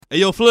Hey,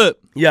 yo, Flip.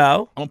 Yo.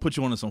 I'm going to put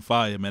you on to some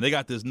fire, man. They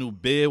got this new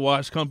beard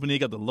wash company. They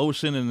got the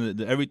lotion and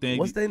the everything.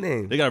 What's their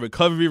name? They got a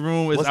recovery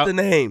room. What's the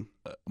name?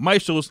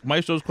 Maestro's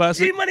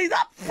Classic. G-Money's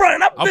up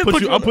front. I'll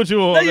put you on. I'll put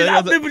you on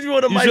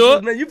the Maestro's,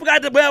 sure? man. You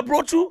forgot the way I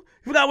brought you?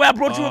 You forgot where I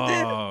brought you up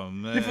there? Oh,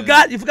 man.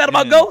 You forgot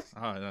about Ghost?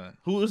 All right.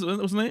 What's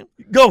his name?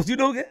 Ghost, you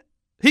know again?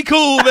 He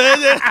cool,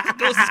 man. Yeah.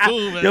 Ghost is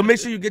cool, man. Yo, make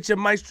sure you get your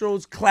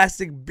Maestro's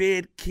Classic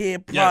beard care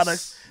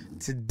products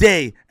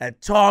today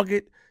at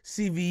Target,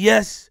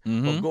 CVS,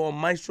 or go on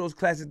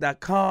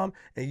maestrosclassic.com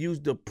and use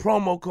the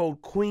promo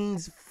code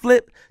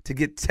QueensFlip to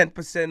get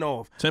 10%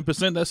 off.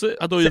 10%, that's it?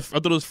 I thought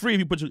it was free if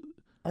you put your...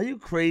 Are you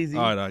crazy?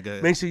 All right, I got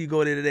it. Make sure you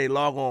go there today.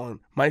 Log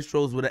on,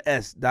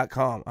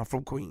 maestroswithas.com. I'm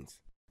from Queens.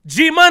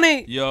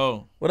 G-Money!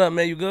 Yo. What up,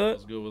 man? You good?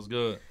 What's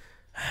good?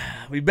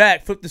 We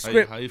back. Flip the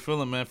script. How you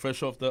feeling, man?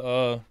 Fresh off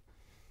the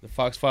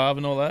Fox 5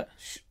 and all that?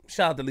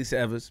 Shout out to Lisa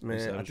Evers, man.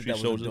 Lisa I Evers,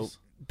 think that was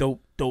a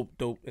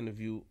dope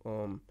interview.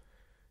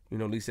 You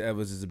know, Lisa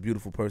Evers is a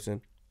beautiful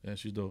person. Yeah,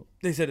 she's dope.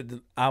 They said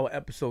that our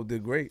episode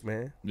did great,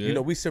 man. Yeah. You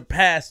know, we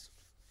surpassed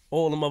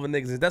all them other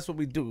niggas. And that's what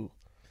we do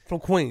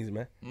from Queens,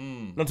 man. You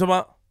know what I'm talking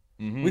about?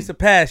 We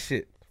surpass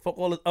shit. Fuck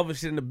all this other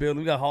shit in the building.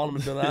 We got Harlem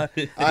in the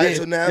building. All right,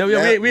 so now, we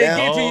ain't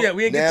get to you yet.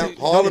 We ain't get to you.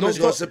 Harlem is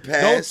gonna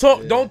surpass.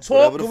 Don't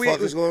talk. Whatever the fuck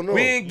is going on.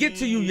 We ain't get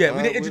to you yet.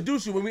 We didn't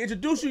introduce you. When we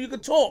introduce you, you can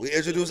talk. We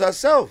introduce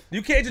ourselves.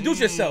 You can't introduce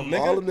yourself, nigga.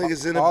 All them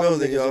niggas in the All them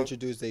building, niggas yo.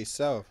 introduce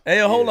themselves. Hey,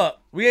 yo, hold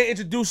up. We ain't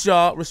introduced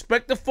y'all.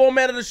 Respect the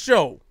format of the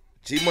show.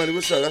 G-Money,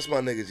 what's up? That's my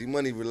nigga.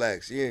 G-Money,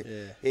 relax. He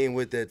ain't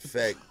with that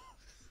fat,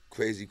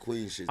 crazy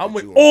queen shit. I'm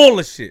with all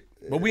the shit.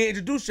 But we ain't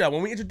introduce y'all.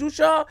 When we introduce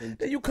y'all,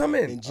 then you come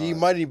in. And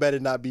G-Money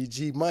better not be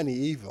G-Money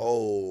either.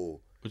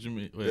 Oh. What you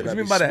mean? You better not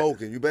be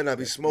smoking. You better not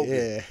be smoking.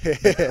 Yeah.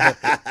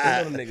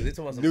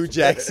 New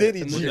Jack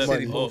City Okay.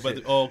 G-Money.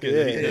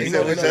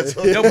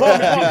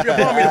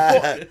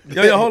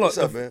 Yeah. Yo, hold What's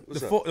up. up, man?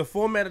 What's up? The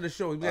format of the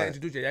show, we gotta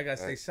introduce you. Y'all gotta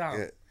stay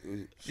silent.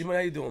 G-Money,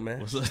 how you doing, man?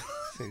 What's up?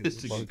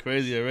 This shit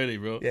crazy already,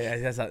 bro.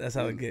 Yeah, that's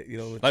how it get, you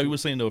know. Like we were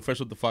saying though, fresh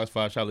with the Fox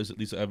 5, shout out to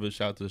Lisa Evers,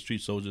 shout out to the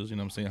Street Soldiers, you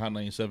know what I'm saying, Hot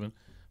 97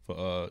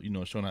 for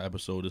showing that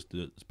episode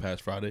this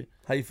past Friday.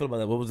 How you feel about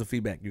that? What was the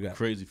feedback you got?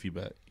 Crazy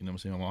feedback. You know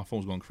what I'm saying? My phone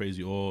was going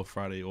crazy all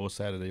Friday, all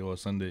Saturday, all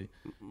Sunday.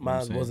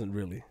 Mine wasn't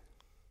really.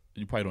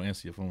 You probably don't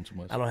answer your phone too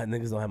much.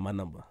 Niggas don't have my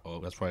number. Oh,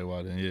 that's probably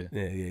why then, yeah.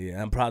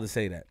 Yeah. I'm proud to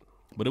say that.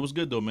 But it was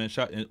good though, man.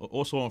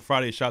 Also on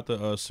Friday, shout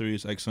to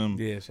Sirius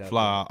XM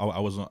Fly. I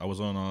was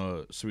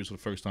on Sirius for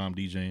the first time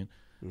DJing.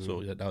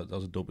 So yeah, that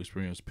was a dope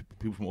experience.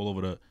 People from all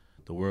over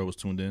the world was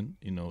tuned in.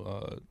 You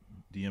know,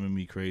 DMing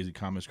me crazy,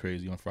 comments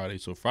crazy on Friday.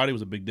 So Friday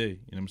was a big day. You know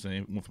what I'm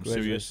saying? Went from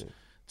Sirius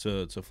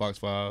to Fox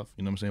 5.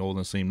 You know what I'm saying? All on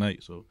the same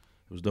night. So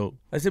it was dope.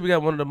 I said we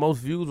got one of the most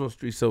views on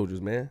Street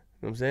Soldiers, man. You know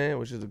what I'm saying?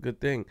 Which is a good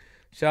thing.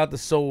 Shout out to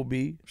Soul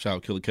B. Shout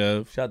out Killer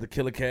Kev. Shout out to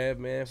Killer Kev,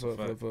 man,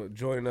 for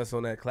joining us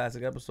on that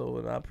classic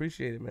episode, and I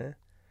appreciate it, man.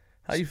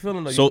 How you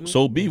feeling?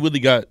 Soul B really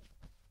got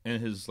in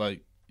his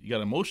you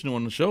got emotional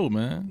on the show,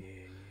 man. Yeah.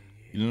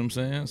 You know what I'm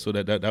saying? So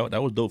that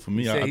was dope for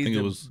me. I think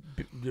it was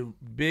the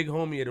big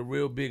homie of the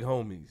real big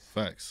homies.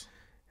 Facts.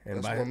 And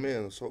that's my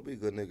man. Soul B,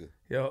 good nigga.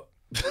 Yo.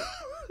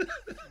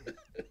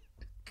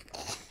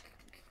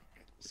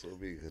 Soul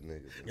B, good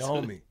nigga. Yo,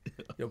 homie.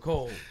 Yo,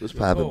 Cole. What's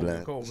poppin',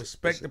 Black? Cole,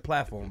 respect the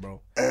platform, bro.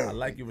 I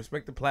like you.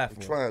 Respect the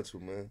platform. I'm trying to,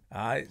 man.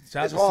 All right. It's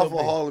hard for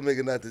a Harlem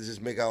nigga not to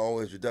just make our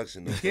own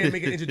introduction. You can't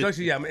make an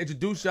introduction yet. I'm going to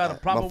introduce y'all the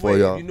proper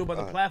way. If you know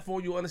about the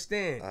platform, you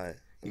understand. All right.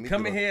 You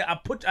come in here, I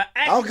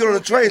don't get on the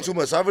train too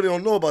much. So I really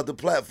don't know about the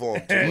platform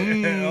too much.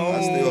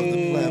 I stay off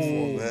the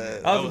platform,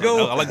 man. That was a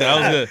good one. I like that. That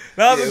was good.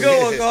 That was a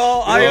good one,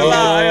 Cole. I ain't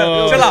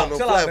lying. Chill out.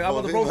 I'm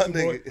about to roast you,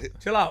 boy. Nigga.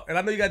 Chill out. And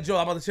I know you got Joe.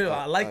 I'm about to chill.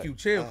 I like you.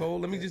 Chill, Cole.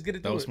 Let me just get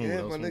it through. Smooth.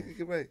 Yeah, my nigga,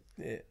 get right.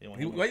 Yeah.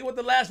 Why you want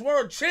the last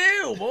word?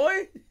 Chill,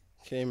 boy.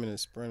 Came in a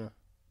Sprinter.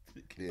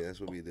 Yeah, that's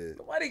what we did.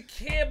 Nobody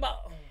care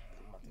about.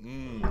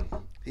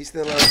 He's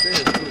still on stage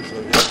too, so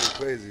it's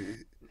crazy.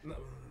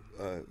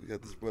 We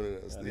got the Sprinter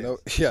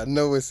downstairs. I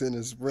know it's in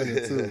a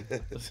Sprinter too.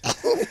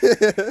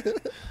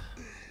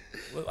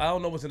 Well, I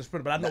don't know what's in the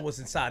Sprinter, but I know what's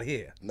inside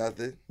here.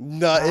 Nothing. I'm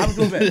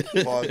doing that.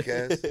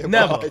 Podcast.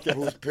 Never.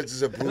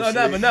 Pictures of Bruce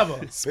No, Lee.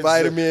 never.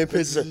 Spider-Man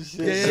pictures and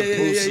shit.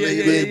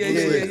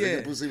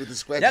 Yeah. Bruce Lee with the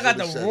scratches. Y'all got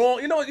the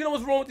wrong. You know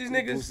what's wrong with these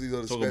Bruce niggas? Lee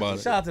on the Talk scratches. about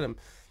it. Shout out to them.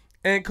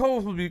 And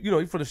Cole's will be,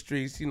 he for the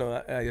streets.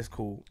 It's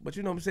cool. But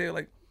you know what I'm saying?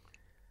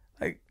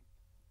 Like,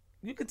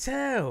 you could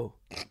tell.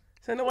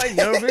 Ain't nobody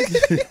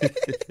nervous. You know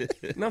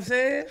what I'm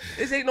saying?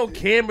 This ain't no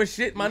camera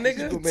shit, my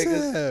nigga.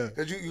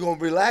 Because you going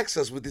to relax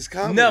us with this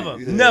comedy. Never.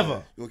 You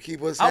going to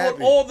keep us happy. I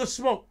want all the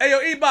smoke. Hey,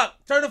 yo, E-Bop,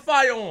 turn the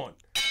fire on.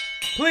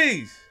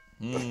 Please.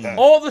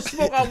 All the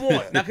smoke I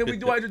want. Now, can we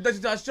do our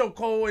introduction to our show,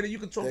 Cole, and then you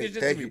can talk your shit to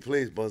me? Thank you,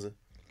 please, Buzzer.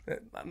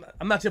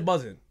 I'm not your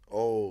buzzing.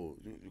 Oh,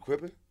 you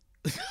crippin'?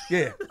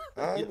 Yeah.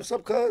 What's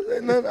up, cuz?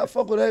 Ain't nothing. I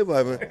fuck with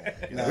everybody,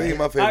 man. Green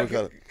my favorite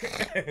color.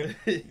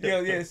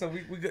 Yeah. So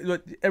we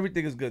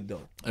everything is good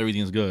though.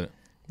 Everything's good.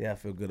 Yeah, I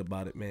feel good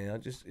about it,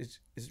 man.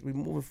 We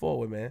moving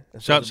forward, man.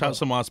 Shout out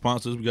some of our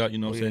sponsors. We got,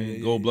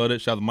 Gold Blooded.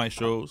 Shout out to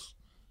Maestro's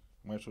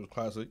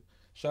Classic.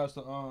 Shout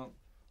out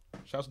to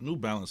Shout out to New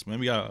Balance, man.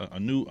 We got a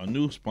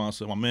new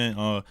sponsor. My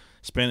man,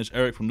 Spanish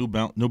Eric from New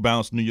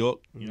Balance, New York.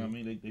 You know what I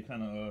mean? They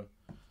kind of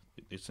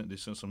they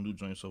sent some new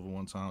joints over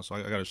one time, so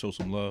I got to show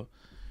some love.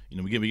 You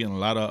know, we getting a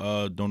lot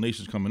of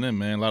donations coming in,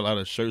 man. A lot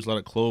of shirts, a lot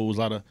of clothes,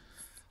 a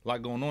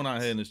lot going on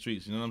out here in the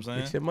streets. You know what I'm saying?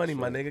 Get your money,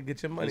 my nigga.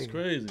 Get your money. It's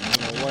crazy.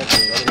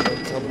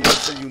 I'll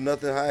tell you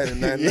nothing higher than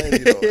 990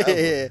 though.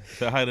 Is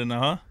higher than that,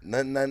 huh?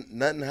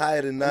 Nothing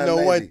higher than 990. You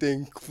know one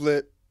thing,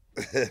 Flip.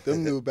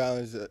 Them New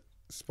Balance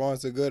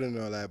sponsor good and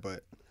all that,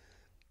 but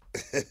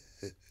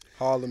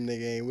Harlem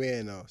nigga ain't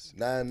wearing those.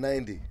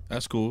 990.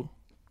 That's cool.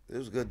 It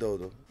was good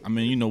though. I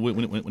mean, you know, when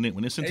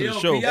it's into the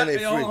show.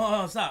 Hold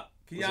on, stop.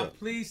 Can y'all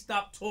please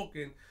stop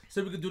talking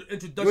so we can do the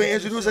introduction? You ain't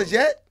introduced us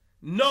yet?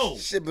 No.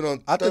 Shit been on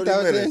 30 I thought that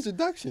was minutes. the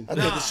introduction. I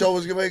thought the show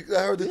was gonna make.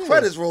 I heard the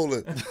credits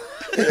rolling.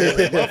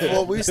 My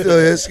fault. We still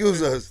here.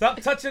 Excuse us. Stop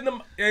touching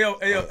them.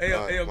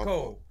 Ayo, Cole.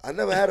 Fault. I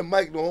never had a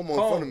mic no homo in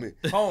front of me.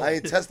 I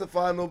ain't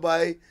testifying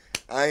nobody.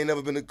 I ain't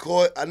never been to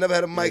court. I never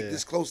had a mic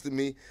this close to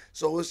me.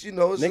 So it's it's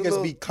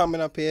niggas be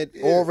coming up here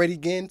already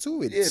getting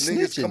to it. Yeah, snitching.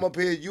 Niggas come up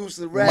here used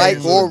to rap.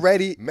 Mike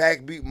already.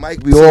 Mike be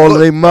all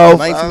in their mouth.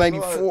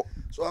 1994.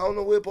 So I don't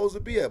know where it's supposed to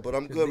be at, but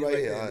I'm good right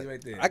here.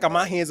 Right there. I got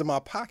my hands in my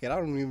pocket. I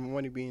don't even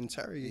want to be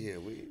interrogated. Yeah,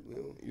 we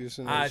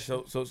all right,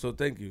 so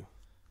thank you.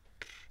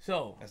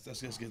 So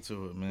let's get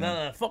to it, man.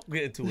 Nah, fuck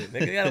getting to it,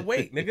 nigga. You gotta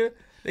wait, nigga.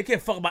 They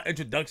can't fuck about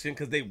introduction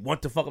because they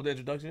want to fuck up the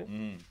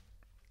introduction.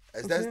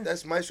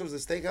 That's Maestro's the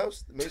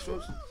steakhouse?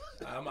 Maestro's?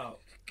 I'm out.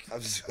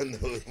 I'm just gonna know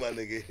it's my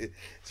nigga.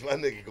 It's my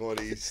nigga going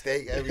to eat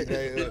steak every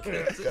day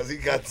because he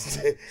got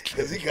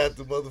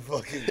the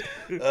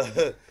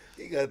motherfucking.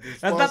 He got the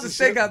that's not the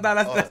steakhouse. Nah,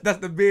 that's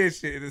the beer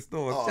shit in the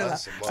store. Oh,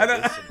 that's stupid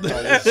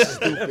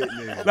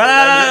nigga. No.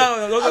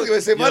 I was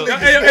gonna say my nigga.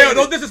 Hey,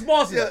 don't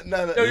disrespect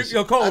Yeah, us.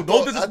 Yo, Cole,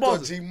 don't disrespect I thought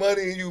us. G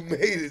Money and you made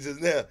it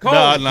just now. Cole,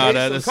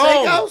 that's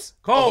steakhouse.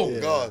 Cole, Oh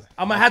God.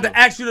 I'm gonna have to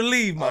ask you to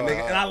leave, my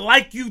nigga, and I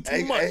like you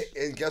too much.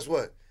 And guess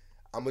what?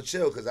 I'm gonna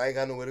chill because I ain't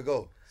got nowhere to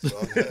go. So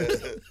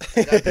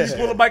Just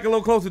pull the mic a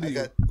little closer to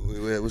you.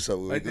 What's up?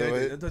 Right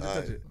there,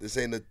 touch it. This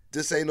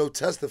ain't no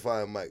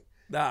testifying mic.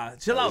 Nah,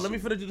 chill out. Let me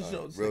finish the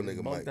show. Real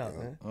nigga Mike,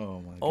 man. Oh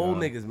my god. Old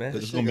niggas, man.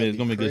 It's gonna be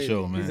a good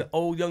show, man. He's an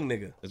old young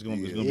nigga. It's gonna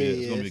be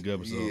a good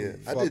episode.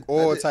 Yeah, I did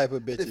all type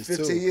of I did bitches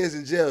 15 too. years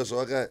in jail, so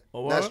I got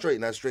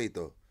not straight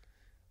though.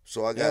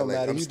 So I got Don't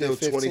matter, I'm you still did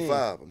 15.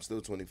 25. I'm still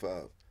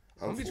 25.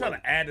 Don't be trying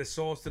to add the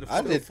sauce to the food.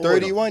 I did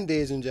 31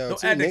 days in jail Don't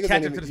too. add the Niggas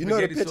ketchup ain't to the you know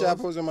the spaghetti picture I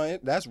sauce? posted on my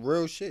that's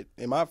real shit.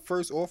 And my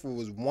first offer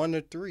was 1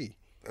 to 3.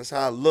 That's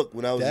how I looked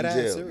when I was That in ass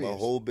jail. serious. My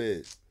whole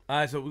bed. All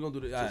right, so we're going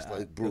to do this. Just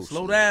like Bruce.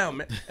 Slow down,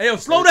 man. Hey, yo,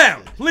 slow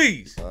down,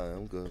 please. All right,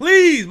 I'm good.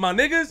 Please, my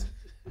niggas.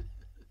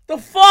 The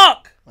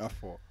fuck? My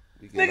fault.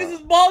 Niggas is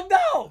bugged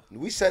out.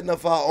 We setting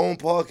up our own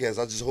podcast.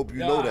 I just hope you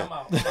know that.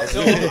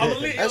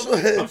 That's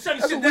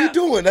what we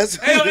doing. That's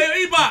Hey,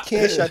 Ebot.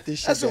 Can't shut this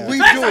shit That's down. what we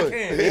Yes, I doing.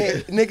 can.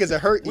 Yeah, niggas are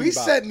hurting. We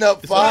setting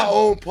up for our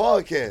own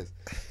podcast.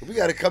 We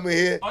got to come in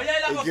here Oh, yeah,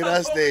 and y'all get gonna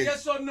our stop talking, stage.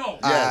 yes or no?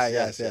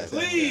 Yes.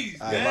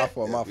 Please, All right, man. my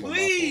fault.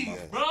 Please,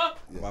 bro.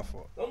 My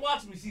fault. Don't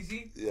watch me,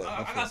 CC. Yeah,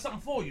 I got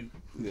something for you.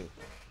 Yeah.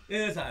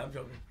 Yeah, that's all right. I'm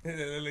joking.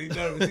 He's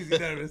nervous. CC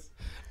nervous.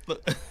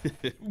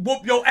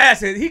 Whoop your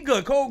ass. He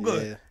good. Cole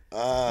good. Yeah.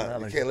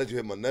 I can't let you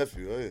hit my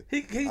nephew.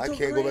 He I so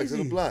can't go back to the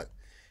crazy. block.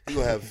 He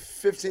gonna have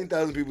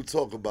 15,000 people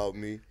talk about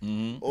me.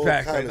 All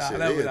Fact, kind of shit.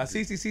 Yeah.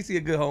 CC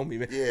a good homie,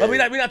 man. Yeah. But we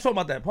not talking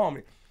about that. Palm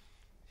me.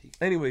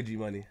 Anyway, G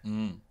Money.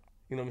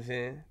 You know what I'm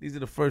saying? These are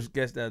the first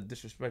guests that are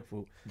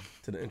disrespectful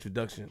to the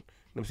introduction. You know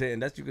what I'm saying?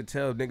 That's you can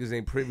tell niggas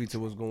ain't privy to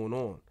what's going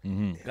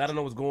on. Gotta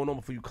know what's going on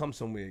before you come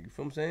somewhere. You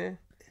feel what I'm saying?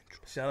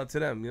 Shout out to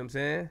them. You know what I'm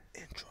saying?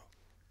 Intro.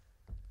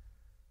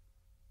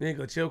 You ain't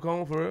gonna chill,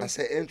 Cone, for real? I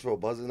said intro,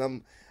 Buzz, and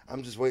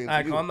I'm just waiting All for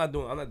right, you. Cone, I'm not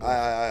doing it. Go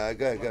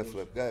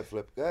ahead,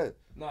 Flip. Go ahead.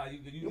 Nah,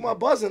 You my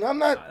buzzing. I'm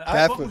not.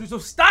 I fuck with you, so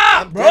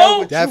stop, I'm bro. down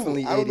with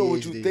Definitely you. I don't know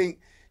what you ADHD. think.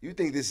 You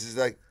think this is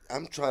like,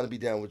 I'm trying to be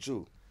down with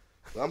you.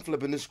 I'm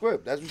flipping the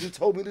script. That's what you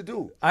told me to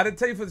do. I didn't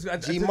tell you for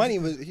this. G Money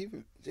was he.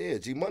 Yeah,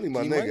 G Money,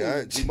 my G-Money.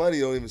 nigga. G Money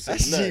don't even say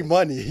That's nothing. G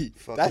Money.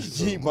 Fuck That's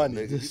you, G Money.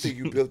 nigga. You think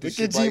you built this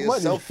Look shit at by G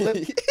Money. yourself,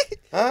 Flip?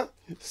 Huh?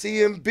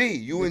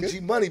 CMB. You and G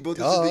Money built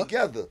this shit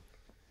together.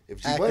 If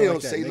G Acting Money like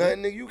don't that, say nigga.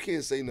 nothing, nigga, you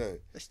can't say nothing.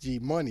 That's G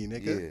Money,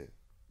 nigga. Yeah.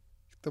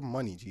 The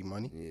money, G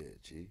Money. Yeah,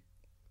 G.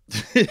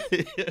 Yo,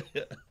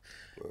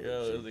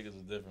 those niggas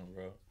is different,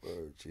 bro.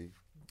 Word, G.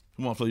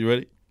 Come on, Flo, you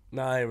ready?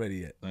 Nah, I ain't ready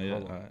yet. Not yet?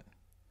 Hold All on. right.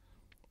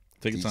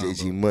 Take your time, DJ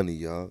G bro. Money,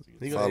 y'all.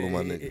 Follow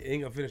my He nigga.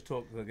 ain't gonna finish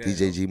talking. Okay?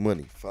 DJ G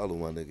Money. Follow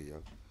my nigga,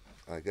 y'all.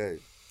 All right, go ahead.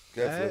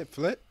 Go ahead, Hey, Flip.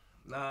 Flip.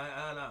 Nah,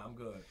 I'm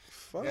good.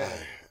 Fuck. Yeah.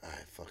 All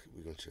right, fuck it.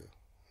 We gonna chill.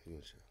 We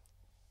gonna chill.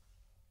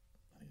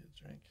 I need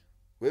a drink.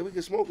 Where we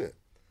can smoke at?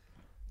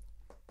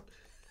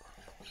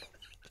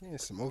 Can't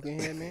smoke in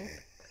here, man.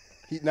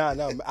 Nah,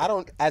 I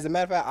don't. As a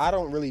matter of fact, I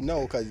don't really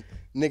know because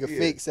nigga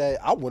Fake said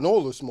I want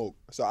all the smoke,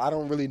 so I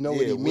don't really know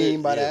what he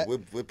mean by that.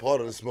 We're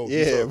part of the smoke.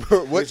 Yeah,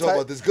 we're talking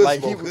about this good like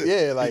smoke.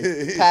 Like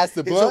pass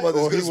the blunt, He talking about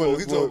or this he good want smoke.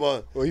 He talking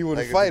about or he want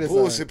like to fight the or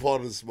bullshit something.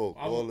 part of the smoke.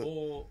 I want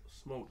all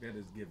smoke that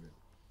is given.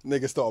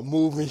 Nigga start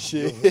moving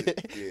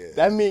shit.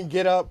 That mean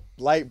get up,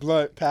 light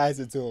blunt, pass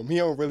it to him. He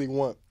don't really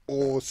want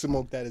all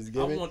smoke that is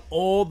given. I want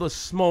all the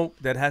smoke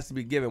that has to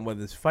be given,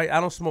 whether it's fight. I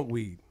don't smoke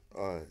weed.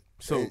 All right.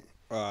 So,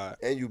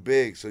 and you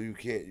big, so you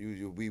can't.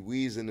 You'll be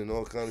wheezing and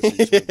all kinds of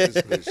shit.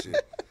 This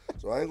shit.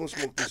 So I ain't gonna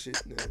smoke this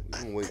shit now.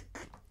 We gonna wait.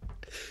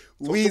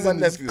 Wheezing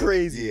is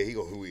crazy. Yeah, he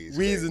gonna wheeze.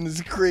 Wheezing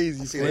is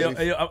crazy. I'm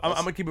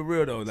gonna keep it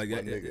real though. Like,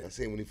 I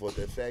seen when he fought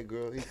that fat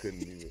girl, he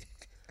couldn't even.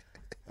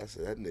 I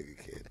said that nigga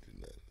can't do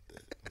nothing.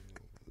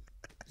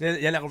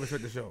 You're not gonna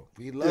respect the show.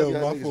 We love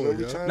y'all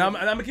niggas. Now I'm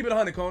gonna keep it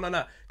 100, Cole.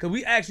 Nah. Cause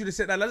we asked you to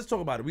sit. Now let's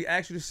talk about it. We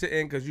asked you to sit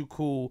in cause you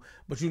cool,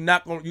 but you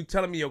not gonna. You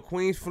telling me your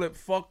Queens flip?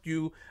 Fuck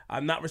you.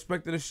 I'm not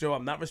respecting the show.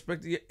 I'm not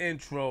respecting your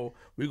intro.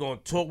 We gonna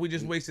talk. We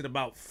just wasted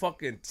about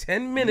fucking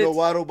 10 minutes. You know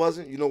why though,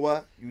 Buzzin'? You know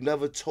why? You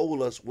never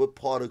told us what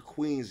part of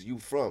Queens you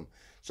from,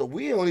 so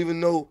we don't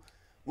even know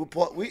what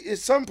part.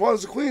 It's some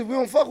parts of Queens we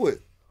don't fuck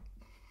with.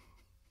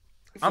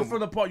 I'm from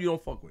the part you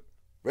don't fuck with.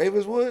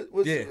 Ravenswood?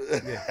 Yeah.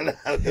 Nah.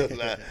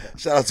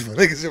 Shout out to my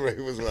niggas in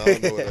Ravenswood. I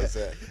don't know what that's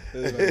at.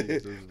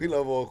 We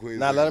love all Queens.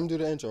 Nah, let him do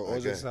the intro.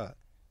 Okay.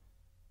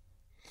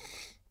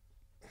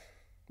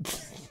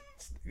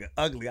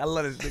 Ugly. I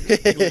love this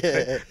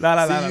nigga.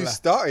 Nah. You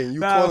starting. You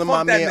calling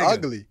my man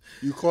ugly.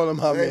 You calling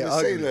my man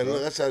ugly.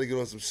 Look, I tried to get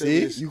on some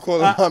shit. See? You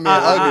calling my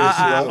man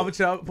ugly. I'm gonna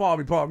tell Paul.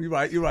 You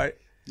right.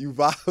 You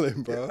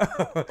violent, bro.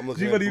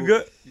 G-Money, you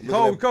good?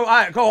 Cole, all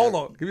right, Cole, hold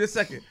on. Give me a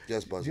second.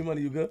 Yes, Buzz.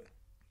 G-Money, you good?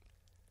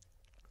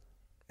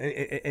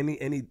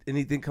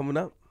 Anything coming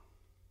up?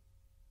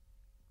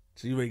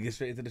 So you ready to get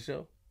straight into the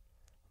show?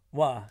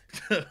 Why?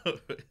 Cause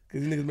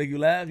these niggas make you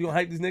laugh. You gonna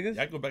hype these niggas?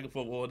 I go back and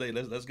forth all day.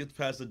 Let's get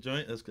past the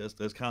joint.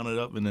 Let's count it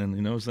up, and then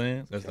you know what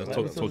I'm saying. Let's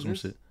talk some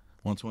shit.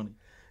 120.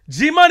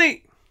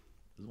 G-Money.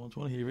 It's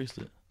 120. He erased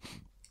it.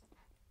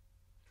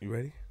 You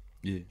ready?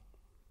 Yeah.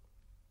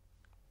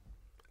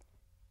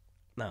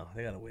 No,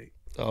 they gotta wait.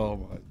 Oh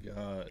my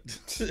God.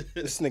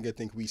 This nigga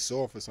think we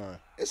soft or something.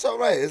 It's all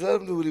right.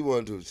 Let him do what he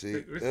want to do. See,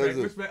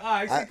 respect. All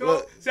right, see,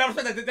 Cole. See, I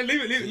respect that.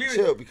 Leave it.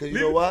 Chill, because you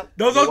know what?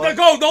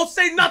 Don't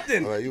say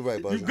nothing. All right, you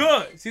right, Buzz. You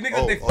good? See,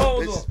 niggas, they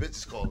phones off.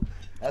 Bitches call.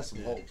 That's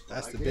some hoes.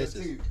 That's the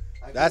bitches.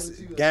 That's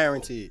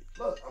guaranteed.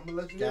 Look, I'm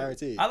gonna let you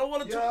guaranteed. I don't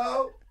want to.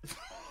 Yo.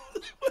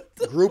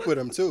 Group with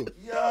them too.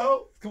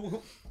 Yo.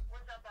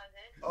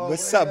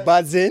 What's up,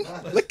 Buzzin'?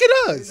 Look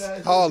at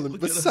us. Harlem.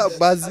 What's up,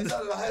 Buzzin'?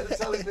 I had to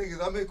tell these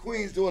niggas. I'm in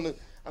Queens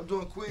I'm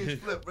doing Queens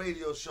Flip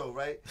radio show,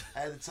 right?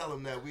 I had to tell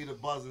him that we the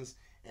Buzzins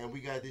and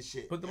we got this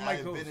shit. Put the I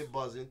mic ain't been in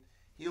Buzzin'.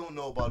 He don't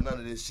know about none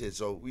of this shit,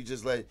 so we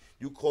just like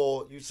you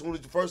call. You soon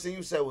as the first thing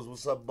you said was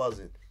 "What's up,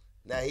 Buzzin'?"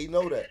 Now he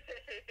know that.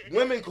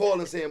 Women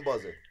calling saying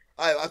Buzzin'.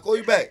 All right, I'll call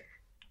you back.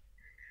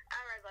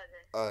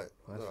 All right.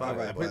 All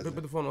right.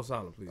 Put the phone on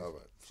silent, please. All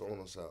right. Phone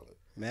on silent.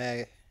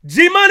 Man.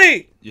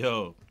 G-Money.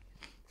 Yo.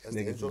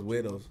 Niggas is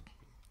weirdos.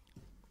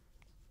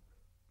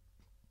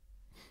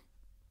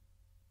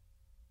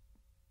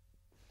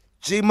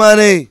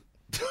 G-Money.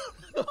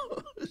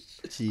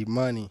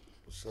 G-Money.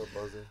 What's up,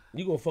 Buzzin'?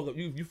 You gonna fuck up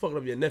you fucking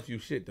up your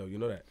nephew's shit though, you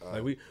know that.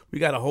 Like we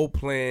got a whole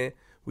plan.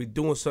 We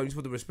doing something. You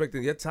supposed to respect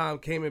it. Your time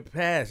came and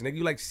passed, nigga.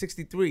 You like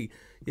 63.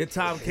 Your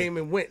time came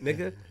and went,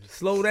 nigga.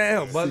 Slow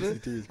down,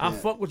 Buzzin'. I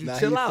fuck with you.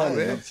 Chill out,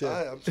 man. I'm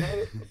trying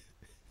to.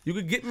 You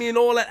could get me and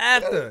all that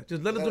after.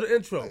 Just let us do the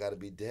intro. I gotta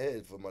be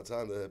dead for my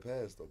time to have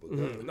passed, though.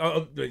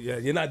 But yeah,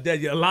 you're not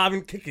dead. You're alive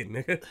and kicking,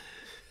 nigga.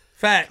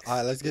 Facts. All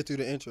right, let's get through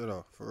the intro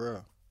though, for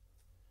real.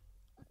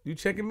 You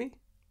checking me?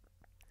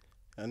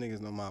 That niggas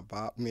know my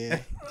bop,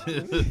 man.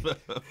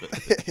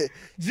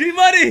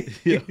 G-Money.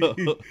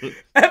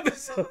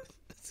 Episode.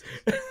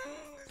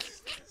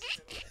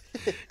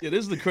 Yeah,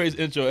 this is the craziest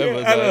intro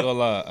ever. I ain't gonna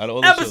lie. Out of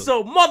all the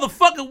episode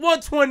motherfucking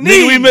 120.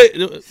 Nigga, we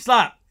made.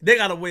 Stop. They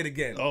gotta wait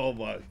again. Oh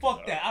my.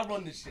 Fuck that. I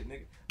run this shit,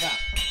 nigga. Nah.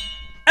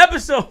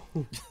 Episode.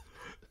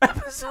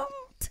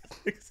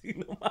 You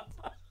know my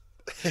pop.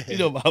 You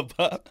know my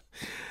pop.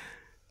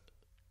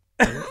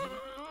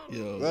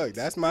 Yo. Look,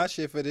 that's my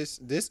shit for this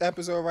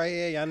episode right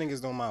here. Y'all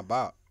niggas know my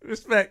bop.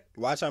 Respect.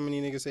 Watch how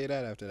many niggas say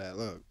that after that.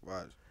 Look,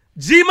 watch.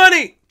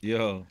 G-Money.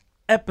 Yo.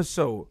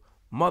 Episode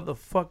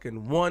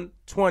motherfucking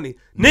 120.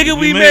 Nigga,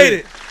 we made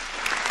it.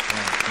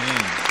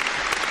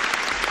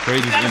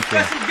 Crazy intro.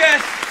 Special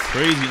guest.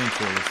 Crazy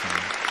intro this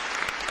time.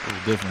 It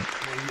was different.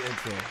 Crazy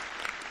intro.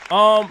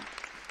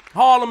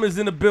 Harlem is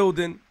in the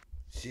building.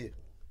 Shit.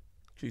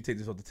 Should you take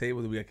this off the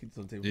table? Or we gotta keep this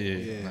on the table?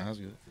 Yeah. Nah, that's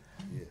good.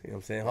 You know what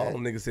I'm saying?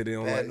 Harlem niggas say they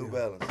don't Bad like New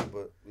Balance,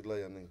 but we love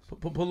y'all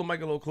niggas. Pull the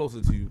mic a little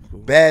closer to you. Cool.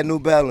 Bad New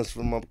Balance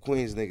from my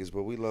Queens niggas,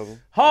 but we love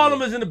them.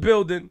 Harlem is in the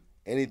building.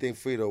 Anything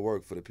free to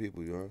work for the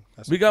people, you heard?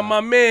 We got my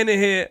man in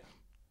here.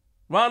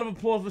 Round of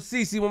applause for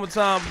CC one more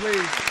time, please.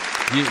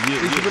 Yeah.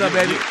 What up,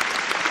 baby?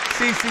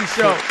 CC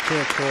show.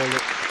 Can't call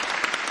it.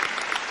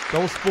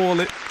 Don't spoil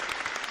it.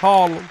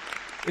 Harlem.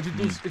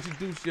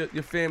 Introduce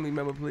your family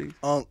member, please.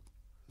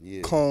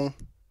 Yeah. Cone.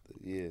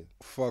 Yeah.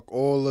 Fuck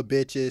all the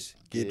bitches.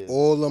 Get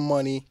all the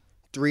money.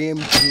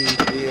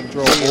 3MG.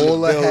 Throw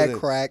all the head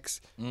cracks.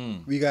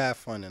 We gotta have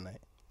fun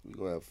tonight. We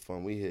gonna have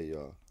fun. We here,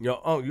 y'all.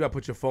 Yo, you gotta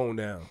put your phone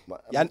down.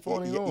 Y'all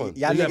phone ain't on.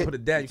 Y'all gotta put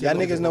it down. Y'all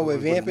niggas know what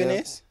vamping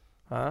is?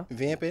 Huh?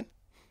 Vamping?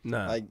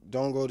 Nah. Like,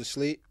 don't go to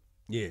sleep.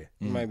 Yeah.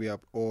 You might be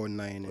up all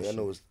night and shit.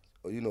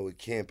 You know what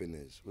camping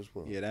is. What's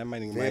wrong? Yeah, that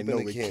might know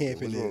what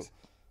camping is.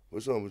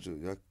 What's wrong with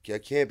you? Y'all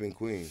camping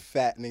Queens.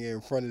 Fat nigga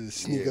in front of the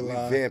sneaker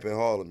line. We vamping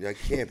Harlem. Y'all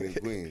camping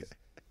Queens.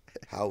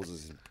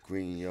 Houses and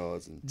green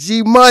yards. And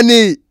G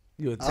Money.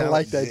 I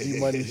like that G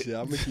Money shit.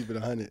 I'm going to keep it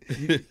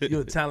 100.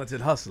 You're a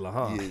talented hustler,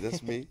 huh? Yeah,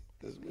 that's me.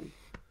 That's me.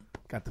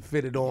 Got the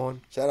fitted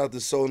on. Shout out to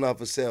Soul Not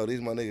For Sale.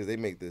 These my niggas. They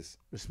make this.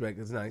 Respect.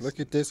 It's nice. Look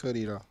at this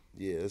hoodie, though.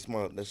 Yeah, that's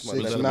my.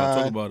 6'9",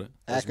 talk about it.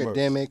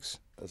 academics.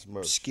 That's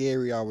merch.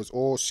 Scary. I was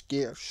all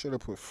scared. Should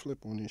have put Flip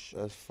on this shit.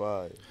 That's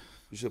fire.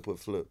 You should put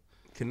Flip.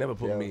 Can never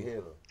put me.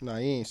 Nah,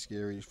 he ain't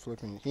scary. He's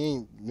flipping. He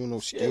ain't doing no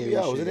scary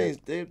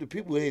shit. The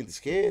people ain't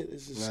scared.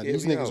 It's just scary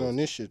these niggas hours. on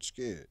this shit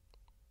scared.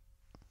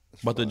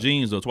 That's about fine. the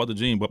jeans, though. Talk about the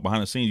jeans. But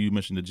behind the scenes, you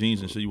mentioned the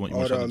jeans and shit. You want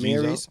to shout the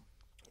jeans out?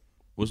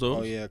 What's those?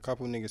 Oh, yeah. A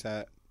couple niggas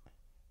had.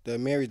 The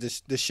Marys,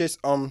 the shits,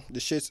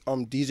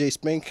 DJ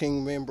Spin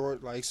King, man,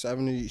 brought like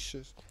 7 of these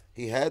shits.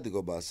 He had to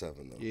go by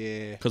 7, though.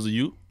 Yeah. Because of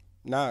you?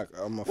 Nah,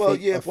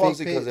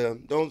 partially because of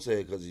him. Don't say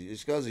it because of you.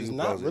 It's because of you. It's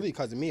not really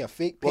because of me. A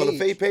fake page. Well, the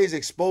fake page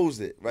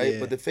exposed it, right? Yeah.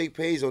 But the fake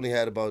page only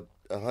had about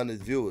 100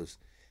 viewers.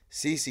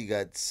 CeCe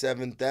got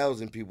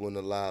 7,000 people in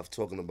the live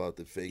talking about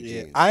the fake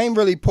jeans. I ain't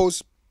really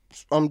post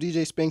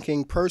DJ Spin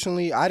King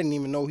personally. I didn't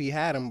even know he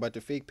had him, but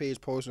the fake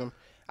page posted him.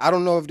 I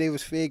don't know if they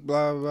was fake,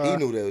 blah, blah, blah. He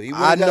knew that.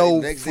 I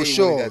know day for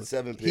sure. Got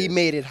 7 he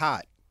made it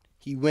hot.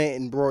 He went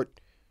and brought,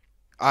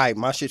 all right,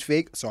 my shit's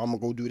fake, so I'm going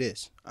to go do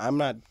this. I'm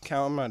not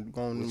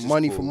going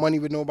money for money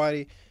with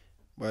nobody.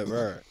 But,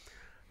 bro.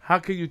 How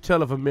can you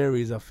tell if a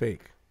Marys are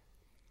fake?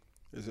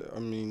 I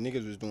mean,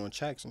 niggas was doing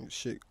checks and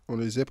shit.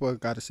 On the zipper,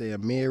 got to say a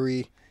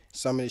Mary.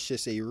 Some of this shit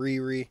say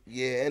Riri.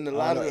 Yeah, and a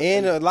lot of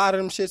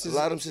them shits is... A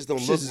lot of them shits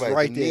don't look right.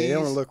 Right there. They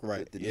don't look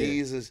right. The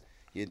knees is...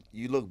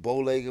 You look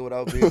bow-legged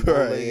without being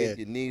bow-legged. Yeah.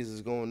 Your knees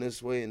is going this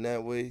way and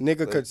that way.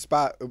 Nigga could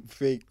spot a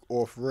fake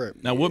off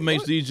rip. Now, what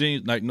makes these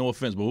jeans, like, no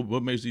offense, but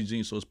what makes these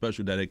jeans so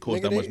special that they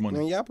cost that much money?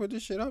 When y'all put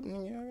this shit up,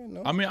 nigga,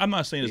 know. I mean, I'm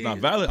not saying it's not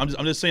valid.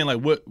 I'm just saying,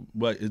 like,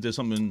 what is there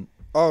something...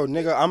 Oh,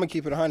 nigga, I'm gonna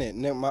keep it 100.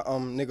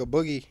 Nigga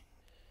Boogie.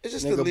 It's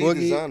just the lead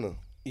designer.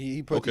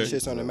 He put these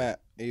shits on the map.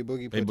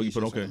 Boogie put these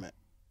shits on the map.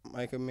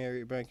 Micah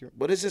Mary,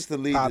 but it's just the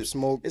lead. Pop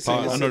Smoke.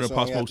 I know the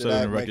Pop Smoke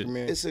selling the record.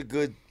 It's a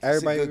good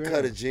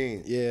cut of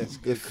jeans. Yeah, it's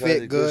good fit,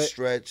 cut, good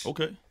stretch.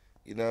 Okay.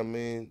 You know what I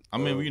mean? I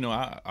mean, you know,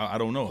 I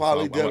don't know.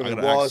 Quality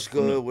denim, wash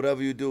good,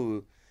 whatever you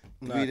do.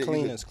 Nah,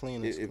 clean.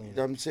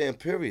 I'm saying,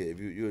 period.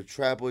 If you're a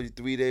trapper,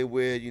 3-day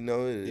wear, you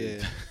know,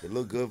 it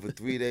look good for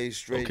 3 days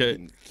straight. Okay. You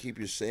can keep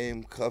your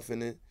same cuff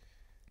in it.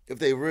 If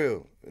they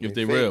real. If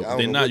they real. If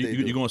they not,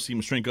 you're going to see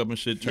them shrink up and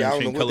shit,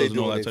 change colors and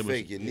all that type of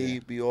shit. Your knee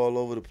be all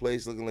over the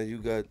place looking like you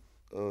got...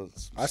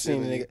 I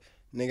seen a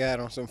nigga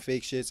had on some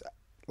fake shits.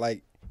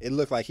 Like, it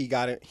looked like he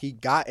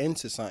got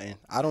into something.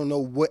 I don't know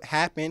what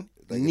happened.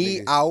 Like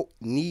knee out.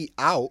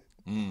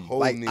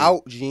 Like knee.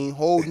 Out jean,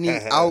 whole knee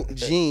out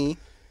jean.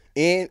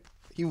 And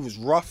he was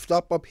roughed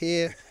up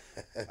here.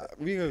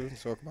 We gonna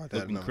talk about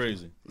that. Looking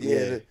crazy.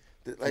 Yeah.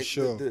 For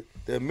sure.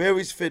 The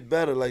Marys fit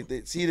better. Like,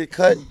 see the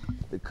cut?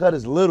 The cut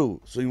is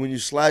little. So when you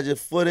slide your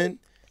foot in,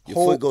 your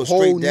foot goes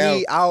straight down.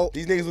 Knee out.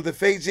 These niggas with the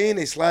fake jean,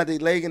 they slide their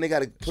leg and they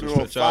got to put it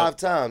on 5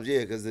 times. Yeah,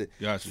 because the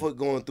foot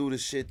going through the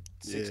shit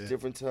 6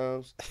 different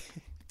times.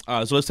 All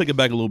right, so let's take it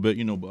back a little bit.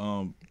 You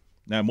know,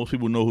 now most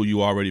people know who you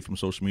are already from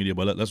social media,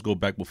 but let's go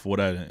back before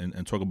that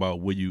and talk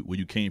about where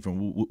you came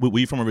from. Where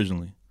you from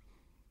originally?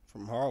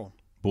 From Harlem.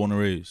 Born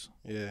and raised.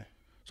 Yeah.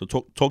 So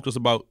talk to us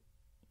about,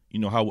 you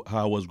know, how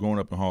I was growing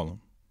up in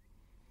Harlem.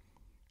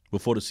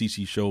 Before the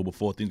CeCe show,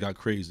 before things got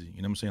crazy.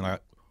 You know what I'm saying? Like,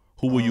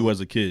 who were you as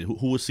a kid?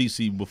 Who was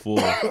CeCe before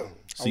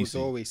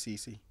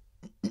CeCe?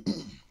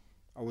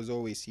 I was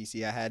always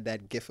CeCe. I had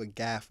that gift of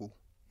gaffle.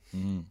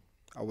 Mm-hmm.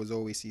 I was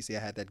always CeCe. I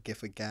had that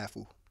gift of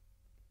gaffle.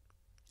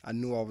 I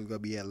knew I was going to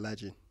be a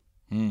legend.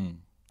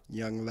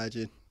 Young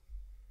legend.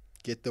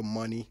 Get the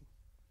money.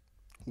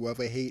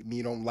 Whoever hate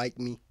me, don't like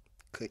me,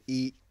 could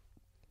eat.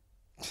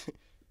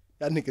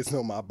 That niggas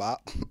know my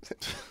bop.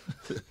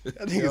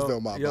 That niggas know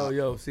my bop.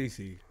 Yo,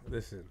 CeCe,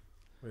 listen.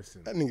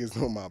 That niggas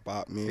know my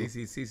bop, man.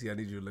 CeCe, I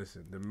need you to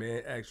listen. The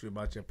man asked you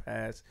about your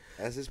past.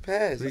 That's his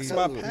past. It's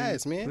my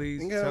past, man.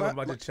 Please tell him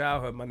about your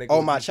childhood, my nigga.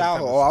 Oh, my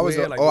childhood.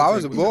 I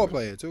was a ball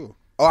player too.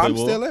 Oh, I'm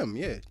still him.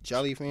 Yeah,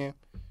 Jelly fan,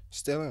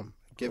 still him.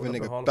 Give a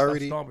nigga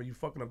 30. You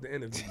fucking up the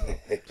interview, bro.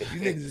 You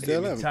niggas is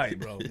still getting tight,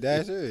 bro.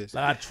 That's serious.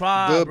 Like, I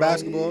tried, good bro.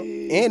 basketball,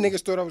 and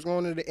niggas thought I was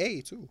going to the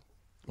A too.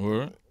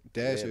 Word.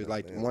 That's it.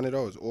 Like one of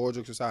those. All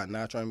jokes aside,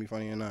 not trying to be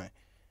funny or not.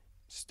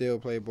 Still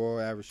play ball,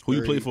 average. 30.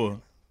 Who you play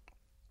for?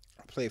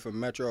 I played for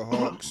Metro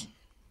Hawks.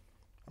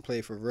 I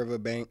played for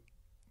Riverbank.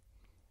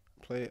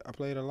 I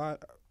played a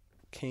lot.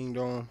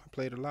 Kingdom. I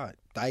played a lot.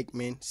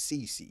 Dykeman,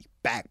 CeCe,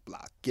 Back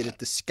Block. Get it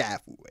the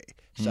Scaffoldway.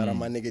 Shout out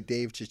my nigga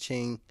Dave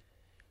Cha-Ching.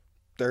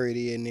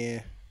 30 in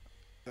there.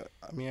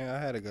 I mean, I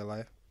had a good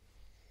life.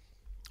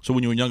 So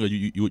when you were younger,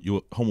 you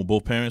were home with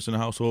both parents in the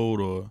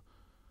household, or?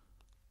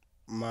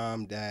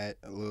 Mom, dad,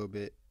 a little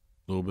bit.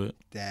 A little bit.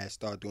 Dad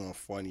start doing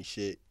funny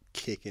shit,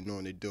 kicking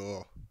on the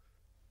door.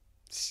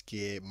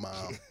 Scared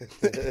mom.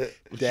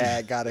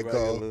 Dad gotta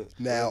go.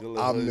 Now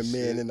I'm the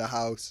man in the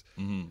house.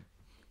 Mm-hmm.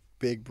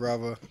 Big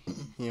brother,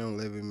 he don't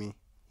live with me.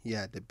 He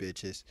had the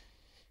bitches.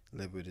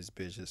 Live with his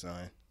bitches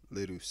on.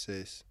 Little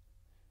sis.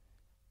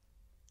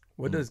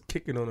 What does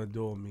kicking on the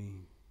door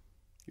mean?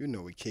 You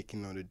know what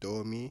kicking on the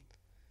door mean.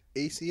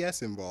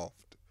 ACS involved.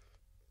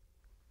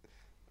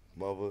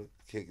 Mother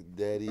kicking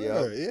daddy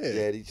out. Yeah.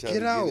 Daddy trying get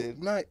to out. get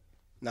in.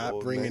 Not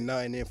bringing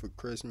nothing in for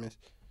Christmas.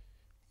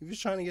 He was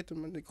trying to get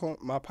them.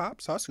 My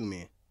pops hustle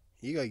man.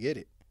 He gonna get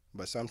it,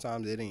 but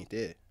sometimes it ain't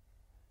there.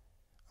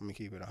 I'm gonna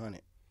keep it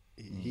 100.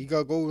 He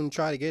gonna go and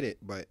try to get it,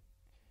 but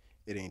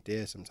it ain't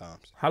there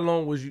sometimes. How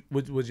long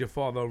was your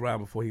father around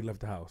before he left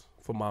the house?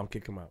 For mom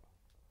kick him out?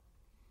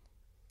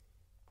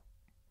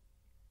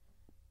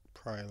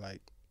 Probably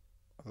like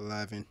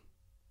 11.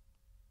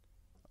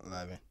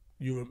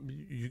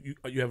 You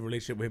have a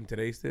relationship with him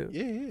today still?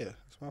 Yeah.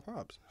 That's my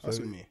pops.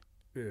 Hustle man.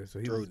 Yeah, so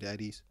he Throw was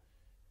daddies.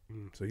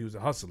 So he was a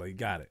hustler. He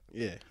got it.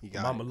 Yeah, he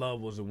got Mama it.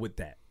 Love wasn't with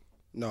that.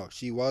 No,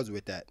 she was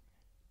with that,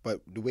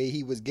 but the way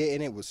he was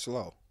getting it was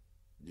slow.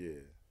 Yeah.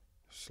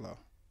 Slow.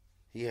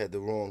 He had the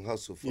wrong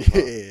hustle for Yeah,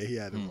 her. he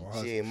had the wrong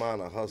hustle. She ain't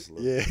mine a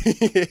hustler.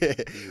 Yeah,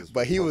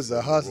 but he was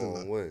a hustler. The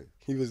wrong way.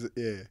 He was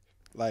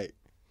like.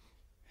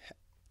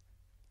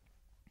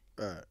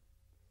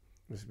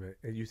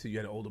 Respect. And you said you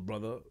had an older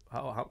brother.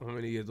 How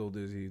many years older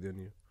is he than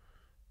you?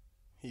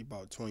 He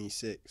about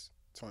 26,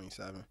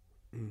 27.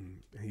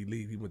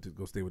 He went to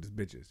go stay with his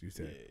bitches. You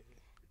said.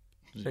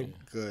 Yeah.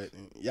 Good.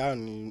 Y'all,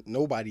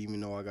 nobody even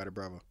know I got a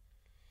brother.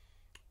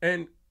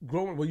 And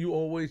growing, well,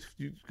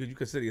 you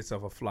consider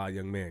yourself a fly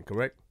young man,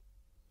 correct?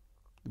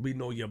 We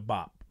know your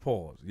bop.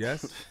 Pause.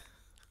 Yes.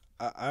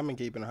 I'm in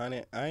keeping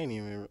 100. I ain't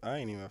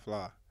even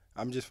fly.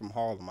 I'm just from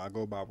Harlem. I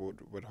go by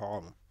with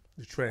Harlem.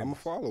 The trend. I'm a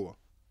follower.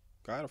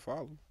 Gotta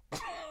follow.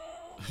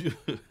 You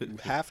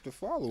have to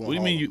follow. What do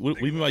you mean? What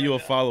do you mean by you a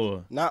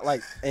follower? Not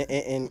like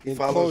in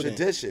follow clothing.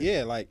 tradition.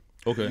 Yeah, like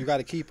okay. You got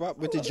to keep up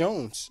with the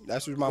Jones.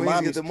 That's what my Queens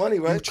mom get is. the money,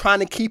 right? You trying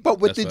to keep up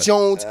with That's the right.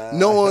 Jones,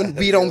 knowing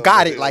we don't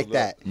got it like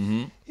that.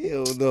 Mm-hmm. He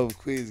don't know if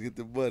Queens get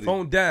the money.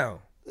 Phone down.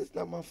 That's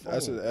not my phone.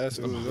 That's what It's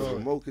it was.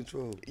 remote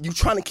control. You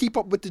trying to keep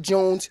up with the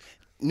Jones.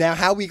 Now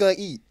how we gonna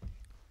eat?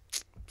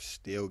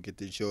 Still get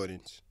the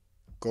Jordans.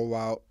 Go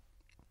out,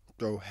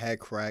 throw head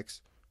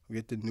cracks,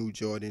 get the new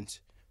Jordans.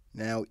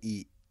 Now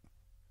eat.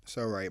 It's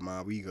all right,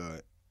 ma. We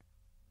good.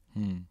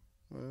 Well,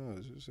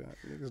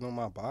 niggas know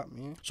my bop,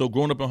 man. So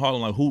growing up in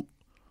Harlem, like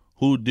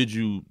who did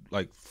you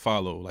like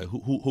follow? Like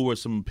who were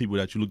some people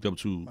that you looked up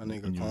to? My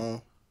nigga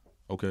Cone.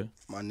 Okay.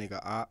 My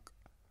nigga Ock.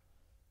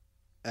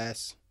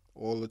 S.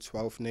 All the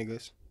 12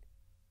 niggas.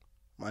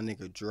 My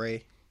nigga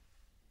Dre.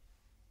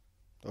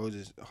 Those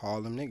is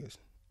Harlem niggas.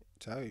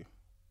 Tell you.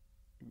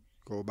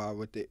 Go about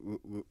what they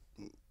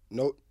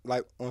no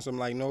like on some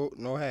like no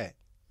hat.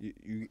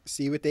 You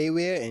see what they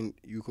wear and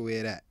you can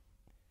wear that.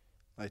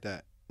 Like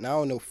that. Now I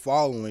don't know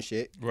following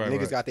shit. Right,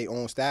 Niggas got their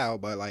own style,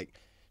 but like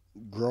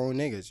grown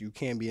niggas. You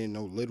can't be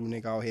no little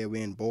nigga out here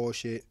wearing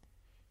bullshit.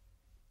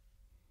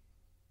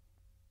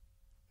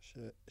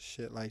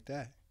 Shit like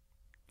that.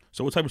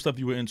 So what type of stuff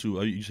you were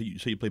into? You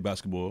say you play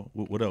basketball.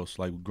 What else?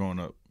 Like growing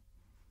up,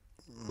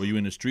 were you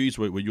in the streets?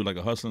 Were you like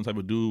a hustling type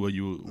of dude? Were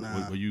you?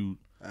 Nah, were you?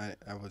 I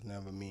was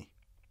never me.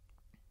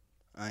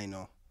 I ain't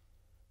know.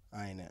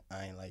 I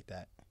ain't like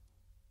that.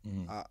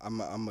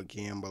 Mm-hmm. I'm a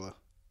gambler.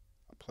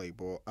 I play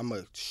ball. I'm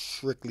a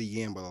strictly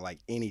gambler. Like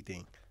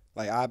anything.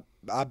 Like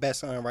I bet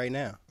something right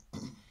now.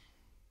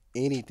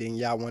 Anything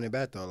y'all want to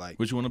bet though? Like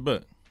What you want to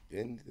bet?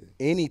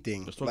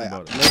 anything. Let's talk like,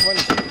 about it. No funny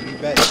shit. We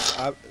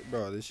bet.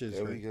 Bro, this shit's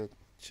Yeah, we great. got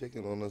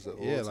chicken on us at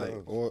all Yeah, times. like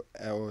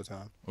at all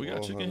time. We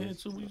got chicken here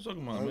too. What you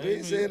talking about, man? We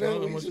ain't saying that.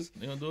 We just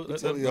you do we it.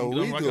 tell y'all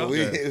what we do.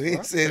 We We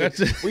ain't saying that.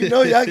 We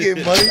know y'all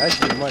get money. That's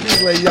your money.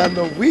 Just like y'all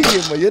know we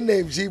get money. Your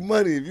name G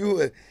Money. If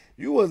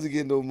you wasn't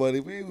getting no money,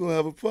 we ain't gonna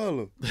have a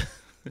problem.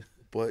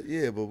 But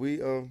we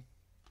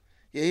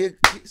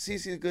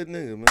CC a good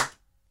nigga, man.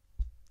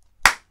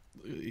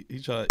 He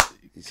tried to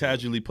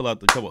casually pull out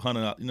the couple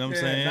hundred out. You know what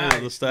I'm saying?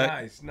 Nice, The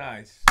stack.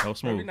 nice. That was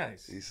smooth. Very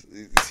nice. He's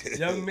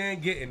Young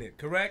man getting it,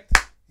 correct?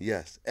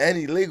 Yes, and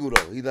illegal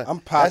though. He not, I'm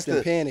popped and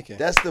that's panicking.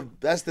 That's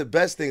the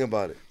best thing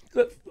about it.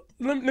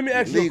 Let me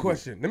ask you a Legal.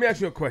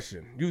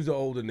 question. You's an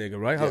older nigga,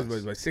 right? How old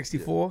was like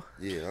 64?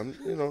 Yeah,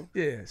 I'm.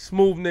 Yeah,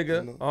 smooth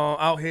nigga.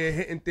 Out here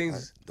hitting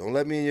things. Don't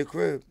let me in your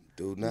crib,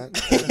 dude. Not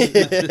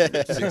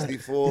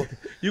 64.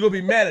 You gonna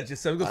be mad at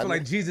yourself. You gonna feel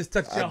like Jesus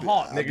touched your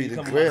heart, I'd nigga. be You the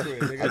come grand- out here,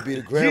 nigga. I'd be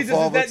the Jesus,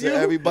 grandfather is that to you?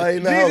 everybody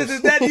in the Jesus, house.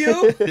 is that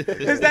you?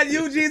 Is that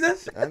you,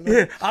 Jesus? I know.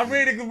 Yeah, I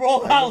raided the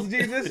wrong house,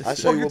 Jesus. I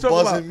show you what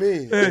talking buzzing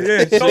mean.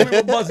 Yeah, show me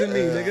what buzzing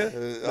mean,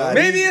 nigga.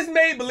 Maybe it's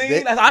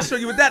Maybelline. I'll show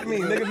you what that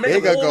mean, nigga. They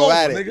Make gonna it go all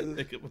at over, it.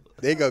 nigga.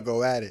 They gonna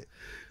go at it.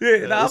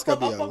 Yeah, nah, It's gonna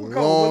be a fuck with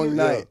Cone, long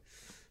brother. night.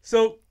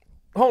 So,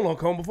 hold on,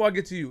 Cone. Before I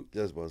get to you,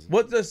 Just buzzing.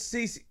 what does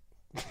CC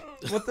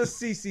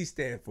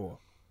stand for?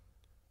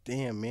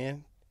 Damn,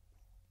 man.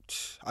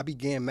 I be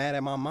getting mad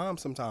at my mom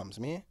sometimes,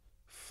 man.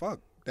 Fuck.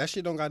 That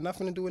shit don't got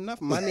nothing to do with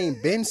nothing. My name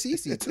Ben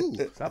Cece too.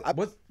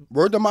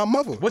 Word to my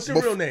mother. What's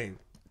your real name?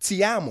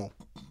 Te amo.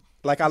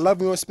 Like I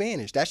love you in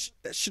Spanish. That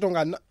shit don't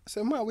got nothing. I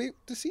said, Ma, where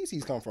the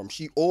Cece's come from?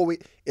 She always,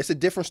 it's a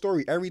different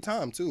story every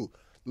time too.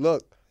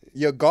 Look,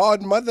 your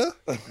godmother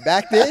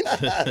back then,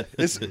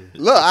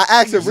 look, I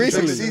asked her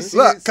recently.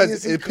 Look,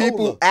 because if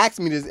people ask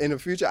me this in the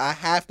future, I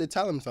have to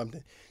tell them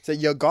something. Say,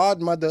 your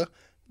godmother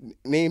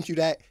named you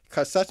that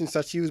because such and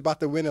such, she was about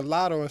to win a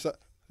lotto and so. I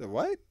said,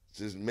 what?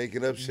 Just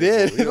making up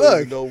shit. Then,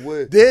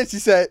 look, then she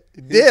said,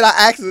 then I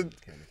asked her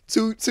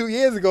 2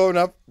 years ago when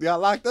I got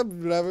locked up or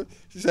whatever,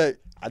 she said,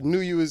 I knew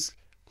you was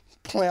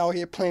out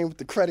here playing with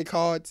the credit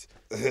cards.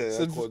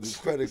 I called this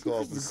credit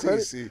card for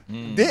CC.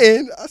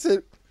 Then I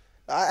said,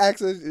 I asked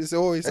her, it's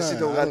always that shit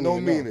don't got no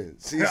meaning.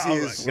 CC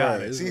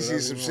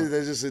is some shit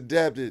that just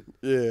adapted.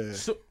 Yeah.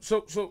 So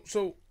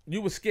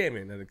you were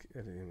scamming.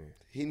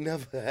 He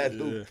never had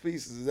no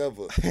pieces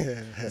ever.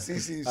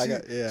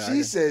 CC,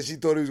 she said she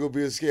thought he was gonna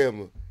be a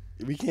scammer.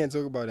 We can't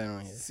talk about that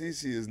on here.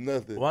 CC is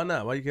nothing. Why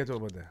not? Why you can't talk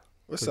about that?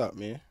 What's up,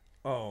 man?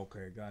 Oh,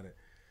 okay, got it.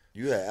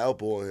 You had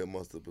Alpo on here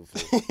muster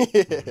before.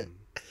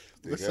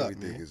 What's up,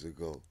 everything man? is a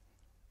go.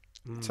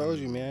 Told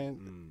you,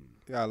 man.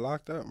 Got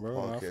locked up,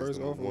 bro. My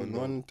first offer was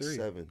 1 and 3.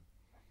 7.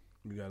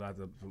 You got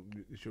locked up.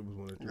 The shit was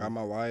 1 and 3. Got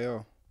my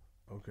YO.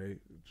 Okay,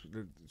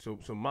 so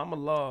Mama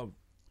Love,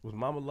 was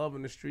Mama Love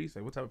in the streets?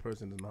 Like, what type of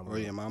person is Mama Love?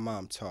 Oh yeah, my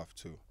mom tough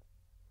too.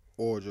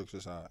 All jokes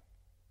aside,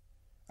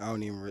 I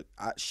don't even.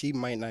 She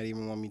might not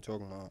even want me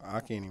talking about her.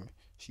 I can't even.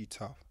 She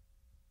tough.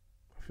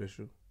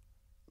 Official.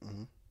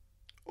 Mm-hmm.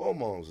 All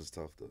moms is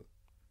tough though.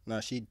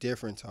 Nah, she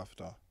different tough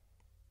though.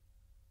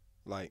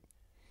 Like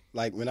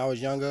when I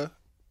was younger,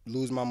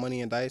 lose my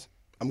money in dice.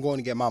 I'm going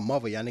to get my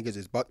mother. Y'all niggas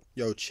is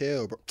yo,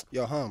 chill, bro.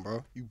 Yo,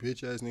 bro. You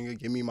bitch ass nigga,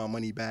 give me my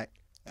money back.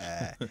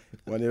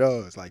 One of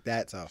those, like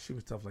that tough. She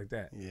was tough like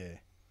that. Yeah.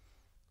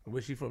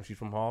 Where's she from? She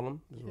from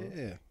Harlem?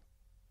 Yeah.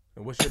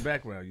 And what's your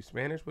background? You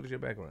Spanish? What is your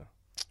background?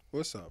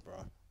 What's up,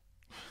 bro?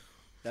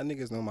 Y'all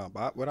niggas know my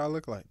bop. What I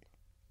look like?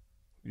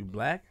 You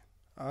black?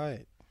 All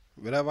right.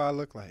 Whatever I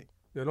look like.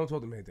 Yo, don't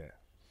talk to me like that.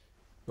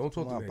 Don't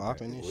talk to me like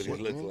that. What do you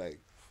look like?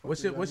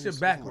 What's your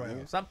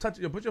background? Stop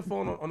touching. Put your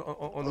phone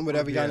on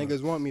whatever y'all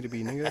niggas want me to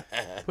be, nigga.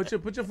 Put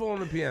your phone on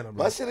the piano,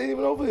 bro. My shit ain't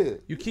even over here.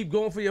 You keep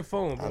going for your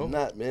phone, bro. I'm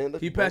not, man.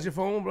 Keep past your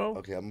phone, bro.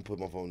 Okay, I'm gonna put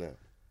my phone down.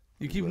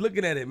 You keep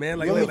looking at it, man.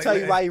 Like, let me tell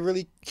you why you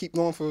really keep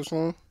going for his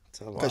phone.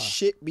 Because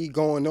shit be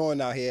going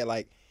on out here.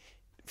 Like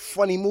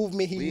funny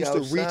movement, he used to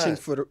reaching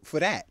for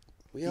that.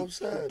 We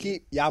outside.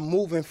 Keep y'all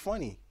moving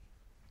funny.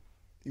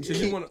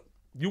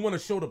 You want to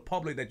show the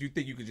public that you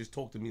think you could just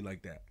talk to me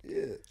like that.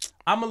 Yeah.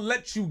 I'm going to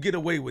let you get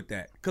away with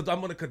that because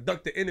I'm going to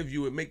conduct the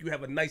interview and make you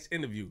have a nice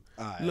interview.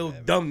 Right, little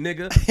dumb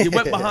nigga. You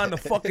went behind the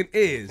fucking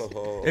ears.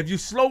 If you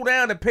slow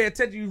down and pay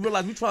attention, you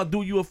realize we trying to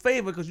do you a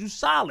favor because you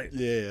solid.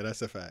 Yeah,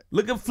 that's a fact.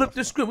 Look and flip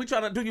the script. We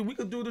trying to do you. We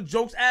could do the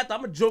jokes after.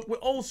 I'm a joke with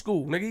old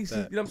school, nigga. You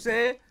know what I'm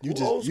saying?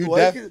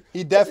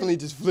 He definitely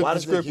just flipped the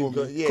script on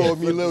me.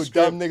 Called me a little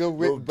dumb nigga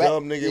with back.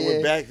 Dumb nigga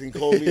with back and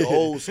called me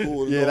old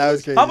school. Yeah, that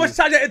was crazy. How much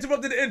time you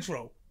interrupted the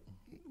intro?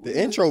 The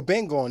intro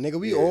been going, nigga.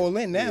 We all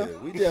in now. Yeah,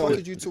 we fuck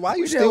with you too. Why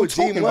you still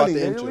talking about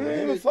the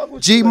intro?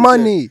 G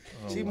Money.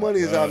 G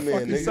Money is our man.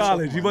 Fucking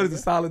solid. G Money's a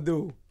solid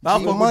dude. I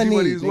fuck with G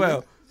Money as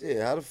well.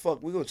 Yeah, how the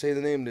fuck we gonna change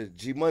the name to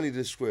G Money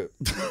the script?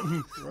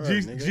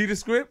 G the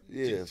script?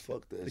 Yeah,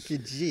 fuck that. Look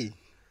at G.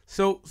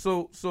 So,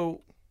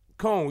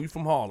 Cone, you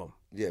from Harlem?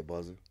 Yeah,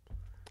 Buzzer.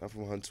 I'm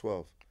from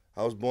 112.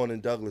 I was born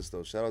in Douglas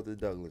though. Shout out to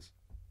Douglas.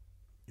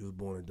 You was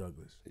born in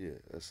Douglas. Yeah,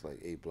 that's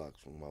like 8 blocks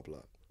from my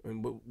block.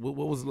 And what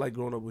was it like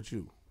growing up with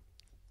you?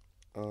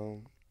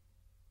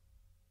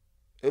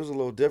 It was a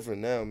little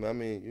different now, man. I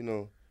mean, you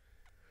know,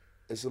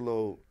 it was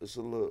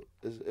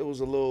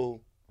a little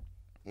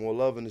more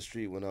love in the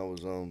street when I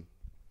was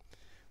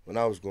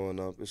growing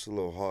up. It's a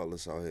little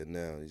heartless out here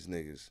now. These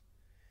niggas,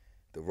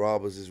 the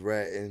robbers is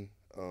ratting.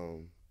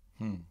 The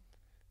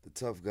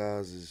tough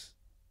guys is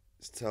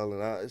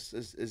telling.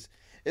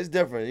 It's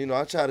different. You know,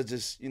 I try to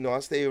just, you know, I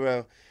stay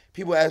around.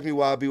 People ask me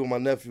why I be with my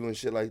nephew and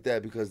shit like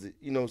that because,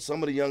 you know,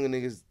 some of the younger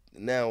niggas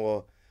now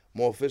are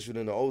more official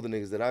than the older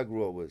niggas that I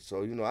grew up with.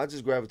 So, you know, I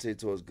just gravitate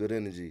towards good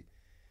energy.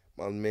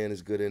 My man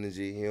is good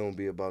energy. He don't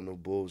be about no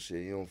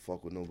bullshit. He don't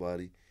fuck with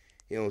nobody.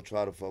 He don't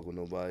try to fuck with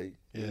nobody.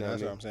 Yeah,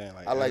 that's what I'm saying.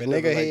 Like, I like if a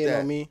nigga like hating that.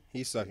 on me,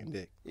 he's sucking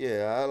dick.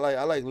 Yeah, I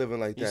like living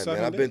like that,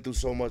 man. I've been through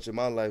so much in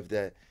my life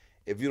that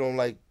if you don't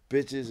like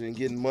bitches and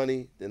getting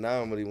money, then I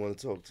don't really want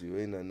to talk to you.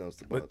 Ain't nothing else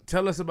to But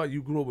tell us about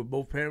you grew up with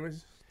both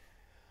parents?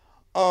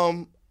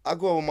 I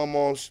grew up with my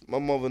mom's. My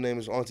mother name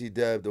is Auntie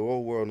Deb. The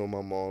whole world know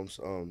my mom's.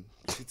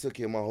 She took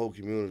care of my whole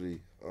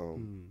community.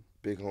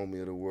 Big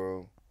homie of the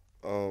world.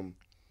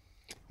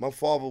 My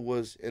father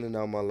was in and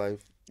out of my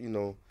life. You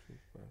know,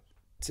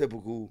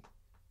 typical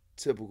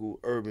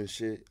urban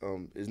shit.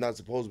 It's not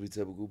supposed to be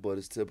typical, but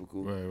it's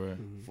typical. Right.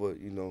 For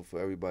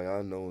for everybody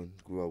I know and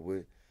grew up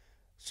with.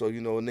 So a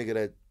nigga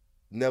that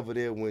never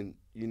there when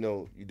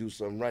you do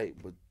something right,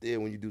 but there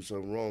when you do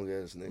something wrong,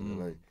 ass nigga.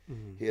 Like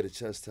here to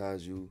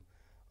chastise you.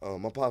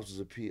 My pops was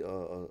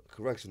a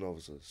correction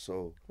officer.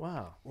 So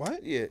wow,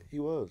 What? yeah, he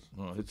was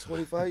Oh, for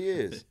 25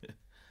 years.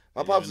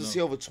 My You pops didn't was know.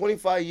 here over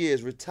 25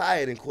 years,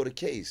 retired and caught a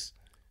case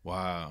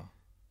Wow.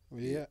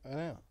 Yeah, I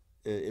know.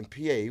 in PA.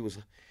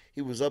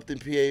 He was up in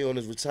PA on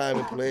his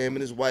retirement plan. Him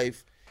and his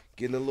wife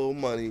getting a little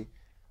money.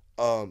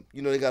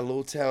 You know, they got a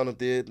little town up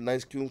there,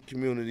 nice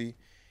community.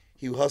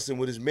 He was hustling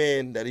with his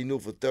man that he knew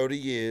for 30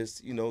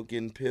 years, you know,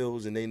 getting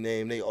pills and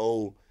they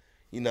owe,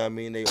 you know what I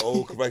mean? They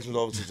owe corrections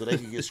officers so they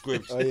can get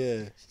scripts. Oh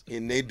yeah.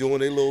 And they doing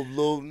their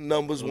little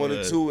numbers, Oh, 1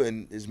 and yeah. 2,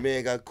 and his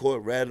man got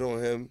caught, ratted on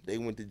him. They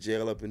went to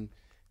jail up in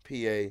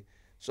PA.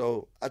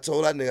 So I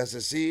told that nigga, I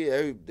said, see,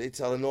 they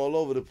telling all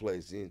over the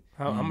place.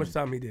 how much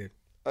time he did?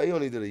 He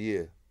only did a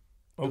year.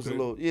 It was a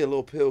Okay.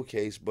 little pill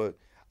case, but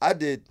I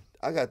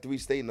got 3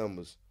 state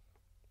numbers.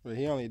 But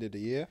he only did a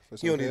year for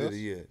some He only pills? did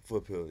a year for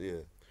a pill,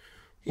 yeah.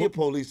 He a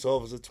police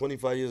officer,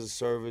 25 years of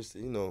service,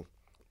 you know.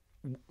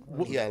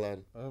 He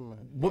highlighted. Oh, man.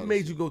 What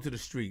made you go to the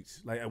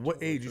streets? Like, at what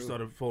age you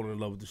started falling in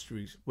love with the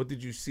streets? What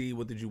did you see?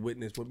 What did you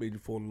witness? What made you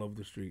fall in love with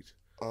the streets?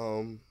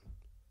 I'm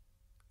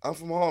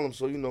from Harlem,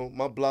 so you know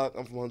my block.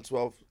 I'm from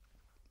 112th.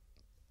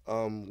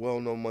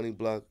 Well-known money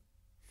block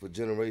for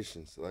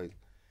generations. Like,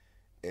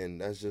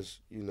 and that's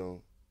just you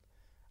know.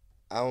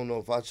 I don't know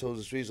if I chose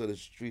the streets or the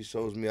streets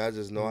chose me. I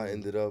just know I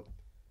ended up.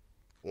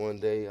 One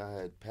day I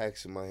had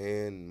packs in my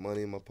hand, and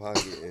money in my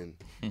pocket, and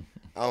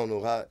I don't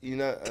know how. You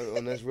know,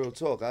 and that's real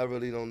talk. I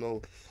really don't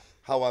know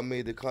how I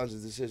made the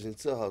conscious decision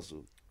to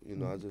hustle. You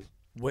know, I just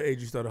What age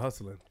you started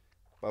hustling?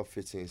 about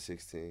 15,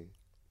 16.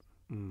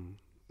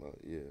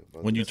 Yeah.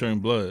 When you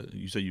turned blood,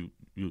 you say you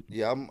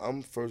Yeah,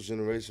 I'm first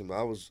generation, but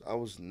I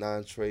was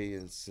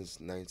non-trading since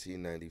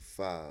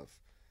 1995.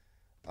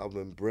 I've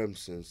been Brim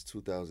since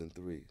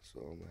 2003, so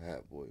I'm a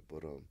hat boy.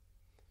 But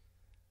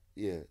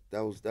yeah, that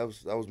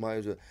was my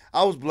age.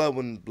 I was blood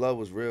when blood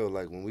was real.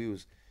 Like when we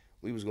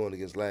was going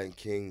against Latin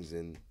Kings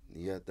and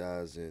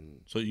Nietas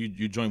and. So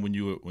you joined when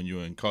you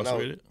were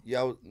incarcerated?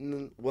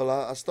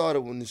 I started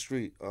in the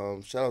street.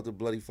 Shout out to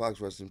Bloody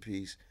Fox, rest in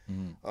peace.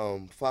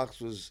 Mm-hmm.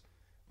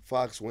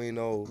 Fox,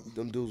 Wayno,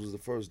 them dudes was the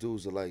first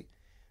dudes to like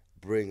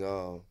bring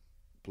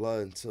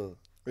blood into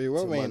Wait,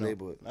 what to my Wayno?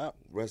 neighborhood. Ah.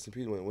 Rest in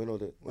peace,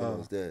 Wayno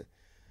was dead.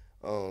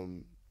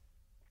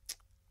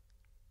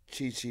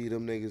 Chi,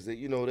 them niggas,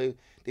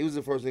 they was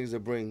the first niggas to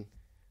bring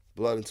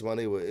blood into my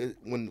neighborhood.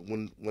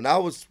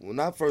 When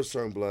I first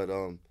turned blood,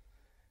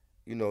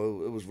 it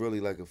was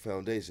really like a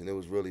foundation. It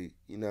was really,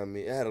 you know what I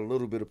mean? It had a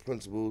little bit of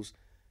principles,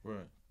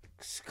 Right.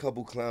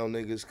 couple clown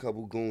niggas,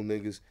 couple goon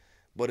niggas,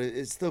 but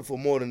it stood for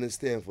more than it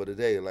stand for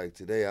today. Like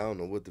today, I don't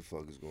know what the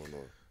fuck is going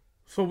on.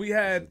 So we It's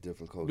a had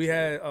different culture. we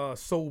had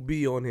Soul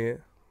B on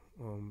here.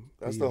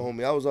 That's the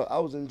homie. I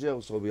was in jail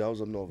with Soul B. I was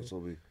up north with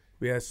Soul B.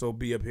 We had Soul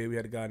B up here. We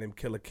had a guy named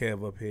Killer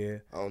Kev up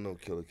here. I don't know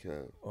Killer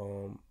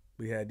Cav.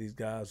 We had these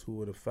guys who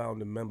were the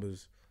founding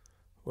members.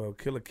 Well,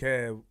 Killer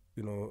Kev,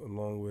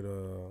 along with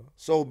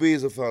Soul B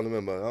is a founding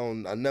member.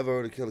 I never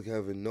heard of Killer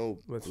Cav in no.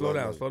 But slow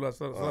down. What I'm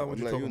you letting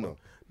talking you about?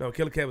 No,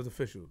 Killer Kev is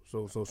official.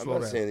 So I'm slow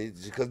not down. saying it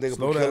just because nigga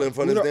Slow put down. Killer in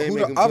front of his name.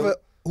 make him Killer.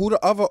 Who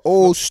the other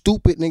old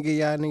stupid nigga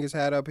y'all niggas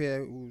had up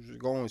here who's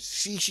going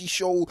CC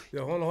show?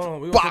 Yo, hold on.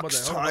 We gonna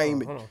Box talk about that.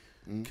 time. Hold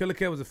on. Killer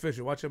Kev was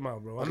official. Watch your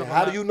mouth, bro. Okay,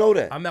 how do you know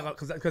that? I'm not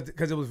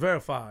because it was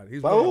verified.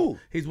 By who?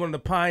 He's one of the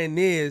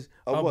pioneers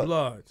of what?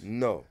 Bloods.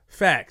 No.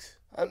 Facts.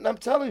 I'm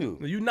telling you.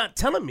 You're not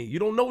telling me. You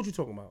don't know what you're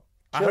talking about.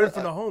 I Killer- heard it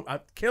from the home.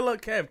 Killer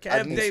Kev,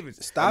 Kev Davis,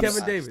 Stop,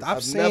 Kevin Davis. Stop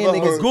I've saying never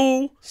niggas. heard-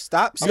 Ghoul.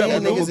 Stop You got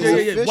saying Ghoul. niggas is Yeah.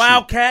 official.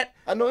 Wildcat.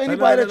 I know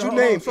anybody that you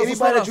hold name. on. So Anybody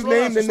slow that you down,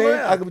 name the slow name,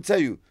 down. I can tell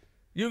you.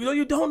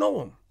 You don't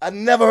know him, I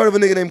never heard of a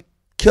nigga named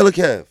Killer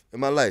Kev in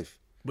my life.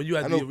 but you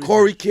had I to know do your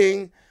Corey research.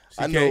 King.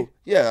 I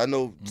CK?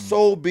 know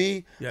Soul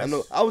B. Yes. I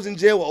know I was in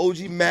jail with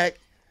OG Mac.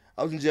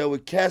 I was in jail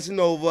with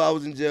Casanova. I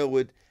was in jail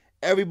with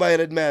everybody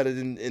that mattered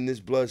in this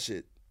blood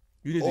shit.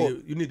 You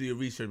need to do your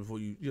research before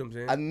you. You know what I'm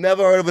saying? I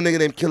never heard of a nigga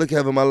named Killer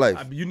Kev in my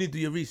life. You need to do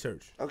your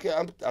research. Okay,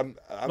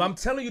 I'm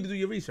telling you to do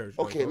your research.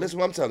 okay. Listen,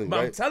 what I'm telling you, But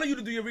I'm right? telling you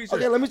to do your research.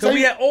 Okay, let me 'Cause tell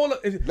we you- had all.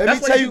 That's me why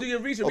tell you you- do your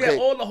research. We okay, had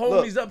all the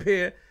homies up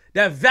here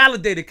that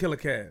validated Killer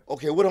Kev.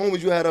 Okay, what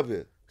homies you had up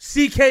here?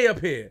 CK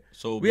up here.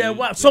 Soul we B, had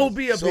yes. Soul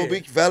B up Soul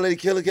here. B validated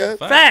Killer Kev?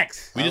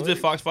 Facts. We just did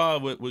Fox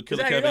 5 with Killer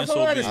Exactly. Kev and That's all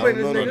Soul I B. explained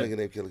to I don't this know no nigga. nigga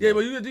named Killer Yeah, Kev. but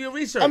you gotta do your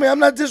research. I mean, I'm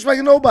not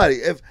disrespecting nobody.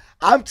 If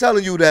I'm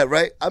telling you that,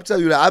 right? I'm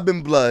telling you that I've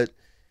been blood.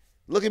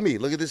 Look at me.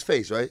 Look at this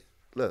face, right?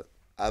 Look,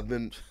 I've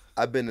been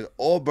in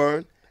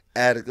Auburn,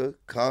 Attica,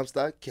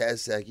 Comstock,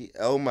 Coxsackie,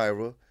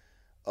 Elmira,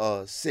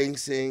 Sing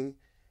Sing,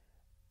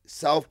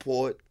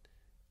 Southport,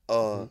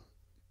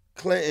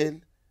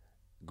 Clinton,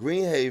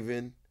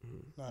 Greenhaven.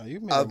 Nah,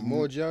 you made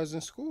more jails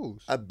than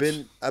schools. I've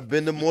been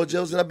to more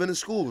jails than I've been to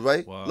schools,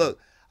 right? Wow. Look,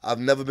 I've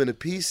never been to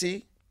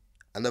PC.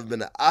 I've never been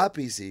to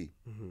IPC,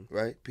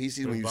 right? PC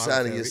is when you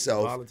signing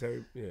yourself.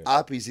 Voluntary, yeah.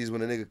 IPC is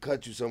when a nigga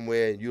cut you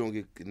somewhere and they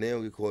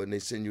don't get caught and they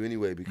send you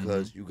anyway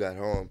because you got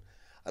harmed.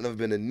 I've never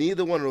been to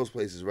neither one of those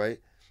places, right?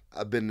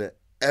 I've been to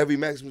every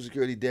maximum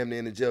security damn near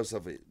in the jail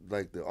stuff,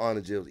 like the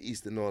honor jails,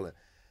 East and all that.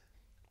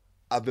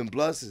 I've been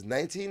blood since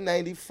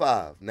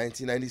 1995,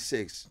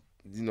 1996.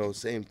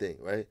 Same thing,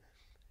 right?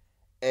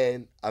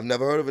 And I've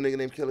never heard of a nigga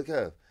named Killer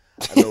Kev.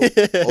 I know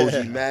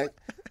OG Mac.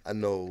 I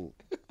know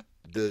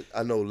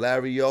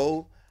Larry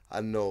O.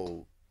 I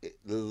know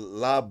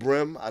La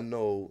Brim. I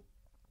know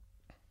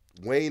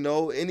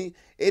Wayno.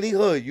 Any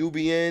hood,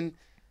 UBN,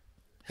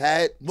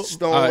 Hat,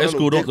 Stone, it's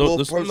cool.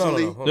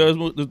 personally.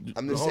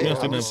 I'm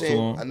just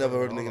saying, I never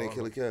heard a nigga named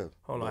Killer Kev.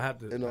 Hold on, I have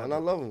to. And I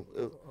love him.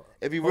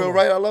 If he real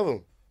right, I love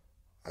him.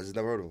 I just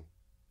never heard of him.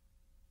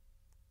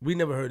 We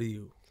never heard of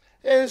you.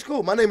 Yeah, it's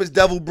cool. My name is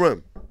Devil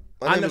Brim.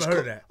 I never heard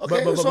of that.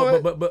 Okay,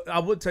 but I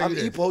would tell you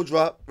this. I'm Epo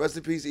Drop. Rest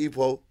in peace,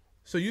 Epo.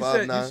 So you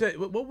said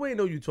what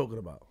Wayno you talking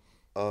about?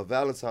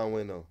 Valentine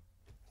Wayno.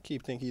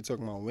 Keep thinking you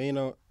talking about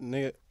Wayno,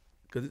 nigga.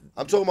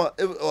 I'm talking about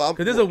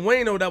because there's a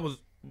Wayno that was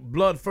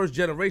blood, first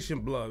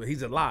generation blood.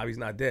 He's alive. He's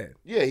not dead.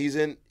 Yeah, he's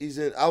in.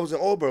 I was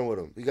in Auburn with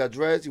him. He got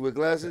dreads. He wear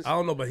glasses. I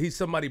don't know, but he's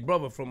somebody's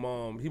brother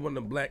from he one of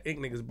them Black Ink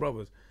niggas'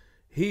 brothers.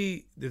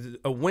 There's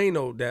a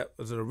Wayno that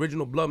was an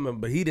original blood member,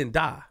 but he didn't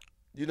die.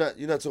 You're not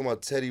talking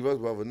about Teddy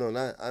Ruxpin, brother. No,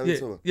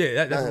 that's one.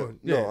 Yeah.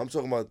 No, I'm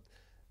talking about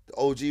the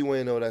OG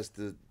Wayno. That's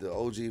the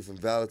OG from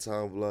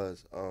Valentine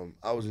Bloods.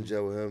 I was in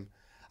jail with him.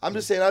 I'm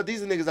just saying,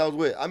 these are niggas I was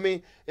with. I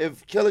mean,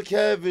 if Killer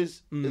Kev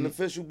is an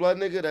official blood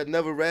nigga that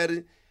never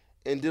ratted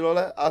and did all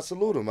that, I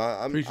salute him.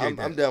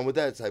 I'm down with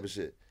that type of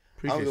shit.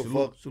 Appreciate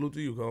it. Salute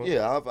to you, Colin.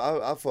 Yeah,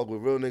 I fuck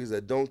with real niggas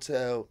that don't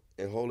tell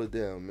and hold it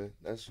down, man.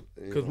 That's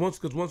because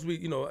once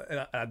we,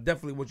 and I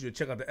definitely want you to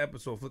check out the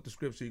episode, flip the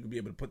script, so you can be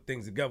able to put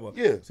things together.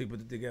 Yeah, so you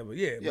put it together.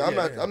 Yeah,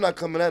 I'm not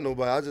coming at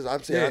nobody.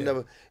 I'm saying I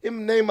never. His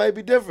name might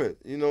be different,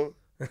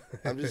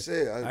 I'm just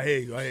saying. I hear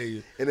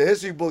you. In the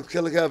history books,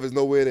 Killer Kev is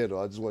nowhere there,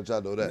 though. I just want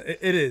y'all to know that.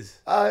 It is.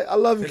 I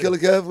love you, Killer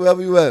Kev,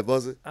 wherever you at,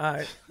 Buzzer. All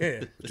right,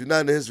 yeah. But you're not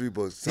in the history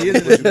books. We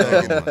ain't doing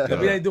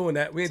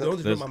that. We ain't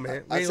doing this, my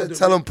man. I said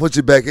tell him put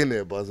you back in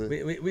there, Buzzer.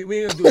 We ain't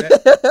gonna do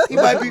that. He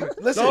might be.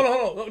 Listen.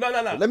 No.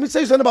 Let me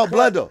tell you something about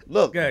blood, though.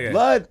 Look,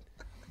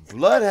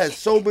 Blood has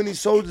so many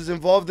soldiers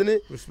involved in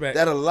it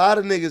that a lot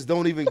of niggas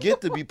don't even get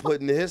to be put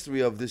in the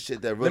history of this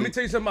shit that really... Let me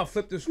tell you something about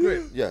Flip the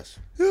Script. Yes.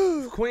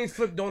 Queens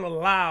Flip don't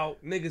allow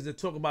niggas to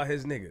talk about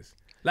his niggas.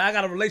 Like, I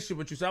got a relationship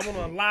with you, so I want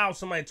to allow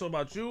somebody to talk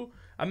about you.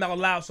 I'm not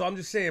allowed, so I'm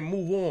just saying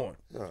move on.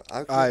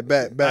 All right,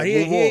 bet. Move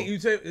on. You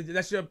say,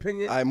 that's your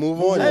opinion? All right,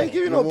 move on. I ain't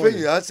give you no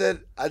opinion. I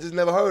said I just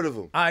never heard of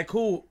him. All right,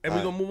 cool. And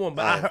we going to move on.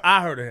 But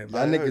I heard of him.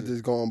 Y'all niggas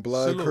just going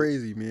blood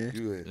crazy, man.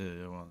 Yeah,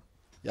 man.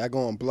 Y'all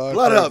going blood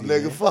up,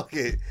 nigga. Man. Fuck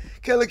it.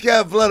 Killer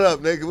Kev, blood up,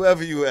 nigga,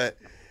 wherever you at.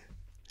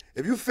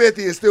 If you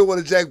 50 and still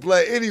want to jack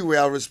blood anyway,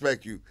 I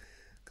respect you.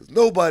 Because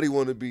nobody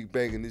want to be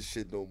banging this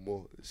shit no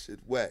more. This shit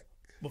whack.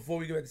 Before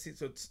we get back to see,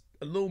 so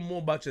a little more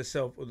about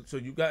yourself. So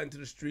you got into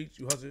the streets,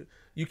 you hustled.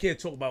 You can't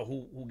talk about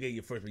who gave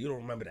you first, but you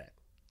don't remember that.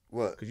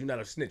 What? Because you're not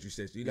a snitch, you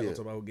said. So you're not going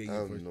to talk about who gave you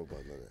first. I don't know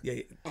about none of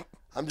that. Yeah.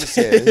 I'm just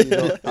saying,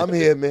 I'm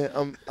here, man.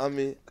 I'm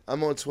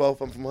on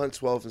 12th. I'm from Hunt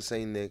 12th in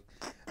St. Nick.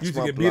 You used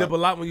to get beat up a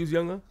lot when you was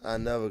younger? I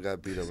never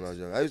got beat up when I was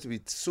young. I used to be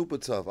super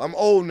tough. I'm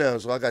old now,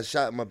 so I got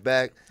shot in my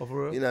back. Oh,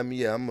 for real? You know what I mean?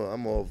 Yeah, I'm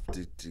all,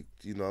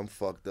 I'm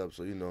fucked up.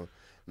 So,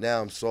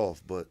 now I'm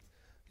soft. But,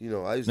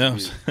 I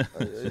used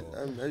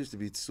to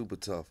be super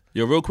tough.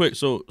 Yo, real quick.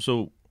 So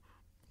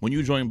when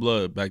you joined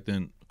Blood back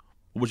then,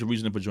 what was your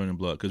reason for joining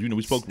Blood? Because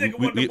we spoke.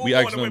 We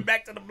actually went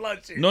back to the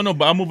Blood shit. No,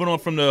 but I'm moving on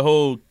from the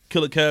whole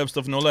Killer Kev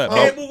stuff and all that.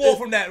 Can't move on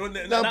from that.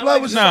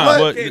 Blood was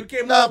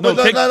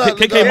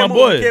KK my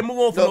boy. Can't move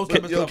on from those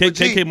stuff.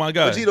 KK my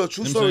guy. But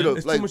true story though.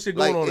 There's too much shit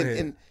going on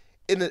here.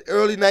 In the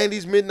early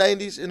 '90s, mid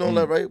 '90s, and all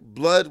that, right?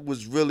 Blood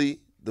was really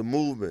the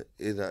movement.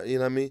 You know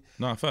what I mean?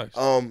 Nah, facts.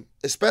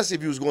 Especially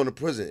if you was going to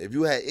prison. If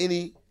you had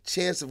any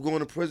chance of going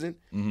to prison,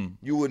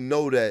 you would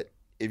know that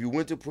if you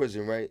went to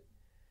prison, right?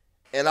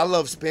 And I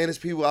love Spanish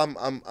people.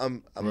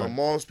 My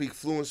mom speaks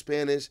fluent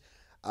Spanish.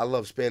 I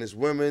love Spanish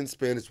women,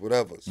 Spanish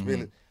whatever.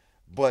 Spanish.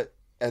 But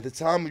at the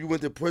time when you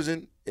went to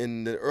prison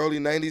in the early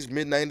 90s,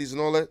 mid 90s and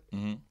all that,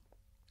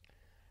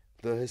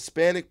 the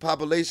Hispanic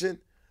population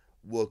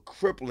were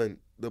crippling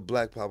the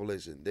black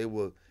population. They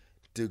were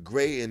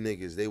degrading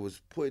niggas. They was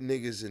putting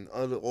niggas in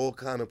all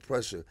kind of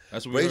pressure.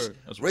 That's what we heard.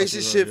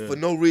 Racist shit for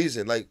no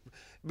reason. Like,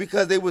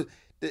 because they were,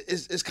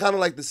 it's kind of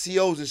like the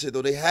COs and shit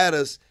though. They had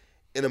us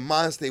in a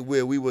mind state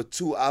where we were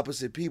two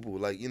opposite people,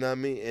 like, you know what I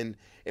mean?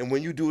 And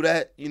when you do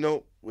that,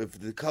 if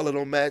the color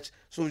don't match,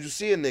 so as you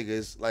see a nigga,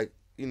 it's like,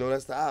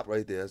 that's the op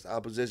right there. That's the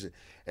opposition.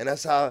 And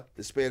that's how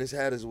the Spanish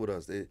had us with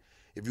us.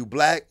 If you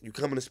black, you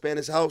come in a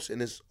Spanish house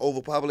and it's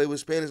overpopulated with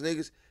Spanish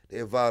niggas,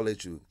 they'll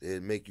violate you. They'll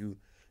make you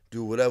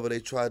do whatever they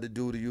tried to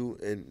do to you.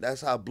 And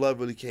that's how Blood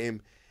really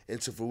came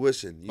into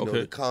fruition,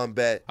 to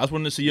combat. I just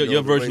wanted to see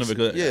your version of it,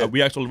 because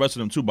we asked all the rest of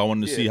them too, but I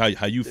wanted to see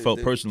how you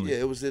felt personally. Yeah,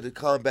 it was to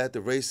combat the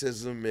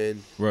racism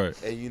and the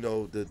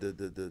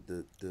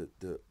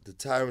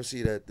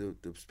tyranny that the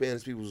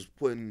Spanish people was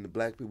putting the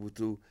black people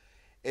through.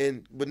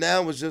 But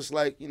now it's just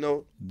like,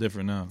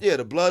 different now. Yeah,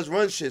 the Bloods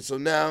run shit. So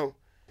now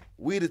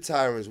we the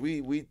tyrants.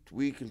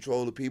 We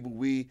control the people.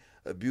 We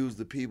abuse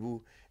the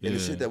people and the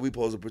shit that we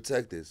supposed to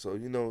protect it. So,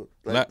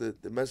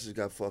 the message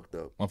got fucked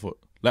up. My fault.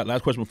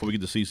 Last question before we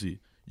get to CC.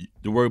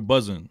 The word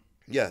buzzing.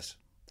 Yes.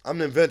 I'm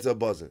the inventor of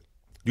buzzing.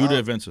 You the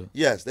inventor.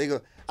 Yes, they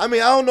go. I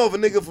mean, I don't know if a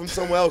nigga from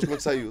somewhere else gonna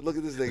tell you. Look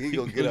at this nigga. He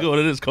gonna get up. Go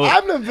to this coach.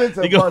 I'm the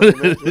inventor of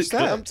buzzing, man. What's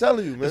that? I'm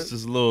telling you, man. It's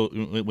just a little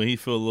when he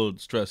feel a little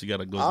stressed, he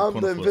gotta go.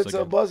 I'm the inventor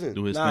of buzzing.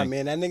 Do his nah, thing.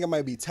 man, that nigga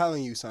might be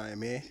telling you something,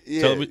 man.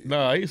 Yeah.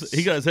 Nah,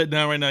 he got his head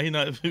down right now. He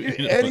not.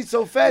 And he's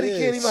so fat he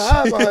can't even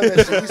hide behind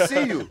that shit. We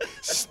see you,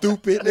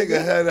 Stupid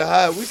nigga. Had to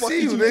hide. We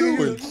see you,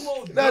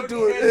 nigga. Not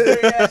doing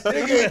it.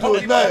 Nigga ain't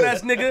doing nothing.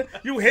 Ass nigga,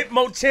 you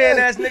Hitmo Chan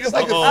ass nigga.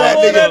 like a I fat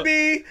wanna nigga.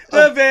 be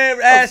the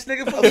very ass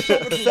nigga from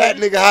the Fat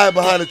nigga hide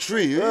behind a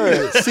tree.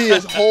 Yeah. See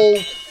his whole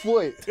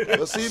foot.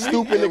 But see me?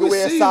 Stupid Yeah, nigga we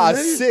wearing see you, size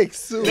nigga.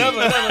 6 too.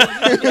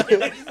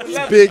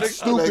 Never. Big Like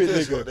stupid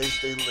this,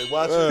 nigga. They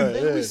watch you.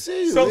 Nigga, we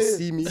see you. So- man.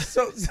 See me.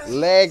 So,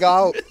 Leg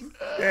out.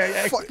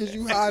 yeah, Fuck is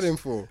you hiding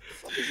for?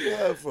 Where you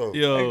hide from?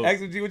 Yo, ask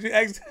him, G, what you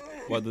asked?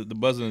 well, the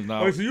buzzing is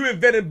now. Oh, so you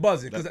invented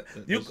buzzing because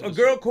that's- a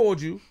girl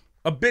called you,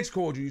 a bitch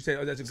called you. You said,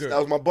 "Oh, that's a girl." That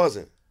was my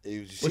buzzing.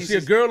 Was she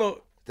a girl or?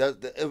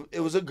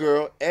 It was a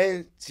girl,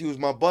 and she was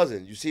my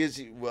buzzing. You see it?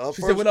 She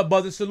said, "What up,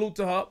 buzzing?" Salute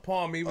to her.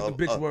 Palm me with the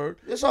bitch word.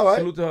 It's all right.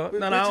 Salute to her.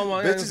 No, I don't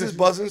want. Bitches is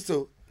buzzings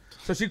too.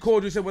 So she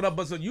called you, said, "What up,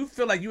 buzzing?" So you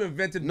feel like you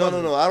invented No,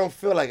 buzzing? no. I don't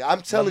feel like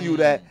I'm telling you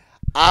that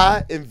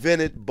I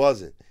invented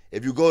buzzing.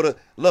 If you go to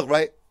look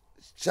right,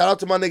 shout out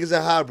to my niggas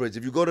at Highbridge.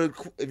 If you go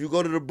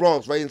to the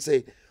Bronx, right, and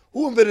say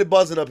who invented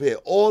buzzing up here,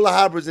 all the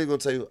Highbridge niggas gonna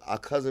tell you our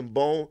cousin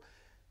Bone,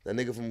 that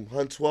nigga from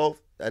Hunt 12,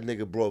 that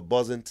nigga brought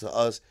buzzing to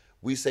us.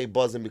 We say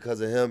buzzing because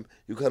of him.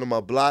 You come to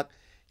my block,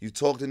 you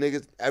talk to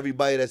niggas,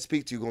 everybody that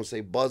speak to you gonna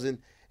say buzzing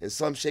in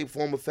some shape,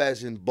 form, or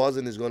fashion.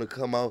 Buzzing is gonna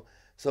come out.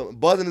 So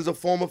buzzing is a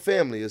form of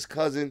family. It's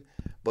cousin,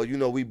 but you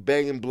know we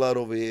banging blood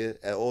over here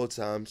at all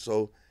times.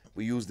 So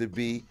we use the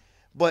B,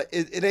 but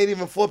it ain't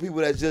even for people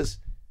that's just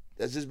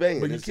banging.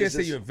 But you It's can't say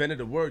just- you invented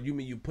the word. You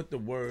mean you put the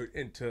word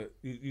into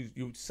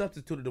you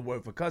substituted the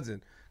word for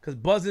cousin because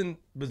buzzing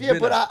was. Yeah,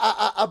 but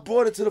I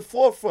brought it to the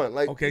forefront.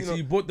 Like Okay, you so know,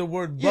 you brought the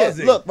word Yeah,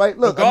 buzzing. look,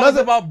 Regardless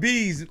about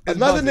bees.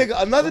 another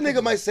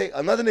nigga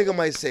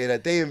might say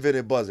that they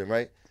invented buzzing,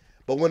 right?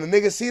 But when a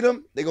nigga see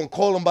them, they gonna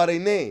call them by their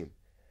name.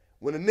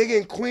 When a nigga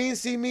in Queens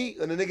see me,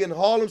 and a nigga in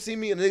Harlem see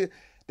me, and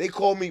they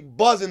call me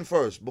buzzing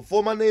first.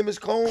 Before my name is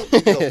Cone,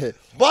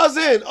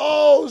 buzzing.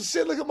 Oh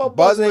shit, look at my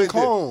buzzing right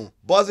Cone. there.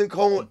 Buzzing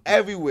Cone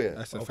everywhere.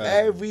 That's a fact.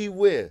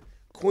 Everywhere.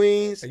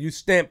 Queens. And you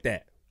stamped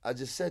that. I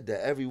just said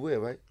that everywhere,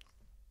 right?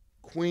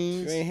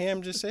 Queens. You ain't hear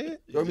him just say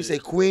it? You heard me say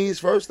Queens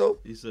first though?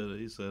 He said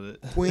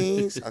it.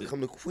 Queens. I come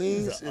to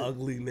Queens. He's an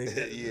ugly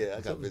nigga. Yeah,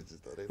 I got bitches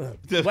though. They love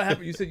me. What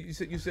happened?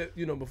 You said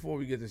before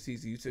we get to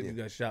CC, you said you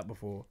got shot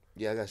before.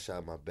 Yeah, I got shot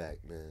in my back,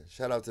 man.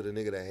 Shout out to the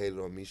nigga that hated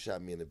on me,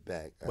 shot me in the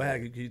back. What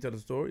happened? Can you tell the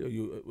story? Or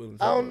you?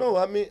 I don't know.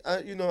 I mean,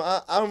 I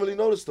don't really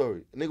know the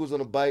story. Nigga was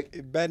on a bike.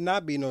 It better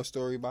not be no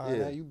story behind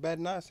Yeah. that. You better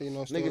not say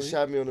no story. Nigga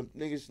shot me on the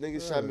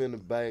niggas shot me in the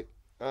back.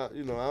 I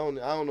don't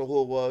know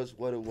who it was,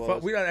 what it was.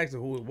 Fuck, we not asking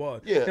who it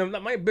was. Yeah.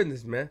 Not my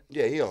business, man.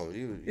 Yeah, he on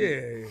you.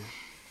 Yeah.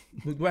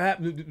 But what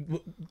happened?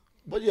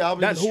 But yeah, I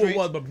was Not in the who streets. it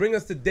was, but bring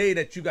us the day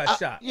that you got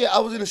shot. Yeah, I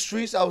was in the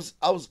streets. I was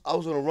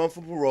on a run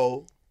for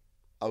parole.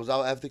 I was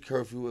out after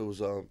curfew. It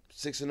was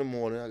 6 in the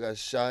morning. I got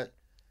shot.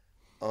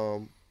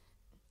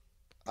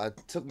 I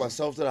took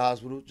myself to the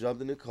hospital, jumped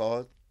in the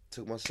car,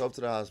 took myself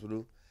to the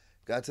hospital,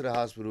 got to the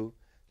hospital,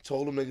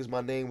 told them niggas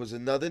my name was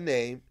another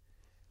name.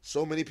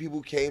 So many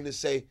people came to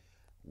say,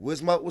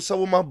 what's up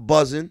with my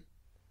buzzing,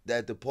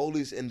 that the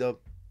police end up,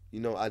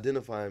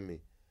 identifying me.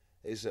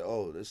 They said,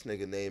 oh, this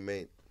nigga name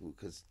ain't,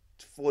 because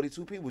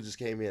 42 people just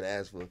came here and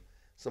asked for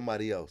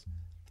somebody else.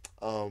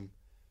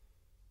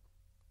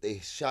 They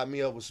shot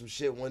me up with some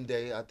shit one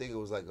day. I think it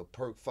was like a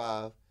Perk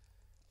 5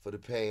 for the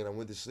pain. I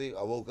went to sleep.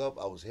 I woke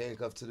up. I was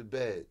handcuffed to the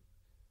bed.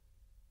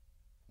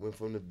 Went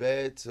from the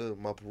bed to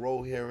my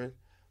parole hearing.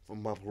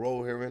 From my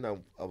parole hearing,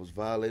 I was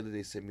violated.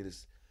 They sent me to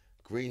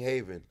Green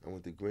Haven. I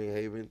went to Green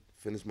Haven,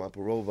 finished my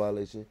parole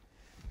violation,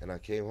 and I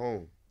came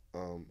home.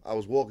 I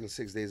was walking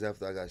 6 days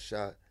after I got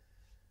shot.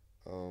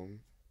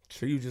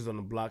 So you just on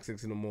the block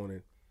 6 in the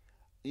morning.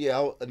 Yeah,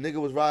 a nigga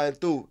was riding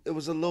through. It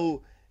was a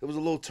little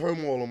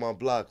turmoil on my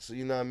block. So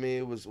you know what I mean?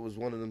 It was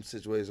one of them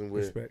situations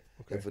where Respect.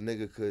 Okay. if a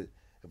nigga could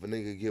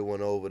get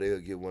one over, they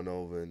would get one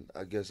over. And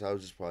I guess I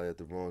was just probably at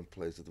the wrong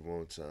place at the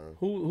wrong time.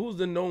 Who's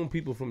the known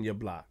people from your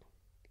block?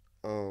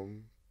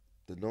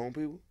 The known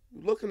people?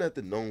 Looking at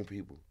the known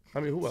people. I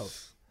mean, who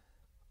else?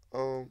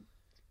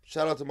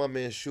 Shout out to my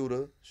man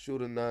Shooter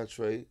 9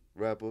 Trey,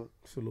 rapper.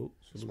 Salute.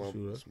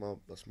 Shooter.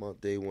 That's my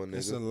day one nigga.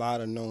 There's a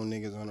lot of known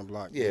niggas on the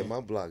block. Yeah, man. my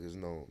block is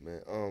known,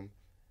 man.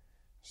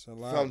 It's a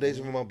lot,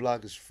 Foundation man. for my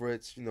block is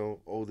Fritz,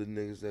 older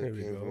niggas that There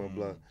we came go. from my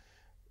block.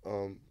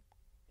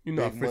 You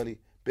know,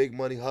 Big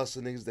money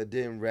hustle niggas that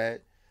didn't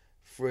rat.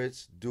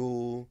 Fritz,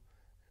 Duel,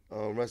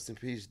 rest in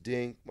peace,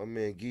 Dink, my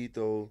man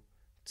Gito,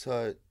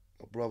 Tut,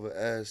 my brother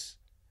S.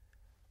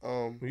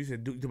 You said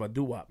you talking about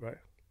doo-wop, right?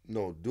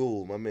 No,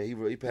 Duel, my man,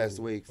 he passed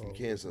away from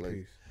cancer. Like,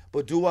 Peace.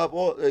 but Doo-Wop,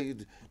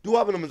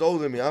 Doo-Wop and them is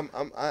older than me.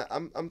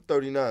 I'm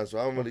 39, so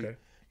I don't really, Okay.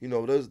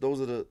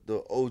 those are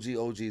the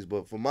OGs.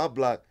 But for my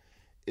block,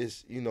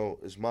 it's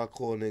my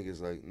core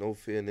niggas, like no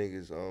fear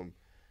niggas,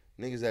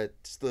 niggas that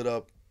stood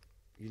up,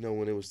 you know,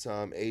 when it was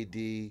time, AD.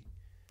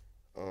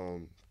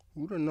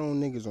 Who the known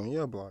niggas on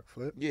your block,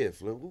 Flip? Yeah,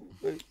 Flip.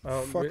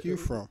 Fuck you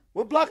from?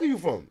 What block are you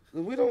from?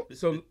 We don't.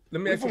 So let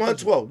me We ask from you.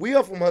 112. We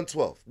are from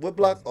 112. What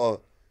block are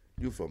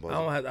you from? Buzz?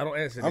 I don't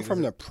answer. I'm niggas.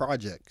 from the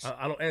projects.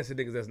 I don't answer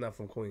niggas that's not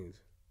from Queens.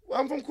 Well,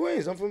 I'm from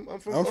Queens. I'm from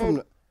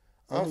the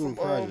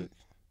projects.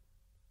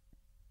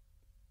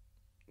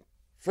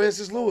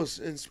 Francis Lewis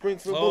in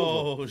Springfield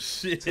Boulevard. Oh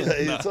shit!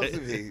 Hey, Nah. talk to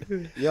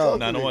me. Yo,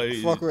 Nah, no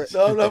way. fuck with.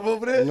 No, I'm not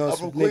over there. You know I'm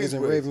some from niggas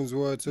in Queensbridge.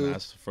 Ravenswood too. Nah,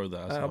 that's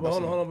further. But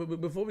hold on. But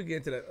before we get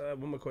into that,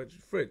 one more question.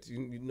 Fritz, you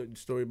know the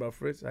story about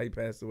Fritz? How he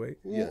passed away?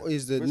 Who Yeah.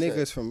 is the Fritz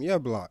niggas from your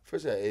block?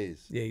 Fritz had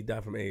AIDS. Yeah, he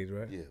died from AIDS,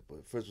 right? Yeah,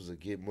 but Fritz was a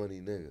get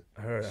money nigga.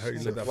 I heard he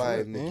He's looked out for.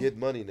 flying the get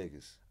money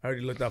niggas. I heard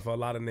he looked out for a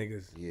lot of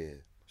niggas. Yeah.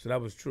 So that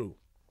was true.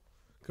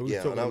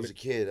 Yeah, when I was a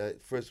kid,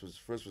 Fritz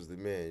was the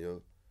man,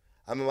 yo.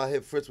 I remember I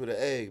hit Fritz with an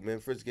egg, man.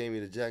 Fritz gave me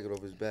the jacket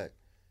off his back.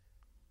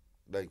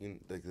 Like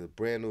the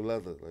brand new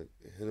leather. Like,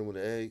 hit him with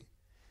an egg,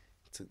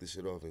 took the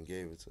shit off and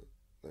gave it to,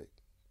 like,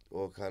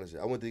 all kind of shit.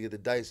 I went to get the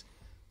dice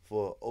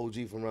for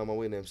OG from around my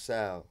way named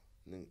Sal.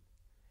 And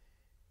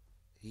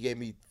he gave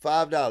me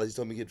 $5. He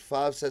told me to get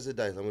 5 sets of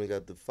dice. I went and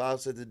got the 5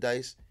 sets of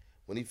dice.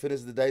 When he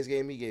finished the dice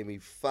game, he gave me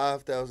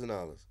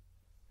 $5,000.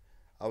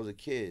 I was a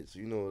kid, so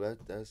you know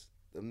that's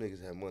them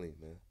niggas had money,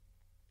 man.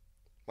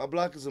 My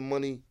block is a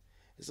money.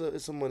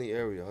 It's a money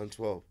area.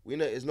 112.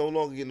 It's no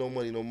longer getting no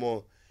money no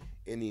more.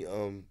 Any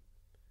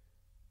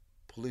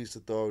police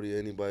authority,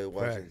 anybody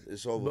watching, Right.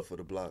 it's over for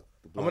the block.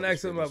 I'm gonna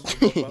ask something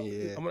about.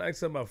 Yeah. I'm gonna ask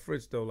something about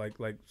Fritz though. Like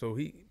so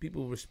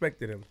people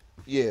respected him.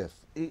 Yeah,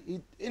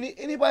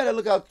 anybody that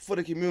look out for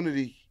the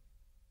community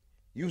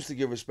used to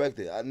get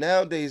respected.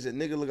 Nowadays, a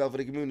nigga look out for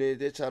the community,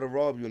 they try to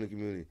rob you in the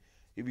community.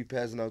 You be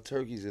passing out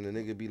turkeys and the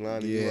nigga be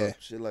lining you up,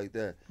 shit like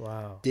that.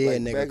 Wow.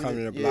 Dead Like, nigga back come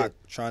in to the- the block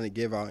trying to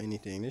give out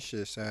anything. This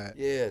shit sad.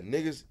 Yeah,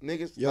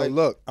 niggas. Yo, like,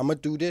 look, I'm gonna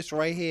do this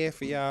right here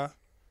for y'all,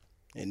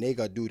 and they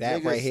gonna do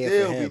that niggas right here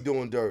still for him. be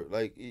doing dirt.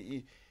 Like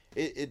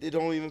it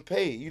don't even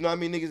pay. You know what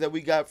I mean? Niggas that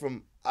we got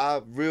from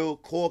our real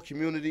core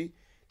community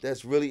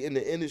that's really in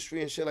the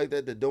industry and shit like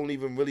that don't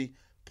even really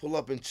pull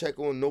up and check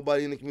on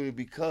nobody in the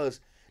community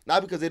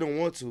not because they don't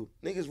want to.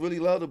 Niggas really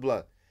love the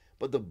block.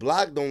 But the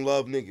block don't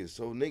love niggas.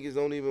 So niggas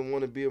don't even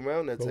want to be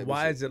around that type But of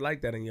why shit. is it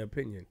like that in your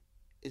opinion?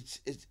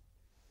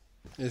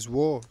 It's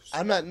wolves.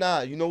 I'm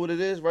not, you know what it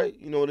is, right?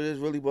 You know what it is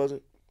really,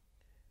 Buzzin'?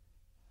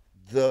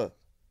 The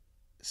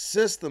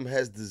system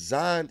has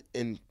designed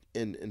and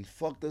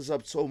fucked us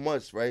up so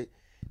much, right?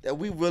 That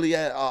we really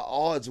at our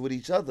odds with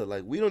each other.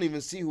 Like, we don't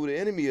even see who the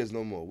enemy is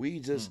no more. We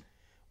just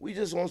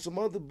on some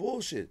other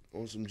bullshit,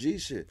 on some G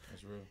shit.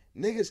 That's real.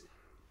 Niggas,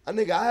 I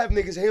have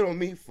niggas hate on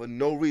me for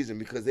no reason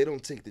because they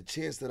don't take the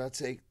chance that I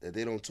take, that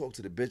they don't talk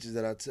to the bitches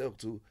that I talk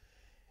to.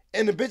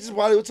 And the bitches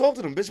probably would talk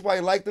to them. Bitches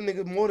probably like the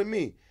nigga more than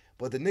me.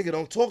 But the nigga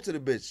don't talk to the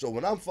bitch. So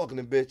when I'm fucking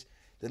the bitch,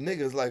 the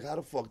nigga's like, how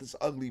the fuck this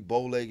ugly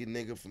bow-legged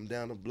nigga from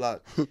down the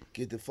block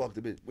get to fuck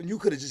the bitch? When you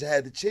could have just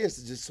had the chance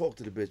to just talk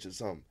to the bitch or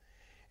something.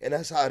 And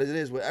that's how it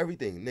is with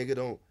everything. Nigga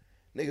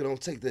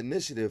don't take the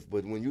initiative,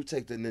 but when you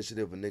take the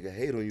initiative, a nigga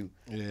hate on you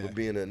for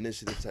being an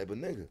initiative type of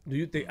nigga. Do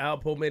you think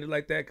Alpo made it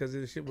like that because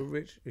of the shit with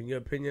Rich? In your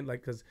opinion,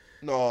 like because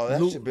No,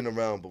 that shit been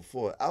around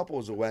before.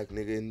 Alpo's a whack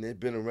nigga, and it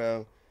been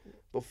around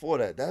before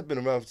that. That been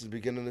around since the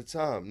beginning of the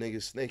time.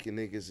 Niggas snaking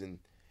niggas and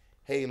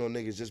hating on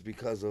niggas just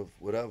because of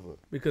whatever.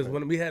 Because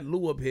when we had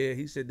Lou up here,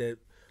 he said that.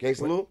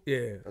 Gangsta Lou?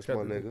 Yeah, That's my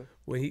nigga.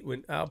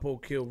 When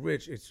Alpo killed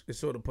Rich, it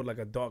sort of put like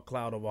a dark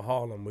cloud over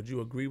Harlem. Would you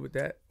agree with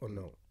that or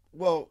no?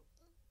 Well,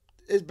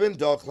 it's been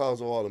dark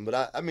clouds of all of them,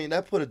 but I mean,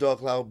 that put a dark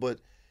cloud, but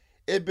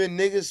it been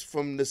niggas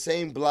from the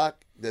same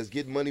block that's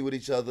getting money with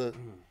each other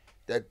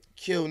that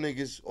kill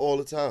niggas all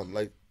the time,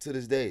 like to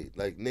this day.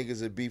 Like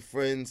niggas would be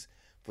friends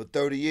for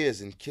 30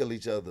 years and kill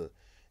each other.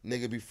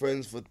 Nigga be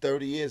friends for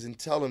 30 years and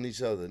telling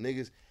each other.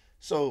 Niggas,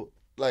 so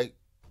like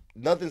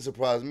nothing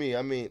surprised me.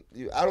 I mean,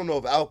 I don't know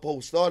if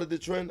Alpo started the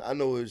trend. I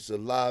know it's a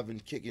live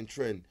and kicking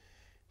trend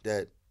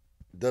that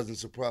doesn't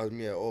surprise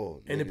me at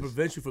all. And niggas. it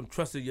prevents you from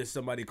trusting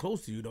somebody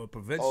close to you, though. It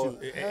prevents Oh,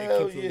 you. It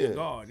hell keeps you on your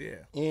guard, yeah.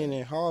 And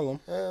in Harlem,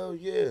 Hell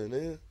yeah,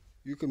 nigga.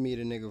 you could meet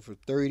a nigga for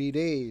 30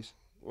 days.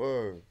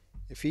 Word.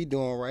 If he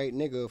doing right,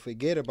 nigga,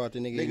 forget about the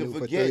nigga you knew for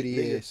forget, 30 nigga.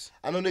 years.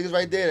 I know niggas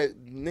right there,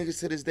 niggas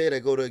to this day that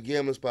go to a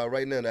gambling spot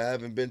right now that I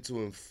haven't been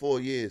to in 4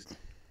 years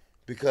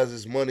because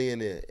there's money in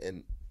there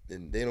and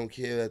they don't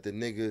care that the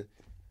nigga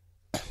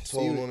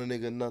told on a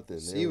nigga nothing.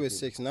 See what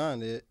 6ix9ine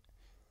did.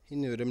 He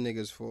knew them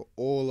niggas for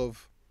all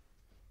of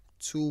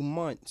 2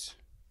 months.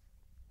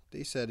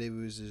 They said it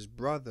was his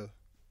brother.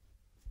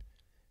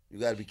 You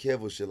gotta be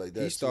careful with shit like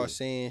that. He start too.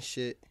 saying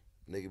shit.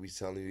 Nigga be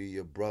telling you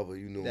your brother,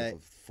 you knew That- him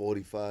for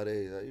 45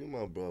 days. Like, you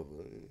my brother.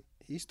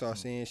 He start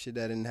saying shit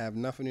that didn't have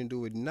nothing to do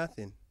with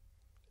nothing.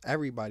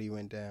 Everybody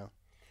went down.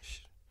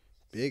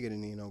 Bigger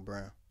than Nino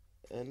Brown.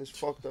 And it's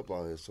fucked up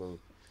out here. So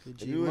He if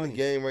G you in money. the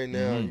game right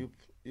now,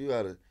 you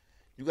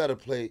gotta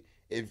play.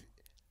 If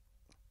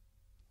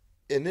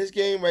in this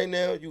game right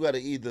now, you gotta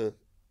either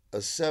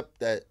accept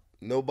that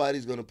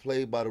nobody's gonna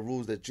play by the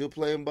rules that you're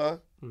playing by,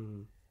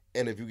 and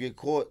if you get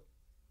caught,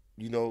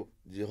 you know,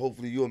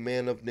 hopefully you're a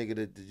man up nigga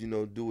to you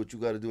know, do what you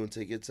got to do and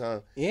take your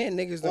time. Yeah,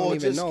 niggas don't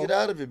even know. Or just get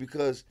out of it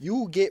because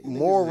you get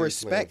more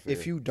respect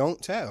if you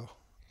don't tell.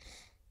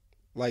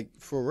 Like,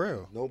 for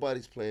real.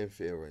 Nobody's playing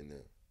fair right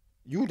now.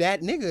 You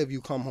that nigga if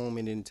you come home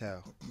and didn't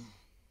tell.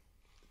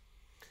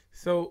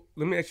 So,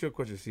 let me ask you a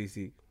question,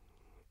 CC.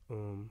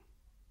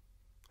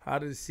 How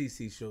did the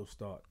CC show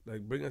start?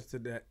 Like, bring us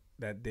to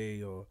that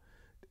day or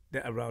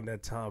around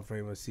that time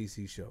frame of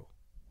CC show.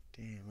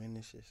 Damn, when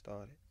this shit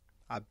started.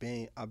 I've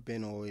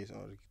been always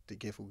on the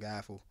Giffle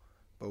Gaffle.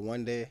 But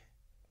one day,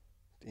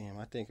 damn,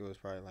 I think it was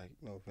probably like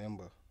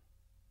November.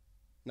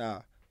 Nah,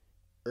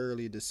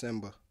 early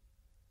December.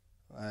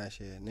 Last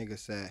year, nigga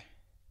said,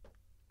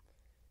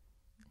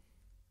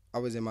 I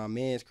was in my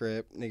man's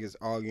crib, niggas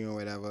arguing or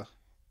whatever.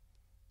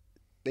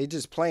 They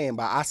just playing,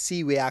 but I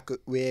see where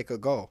it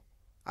could go.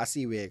 I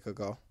see where it could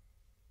go.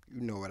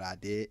 You know what I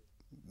did.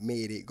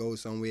 Made it go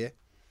somewhere.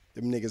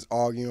 Them niggas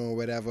arguing or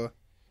whatever.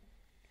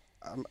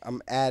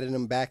 I'm adding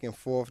them back and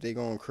forth. They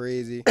going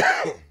crazy.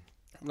 I'm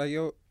like,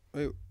 yo,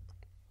 wait.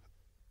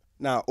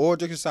 Now, all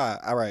jokes aside,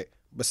 all right,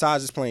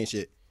 besides just playing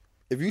shit,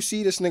 if you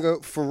see this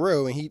nigga for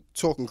real and he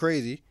talking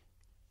crazy,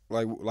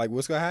 like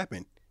what's gonna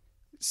happen?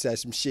 Said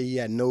some shit he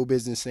had no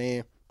business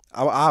saying.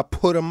 I'll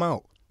put him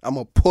out. I'm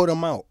gonna put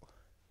him out.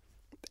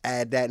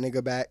 Add that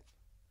nigga back.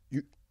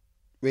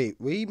 Wait,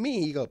 what do you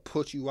mean he gonna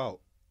put you out?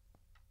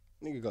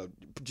 Nigga gonna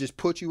just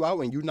put you out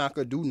and you not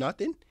gonna do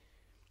nothing?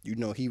 You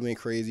know he went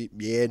crazy.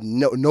 Yeah,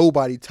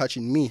 nobody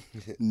touching me.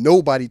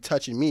 Nobody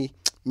touching me.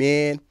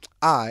 Man,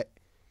 alright.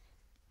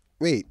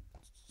 Wait,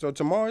 so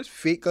tomorrow's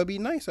fate gonna be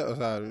nice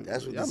outside.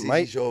 That's what the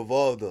CC show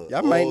evolved though.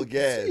 Y'all might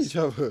gas. See each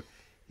other.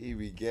 He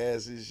be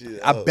gassing shit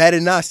I up. better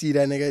not see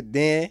that nigga.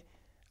 Then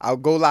I'll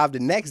go live the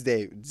next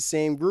day. The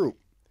same group.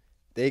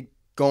 They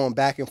going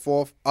back and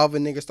forth. Other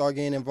niggas start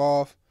getting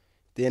involved.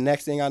 Then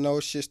next thing I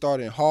know, shit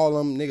started in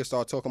Harlem. Niggas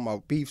start talking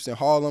about beefs in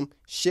Harlem.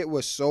 Shit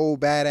was so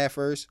bad at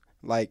first.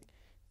 Like,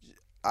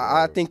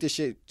 I think the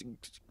shit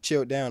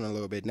chilled down a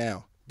little bit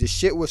now. The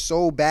shit was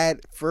so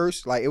bad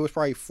first. Like, it was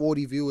probably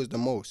 40 viewers the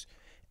most.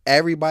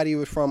 Everybody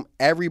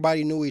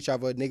knew each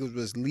other. Niggas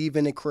was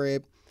leaving the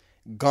crib.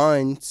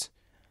 Guns.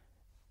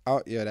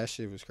 Oh, yeah, that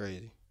shit was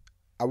crazy.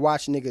 I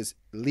watched niggas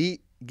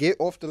get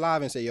off the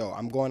live and say, yo,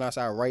 I'm going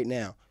outside right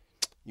now.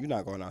 You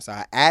not going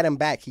outside. Add him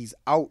back. He's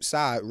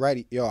outside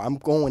ready. Yo, I'm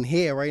going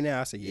here right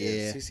now. I said,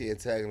 yeah. CC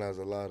antagonized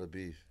a lot of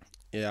beef.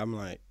 Yeah, I'm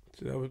like.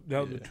 So that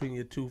was between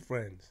your two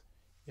friends.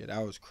 Yeah,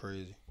 that was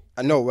crazy.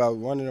 I know, well,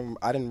 one of them,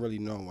 I didn't really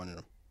know one of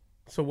them.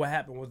 So what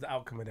happened? What was the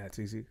outcome of that,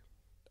 CC?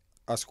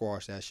 I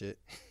squashed that shit.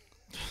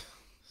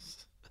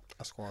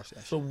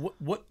 So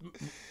what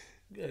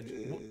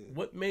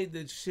made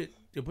the shit?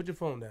 Yo, put your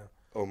phone down.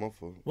 Oh, my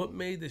phone. What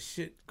made the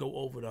shit go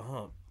over the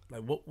hump?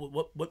 Like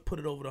what put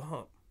it over the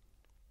hump?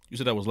 You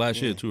said that was last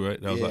year too,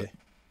 right? That was like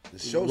the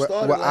show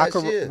started last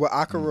year. What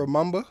I can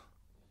remember,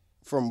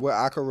 from what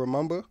I can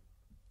remember,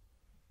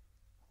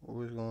 what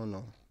was going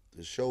on?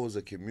 The show was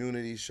a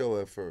community show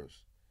at first.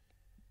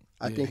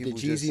 I think the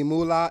Jeezy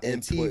Moolah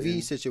and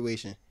TV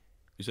situation.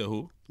 You said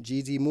who?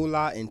 Jeezy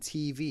Moolah and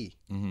TV.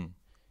 Mm-hmm.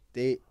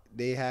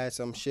 They had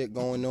some shit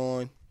going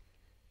on.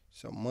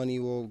 Some money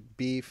will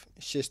beef.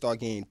 Shit start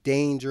getting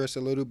dangerous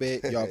a little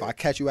bit. Yo, if I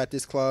catch you at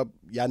this club,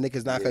 y'all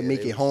niggas not gonna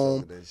make it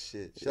home.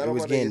 It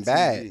was getting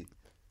bad. TV.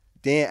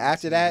 Then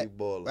after that,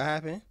 what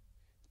happened?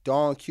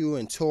 Don Q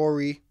and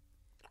Tory.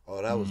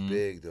 Oh, that was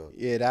big though.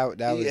 Yeah, that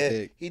was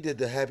big. He did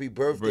the happy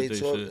birthday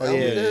tour. Oh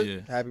yeah.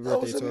 Happy birthday tour. That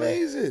was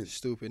amazing.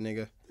 Stupid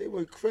nigga. They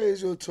went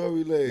crazy on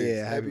Tory Lanez.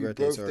 Yeah, happy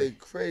birthday Tory.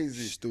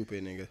 Crazy.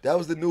 Stupid nigga. That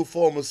was the new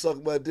form of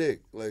suck my dick.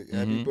 Like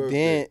happy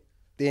birthday.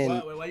 Then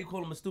why you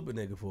call him a stupid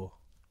nigga for?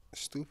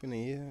 Stupid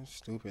nigga,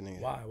 stupid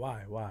nigga.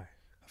 Why?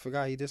 I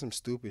forgot he did some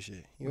stupid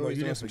shit. He always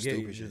doing some stupid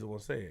shit. You just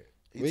won't say it.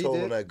 He told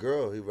on that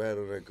girl. He ran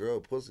on that girl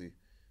pussy.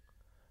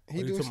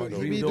 He be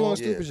doing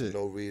stupid shit.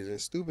 No reason.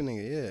 Stupid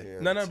nigga,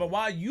 yeah. No, but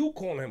why you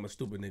calling him a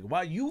stupid nigga?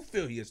 Why you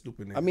feel he a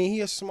stupid nigga? I mean, he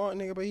a smart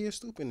nigga, but he a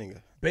stupid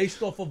nigga.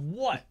 Based off of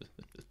what?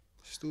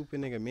 Stupid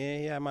nigga,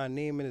 man. He had my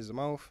name in his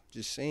mouth,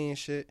 just saying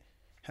shit.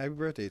 Happy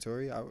birthday,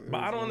 Tory. But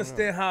I don't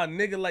understand how a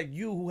nigga like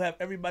you, who have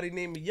everybody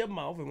name in your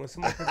mouth, and when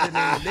somebody put their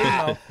name in their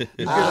mouth, you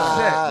get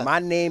upset. My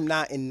name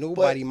not in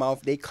nobody's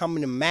mouth. They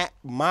coming to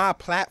my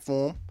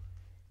platform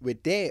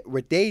with their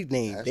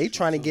name. That's they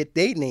trying to get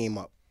their name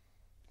up.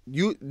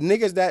 You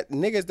niggas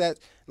that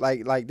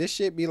like this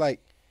shit be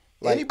like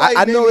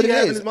I know what it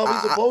is.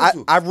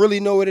 I really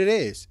know what it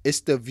is.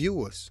 It's the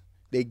viewers.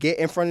 They get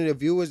in front of the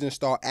viewers and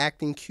start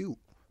acting cute.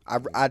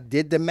 I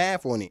did the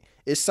math on it.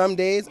 It's some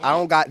days I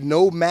don't got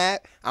no math.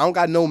 I don't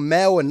got no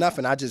mail or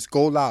nothing. I just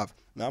go live.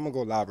 Now I'm gonna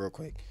go live real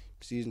quick.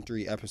 Season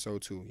 3,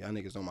 episode 2. Y'all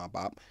niggas know my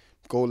bop.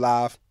 Go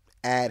live.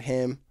 Add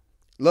him.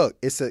 Look,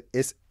 it's a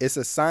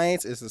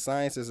science. It's a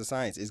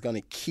science. It's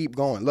gonna keep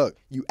going. Look,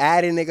 you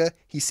add a nigga.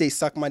 He say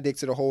suck my dick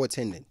to the whole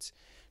attendance.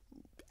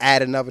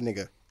 Add another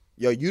nigga.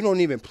 Yo, you don't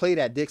even play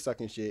that dick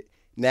sucking shit.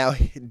 Now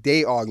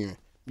they arguing.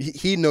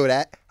 He know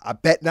that. I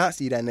bet not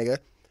see that nigga.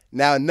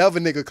 Now another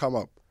nigga come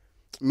up.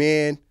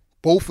 Man,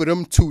 both of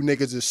them two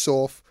niggas is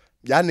soft.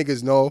 y'all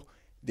niggas know.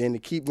 Then to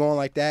keep going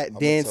like that,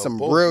 then some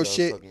real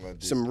shit.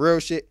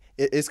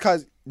 It's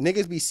cause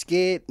niggas be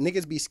scared.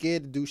 Niggas be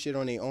scared to do shit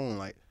on their own.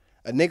 Like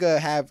a nigga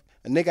have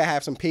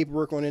some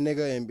paperwork on a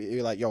nigga and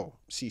be like, yo,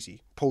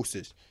 CC, post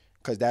this,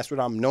 cause that's what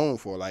I'm known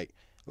for. Like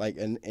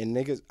and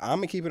niggas,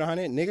 I'ma keep it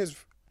 100.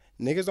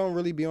 Niggas don't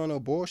really be on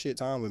no bullshit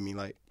time with me.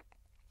 Like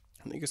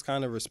niggas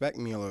kind of respect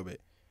me a little bit.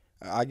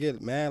 I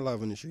get mad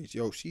love in the streets.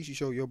 Yo, CC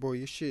show, yo, bro,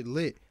 your shit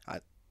lit. I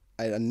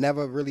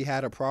never really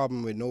had a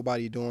problem with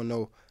nobody doing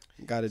no.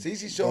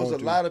 CC shows a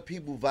lot of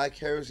people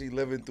vicariously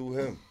living through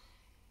him.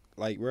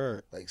 Like,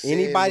 word. Like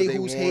anybody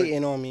who's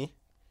hating on me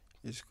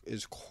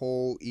is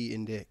cold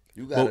eating dick.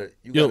 You gotta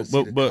see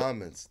the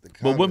comments.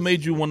 But what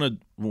made you wanna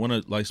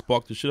like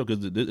spark the shit up?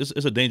 Because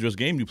it's a dangerous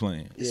game you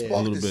playing. It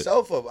sparked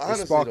itself up.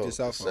 Honestly, sparked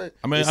itself up.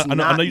 I mean,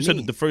 I know you said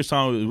the first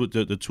time with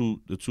the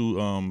two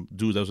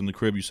dudes that was in the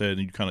crib, you said,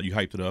 and you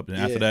hyped it up, and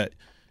after that,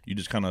 you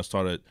just kind of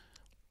started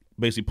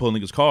basically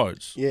pulling niggas'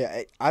 cards.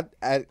 Yeah,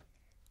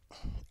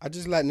 I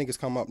just let niggas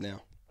come up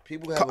now.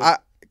 People have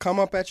come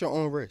up at your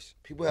own risk.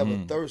 People have a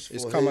thirst for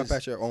it's come up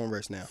at your own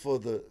risk now.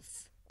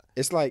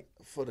 It's like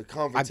for the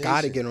conversation. I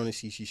gotta get on the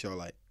CC show.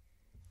 Like,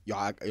 yo,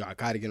 I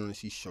gotta get on the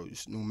CC show.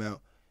 It's new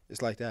Mel.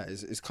 It's like that.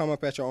 It's come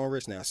up at your own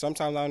risk now.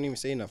 Sometimes I don't even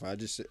say nothing. I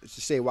just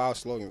say wild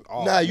slogans.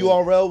 Oh, nah,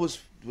 URL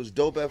was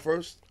dope at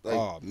first. Like,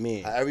 oh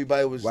man,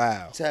 everybody was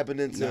tapping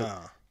into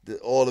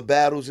all the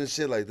battles and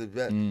shit. Like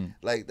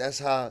like that's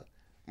how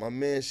my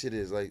man shit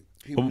is. Like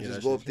people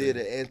just go up there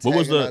to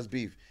antagonize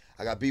beef.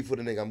 I got beef with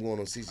a nigga. I'm going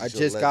on CC show. I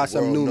just got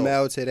some new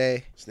mail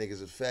today. This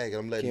nigga's a fag.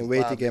 I'm letting. Can't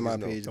wait to get my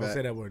page back. Don't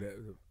say that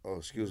word. Oh,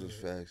 excuse us,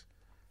 fags.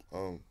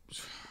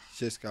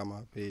 Just got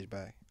my page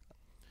back.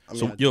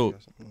 So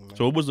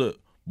what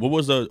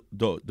was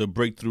the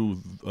breakthrough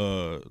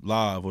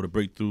live or the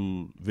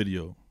breakthrough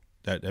video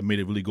that made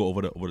it really go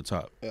over the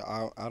top?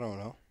 I don't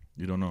know.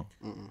 You don't know.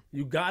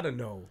 You gotta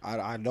know.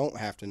 I don't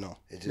have to know.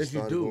 Yes,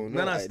 you do.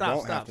 No,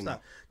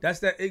 stop. That's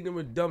that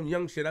ignorant, dumb,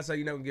 young shit. That's how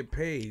you never get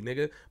paid,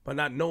 nigga. By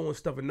not knowing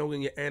stuff and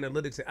knowing your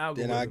analytics and algorithms.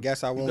 Then I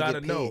guess I won't get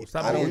paid. Know.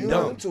 Stop I being don't dumb.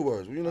 know them two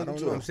words. You know them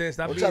two words. I'm saying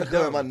stop don't being try to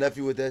dumb. my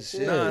nephew with that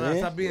shit. Nah,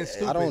 stop being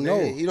stupid. I don't know.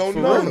 Nigga. He don't For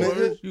know, real,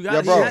 nigga. You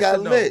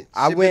got lit.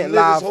 I Shit went been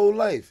lit live his whole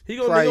life. He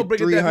gonna break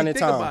 300 it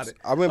down. times.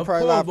 I went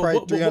probably live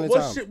 300 times.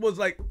 What shit was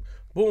like?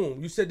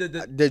 Boom! You said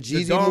that the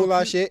Jeezy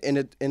Moolah shit and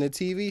the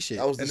TV shit.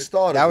 That was the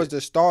start. That was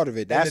the start of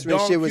it. That's when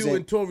shit was in.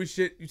 And Tory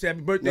shit. You said happy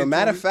birthday. No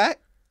matter of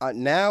fact,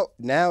 now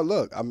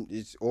look,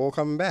 it's all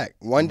coming back.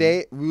 One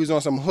day we was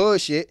on some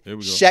hood shit.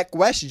 Sheck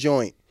West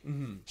joint.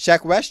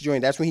 Sheck West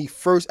joint. That's when he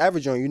first ever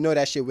joined. You know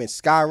that shit went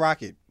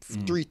skyrocket.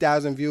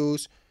 3,000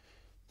 views.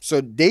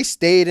 So they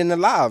stayed in the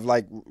live.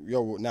 Like,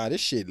 yo, nah, this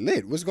shit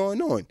lit. What's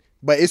going on?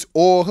 But it's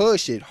all hood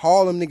shit.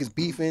 Harlem niggas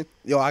beefing.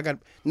 Yo, I got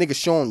niggas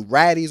showing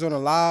ratties on the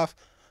live.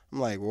 I'm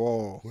like,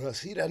 whoa. Well,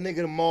 see that nigga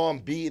tomorrow, I'm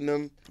beating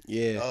him.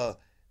 Yeah.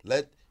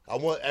 I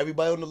want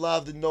everybody on the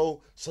live to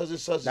know such and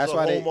such is a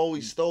homo.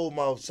 He stole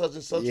my such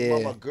and such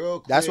about my girl.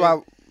 Crib. That's why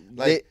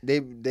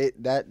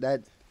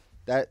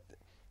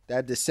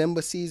that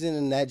December season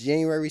and that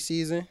January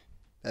season,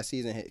 that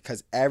season hit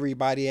because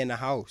everybody in the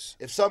house.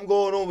 If something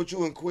going on with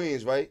you in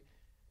Queens, right?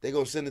 They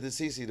gonna send it to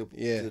CC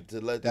to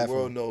let the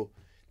world know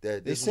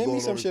that this is going on.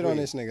 They sent me some shit on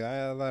Queens. this nigga.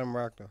 I let him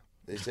rock though.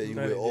 They said you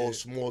wear all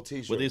small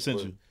t-shirts. What they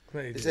sent you?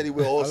 They said he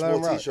wear all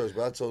small t-shirts,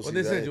 but I told what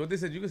you they said. What they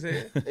said, you can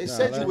say it. They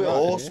said you wear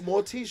all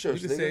small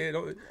t-shirts. You can say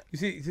it. You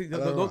see,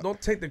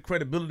 don't take the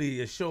credibility of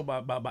your show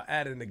by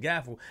adding the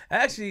gaffle.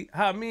 Actually,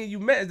 how me and you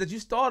met is that you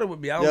started with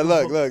me.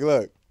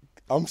 Look.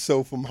 I'm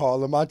so from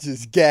Harlem. I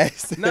just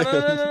gassed. No.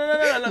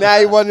 Now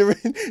you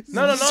wondering?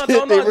 No.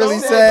 They really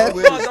sad.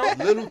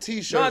 Little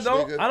t-shirts.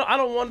 No, I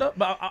don't wonder.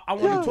 But I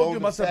want to talk to you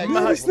about something.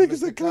 These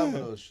niggas are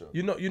clown.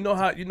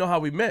 You know how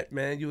we met,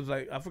 man. You was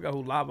like, I forgot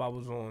who live I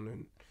was on,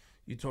 and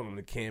you told him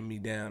to cam me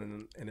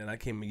down, and then I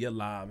came in your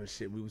live and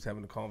shit. We was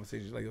having a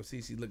conversation like, yo,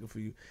 CC looking for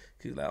you.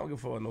 She's like, I don't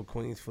give a fuck no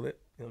Queens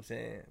flip. You know what I'm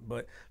saying?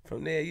 But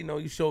from there,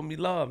 you showed me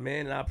love,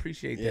 man, and I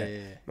appreciate that. Yeah. You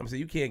know what I'm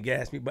saying? You can't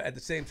gas me, but at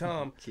the same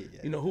time,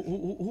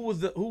 who was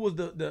the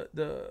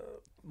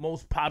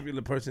most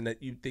popular person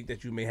that you think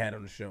that you may had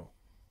on the show?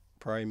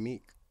 Probably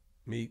Meek.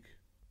 Meek.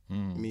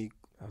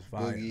 That's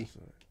fire. Boogie.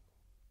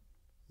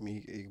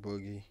 Meek,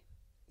 Boogie.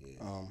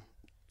 Yeah.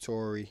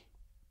 Tory.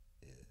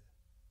 Yeah.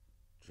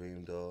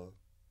 Dream Dog,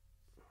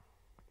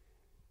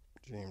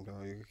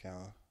 you can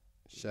count.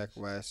 Sheck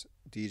West,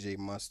 DJ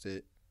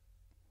Mustard.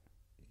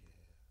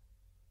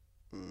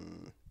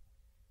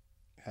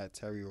 Had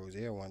Terry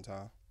Rozier one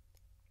time.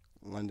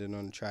 London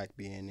on the track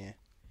being there.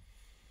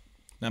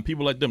 Now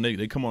people like them,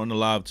 they come on the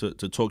live to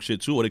talk shit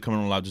too, or they come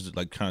on the live just to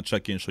like kind of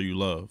check in, show you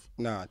love.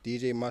 Nah,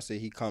 DJ Mustard,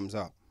 he comes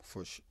up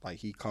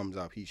he comes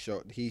up.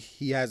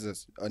 He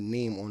has a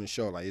name on the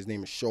show. Like his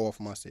name is Show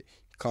Off Mustard.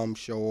 He comes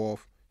show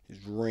off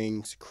his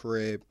rings,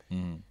 crib,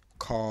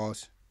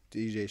 cars.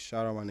 DJ,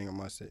 shout out my nigga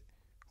Mustard.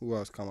 Who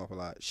else come up a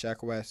lot?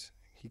 Sheck West,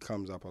 he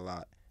comes up a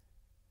lot.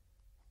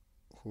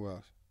 Who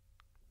else?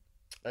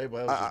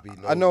 Everybody else just be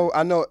nosy.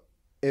 I know.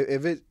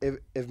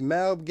 If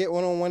Mel get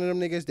one on one of them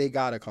niggas, they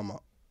gotta come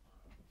up.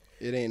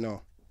 It ain't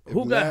no.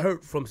 Who got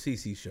hurt from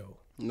CC show?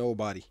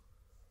 Nobody.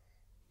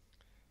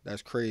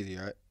 That's crazy,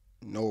 right?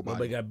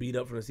 Nobody got beat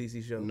up from the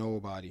CC show?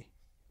 Nobody.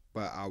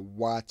 But I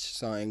watched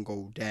something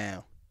go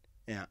down,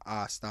 and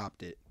I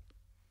stopped it.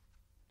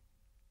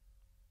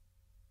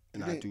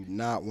 And I do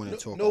not want to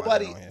talk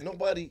about it on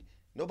here.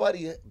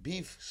 Nobody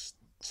beef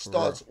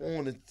starts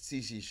on the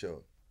CC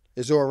show.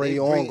 It's already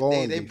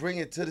ongoing. They bring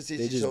it to the CC show.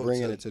 They just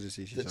bringing it to the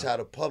CC show. To try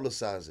to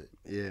publicize it.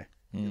 Yeah.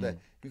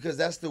 Because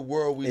that's the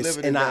world we live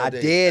in. And I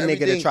dare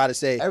nigga to try to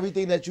say,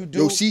 everything that you do,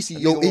 yo, CC,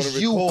 yo, it's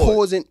you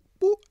causing,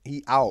 boop,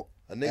 he out.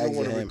 A nigga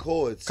want to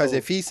record. Because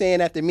if he's saying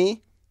that to me,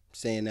 I'm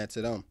saying that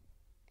to them.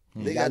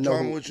 They got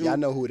drama with you. Y'all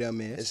know who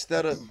them is.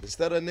 Instead of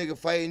a nigga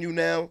fighting you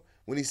now,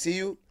 when he see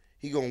you,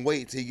 he gonna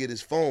wait till he get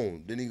his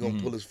phone. Then he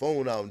gonna pull his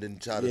phone out and then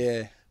try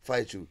to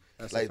fight you.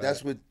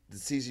 That's what the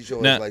CC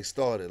show is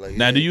started. Like,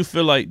 now, do you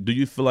feel like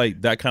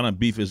that kind of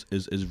beef is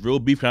real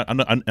beef? I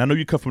know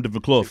you cut from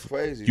different cloth. It's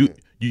crazy.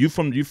 You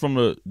from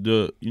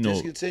the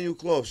Discontinued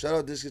Cloth. Shout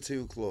out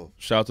Discontinued Cloth.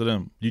 Shout out to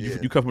them.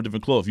 You come from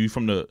different cloth. You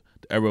from the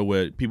era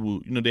where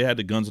people they had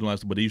the guns and all that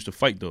stuff, but they used to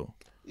fight though.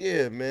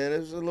 Yeah, man, it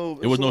was a little.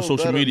 It was no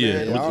social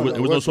media.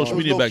 It was no social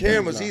media back then. No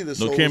cameras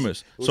either. No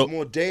cameras. It was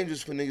more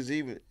dangerous for niggas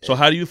even. So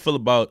how do you feel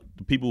about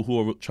the people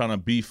who are trying to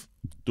beef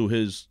through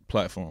his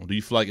platform? Do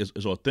you feel like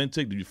it's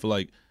authentic? Do you feel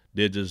like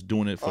they're just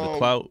doing it for the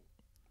clout?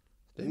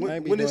 They might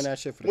be doing that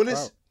shit for the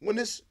clout.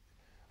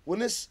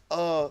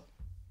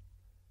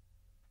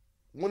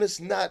 When it's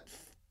not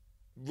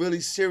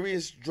really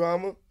serious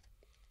drama,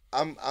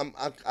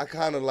 I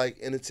kind of like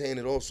entertain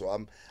it also.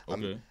 I'm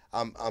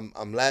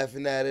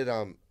laughing at it.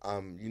 I'm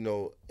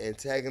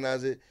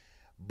antagonize it.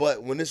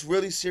 But when it's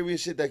really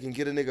serious shit that can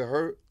get a nigga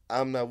hurt,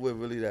 I'm not with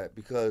really that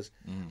because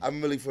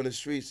I'm really from the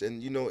streets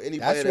and anybody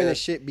that's when the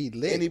shit be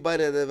lit.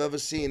 Anybody that have ever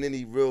seen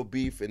any real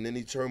beef and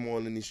any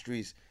turmoil in these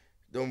streets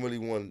don't really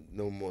want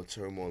no more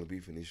turmoil and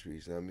beef in these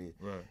streets. You know what I mean?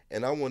 Right.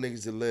 And I want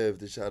niggas to live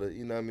to try to,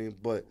 you know what I mean?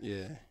 But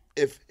yeah,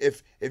 if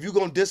you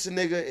gonna diss a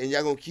nigga and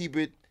y'all gonna keep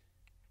it,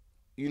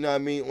 you know what I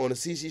mean, on a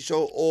CC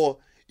show, or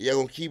y'all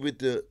gonna keep it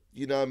the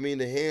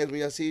hands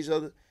when y'all see each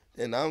other,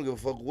 then I don't give a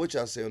fuck what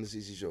y'all say on the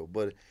CC show.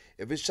 But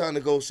if it's trying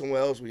to go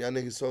somewhere else where y'all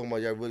niggas talking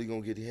about y'all really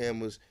gonna get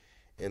hammers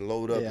and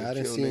load up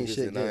and kill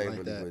niggas, and I ain't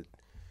really with,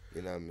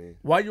 you know what I mean?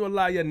 Why you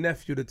allow your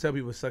nephew to tell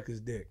people suck his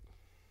dick?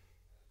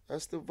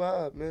 That's the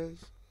vibe, man.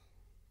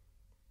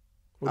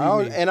 What do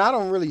you mean? And I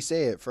don't really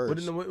say it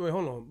first. Wait,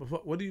 hold on.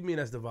 What do you mean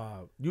that's the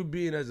vibe? You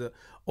being as an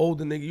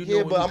older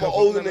nigga, but I'm an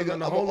older nigga.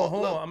 No,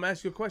 hold on. I'm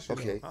asking you a question.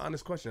 Okay. An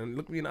honest question.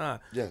 Look me in the eye.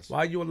 Yes.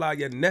 Why you allow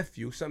your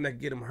nephew, something that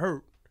get him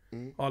hurt,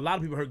 or a lot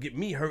of people get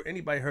me hurt,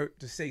 anybody hurt,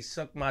 to say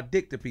suck my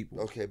dick to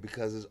people? Okay,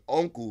 because his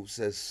uncle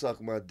says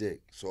suck my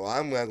dick. So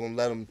I'm not going to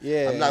let him,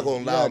 Yeah, I'm not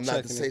going to allow him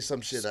not to say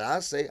some shit that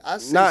I say.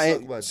 Suck my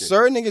dick.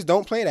 Certain niggas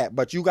don't play that,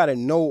 but you got to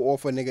know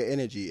off a nigga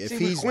energy. If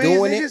he's Queens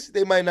doing niggas, it,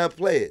 they might not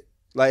play it.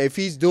 like if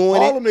he's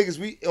doing all it, them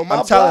niggas, on my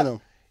I'm telling block,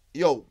 them.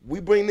 Yo, we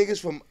bring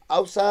niggas from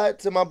outside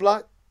to my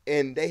block,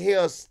 and they hear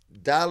us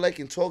dialect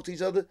and talk to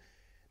each other.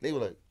 They were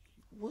like,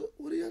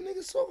 what are y'all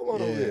niggas talking about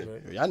over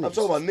here? I'm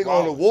talking about nigga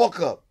on the walk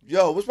up.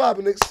 Yo, what's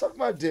poppin', nigga? Suck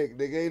my dick,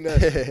 nigga. Ain't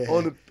that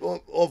on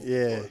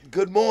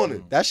good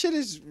morning. That shit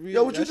is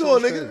yo, what you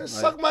doing, nigga? Like,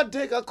 suck my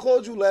dick. I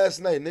called you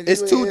last night, nigga.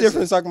 It's two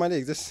different suck my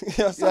dick.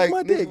 Suck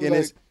my dick, and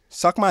it's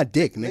suck my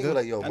dick, nigga. Nigga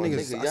like, yo,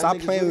 nigga, stop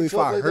playing with me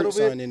before I hurt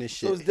something in this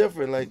shit. So it's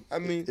different. Like, I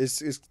mean,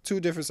 it's two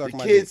different suck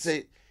my dicks.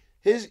 dicks.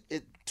 The kids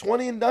say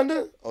 20 and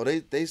under. Oh,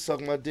 they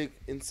suck my dick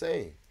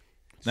insane.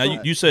 Now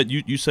you said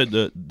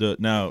the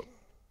now.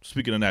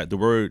 Speaking of that, the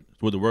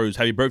words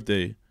 "Happy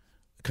Birthday"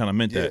 kind of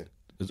meant that.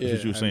 That's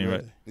what you were saying,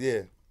 right?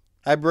 Yeah.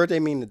 Happy birthday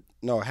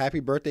Happy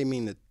birthday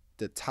mean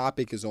the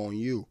topic is on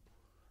you,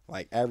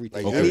 like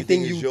everything. Like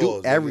anything you yours,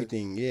 do,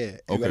 everything. Yeah.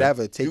 Okay.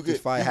 Whatever. Take this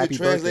fire. Happy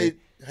translate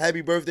birthday.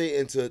 Happy birthday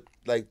into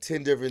like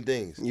 10 different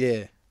things.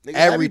 Yeah. Nigga, everything.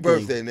 Happy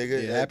birthday,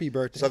 nigga. Yeah, happy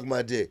birthday. Suck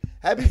my dick.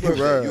 Happy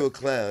birthday. You a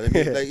clown. I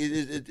mean, like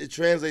it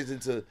translates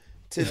into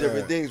 10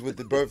 different things with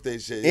the birthday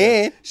shit.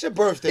 And it's your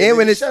birthday. And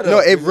when it's Shut no,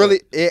 up, it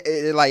really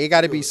it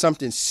got to be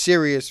something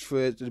serious for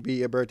it to be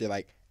your birthday.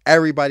 Like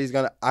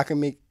I can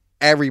make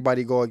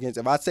everybody go against.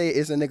 If I say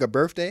it's a nigga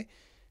birthday,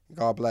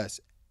 God bless.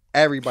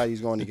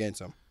 Everybody's going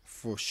against him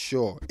for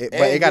sure. But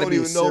it got to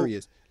be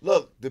serious.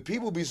 Look, the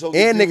people be so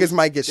and confused. niggas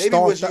might get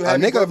stomped out. A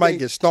nigga might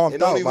get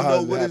stomped out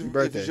behind happy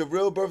birthday. If it's your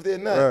real birthday or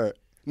not. Right.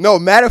 No,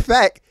 matter of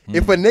fact,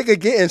 if a nigga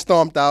getting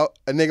stomped out,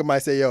 a nigga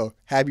might say, yo,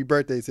 happy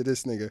birthday to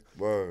this nigga.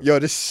 Word. Yo,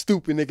 this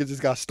stupid nigga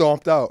just got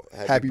stomped out.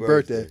 Happy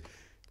birthday.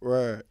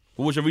 Word.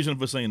 What was your reason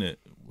for saying that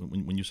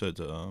when you said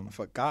to I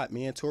forgot,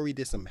 man. Tory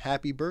did some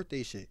happy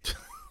birthday shit.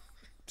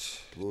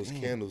 Blew his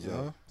candles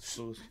out.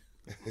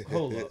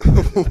 Hold up.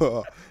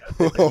 What?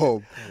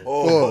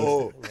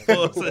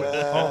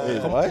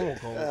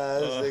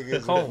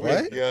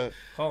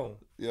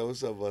 Yo,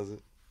 what's up, Buzzer?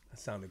 That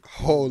sounded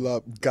cool. Hold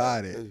up,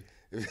 got it.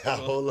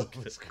 Hold up,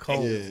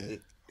 yeah.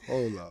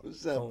 Hold up.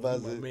 What's up,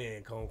 Buzzer?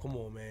 Man, come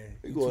on, man.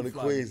 We going to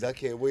Queens. I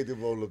can't wait to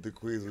roll up to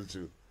Queens with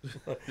you.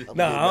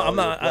 Nah, I'm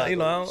not. You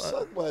know, I don't,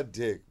 suck my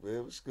dick,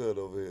 man. What's good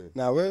over here?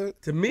 Nah, where?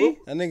 To me?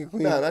 That nigga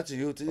Queens. Nah, not to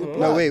you. To your block.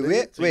 No,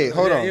 wait,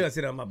 hold on. You gotta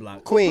say that on my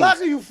block. Queens. What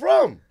block are you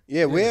from?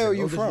 Yeah, where are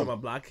you Don't disrespect from? my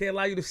block. I can't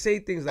allow you to say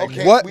things like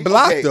Okay, What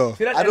block though?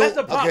 See, I don't-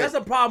 that's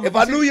the problem. If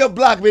I knew your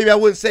block, maybe I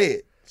wouldn't say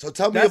it. So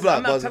tell me your block,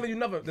 I'm not Buzzer. telling you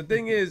nothing. The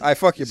thing is, I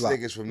fuck your This block.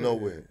 nigga's from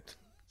nowhere.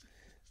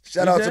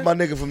 Shout You out to said? my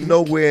nigga from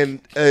nowhere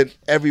and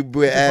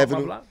everywhere fuck my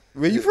avenue. block.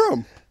 Where you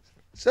from?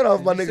 Shout out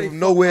to my you say nigga from fuck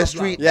nowhere my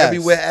street, block? Yes.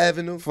 everywhere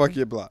avenue. Fuck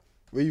your block.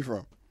 Where you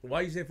from?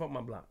 Why you say fuck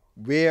my block?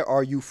 Where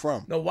are you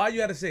from? No, why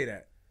you had to say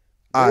that?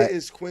 All Where right.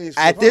 is Queens?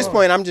 At from? this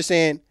point, I'm just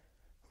saying,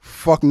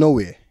 fuck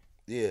nowhere.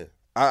 Yeah,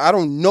 I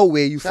don't know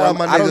where you Shout out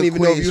from. my I don't nigga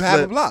even know if Queens you have a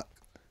Flip. block.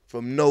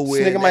 from nowhere.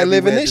 This nigga and might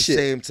live in everywhere this at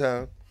the shit. same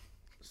time.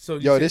 So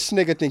you Yo, say- this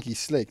nigga think he's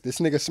slick. This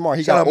nigga smart.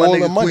 He Shout out got my all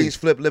nigga the money. Queens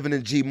Flip living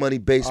in G Money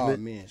basement.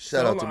 Oh, man.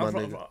 Shout out hold to on, my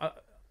I'm nigga. from-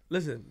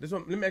 listen, this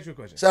one. Let me ask you a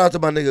question. Shout out to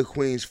my nigga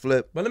Queens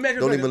Flip. But let me ask you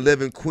a Don't question. even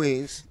live in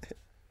Queens.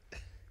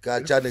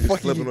 Got y'all niggas Fuck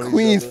flipping you on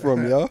Queens each other.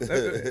 from, yo.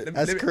 Let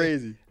That's me-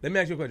 crazy. Let me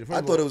ask you a question. First I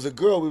of thought all, it was a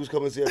girl we was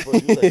coming to see at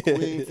first. You like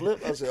Queen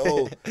Flip? I said,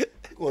 oh, you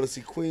want to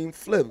see Queen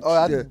Flip? Oh,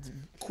 I- yeah.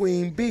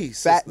 Queen B.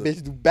 Fat sister.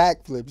 bitch do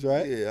backflips,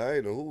 right? Yeah, I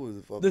ain't know who was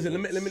the fuck.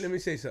 listen. Let me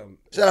say something.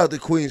 Shout out to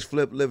Queens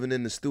Flip living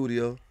in the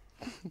studio.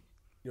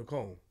 Yo,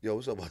 Cone. Yo,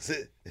 what's up,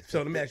 Buzzy? So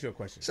let me ask you a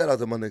question. Shout out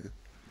to my nigga.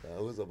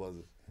 What's up,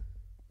 Buzzy?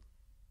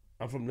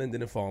 I'm from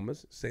Linden and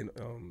Farmers,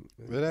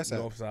 Where that's at?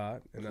 North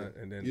Side,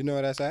 and then You know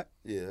where that's at?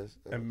 Yeah.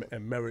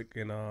 and Merrick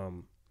and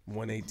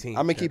 118.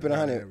 I'm gonna keep it That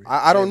 100. area.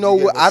 I don't Yeah, know.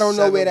 you What, get I don't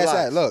know 7 where that's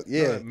blocks. at. Look,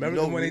 yeah. Merrick You and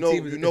know,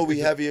 118 you know we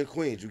is- heavy in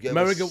Queens. You get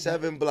America-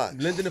 7 blocks.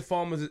 Linden and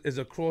Farmers is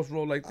a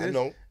crossroad like this. I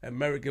know. And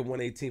Merrick and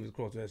 118 is a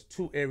crossroad. That's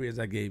 2 areas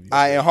I gave you. All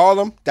right, in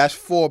Harlem, that's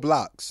 4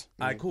 blocks.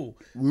 All right, cool.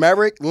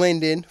 Merrick,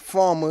 Linden,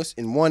 Farmers,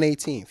 and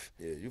 118th.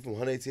 Yeah, you from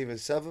 118th and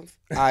 7th?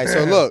 All right,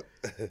 so look,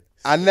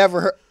 I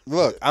never heard.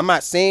 Look, I'm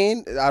not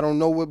saying I don't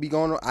know what be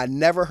going on. I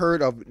never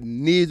heard of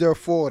neither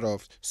 4 of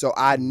those, so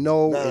I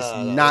know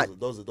it's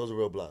not. Those are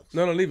real blocks.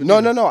 No, leave it. No,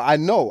 leave no, it. no. I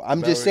know. I'm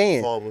just Merrick,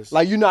 saying. Farmers.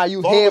 Like you know how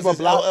you Farmers hear of a is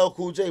block. LL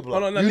Cool J block.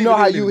 No, no, You leave know it,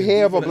 how leave you it,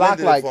 hear of a leave it. block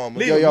Linden like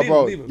Farmers. yo, Leave yo, it,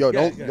 bro, leave it. yo, Yeah,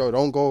 don't, yeah. yo,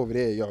 don't go over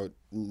there, yo,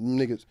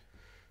 niggas.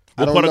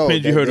 I What don't part of know.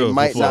 Queens you They- heard they of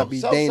might before? not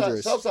be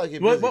dangerous. Southside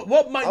get What, busy.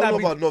 what might I don't not know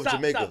be about North stop,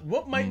 Jamaica. stop.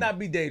 What might not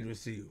be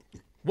dangerous to you?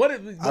 What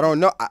if I don't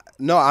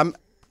know. I'm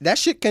that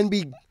shit can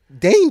be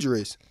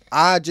dangerous.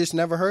 I just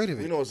never heard of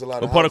You it. know it's a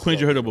lot What of part of houses Queens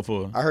you out heard there. of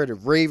before? I heard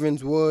of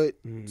Ravenswood,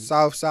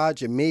 Southside,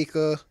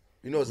 Jamaica.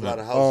 You know it's a lot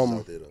of houses Um,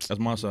 out there though. That's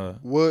my side.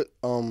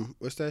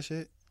 What's that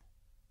shit?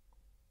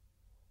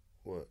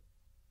 What?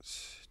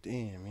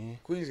 Damn, man.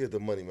 Queens get the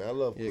money, man. I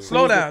love Yeah, Queens.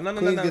 slow Queens down? get- No.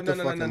 Queens get the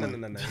fucking No.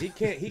 money. He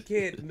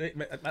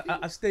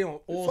can't. I stay on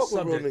all Fuck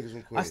with real subjects. niggas from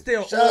I Queens. stay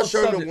on Shout all out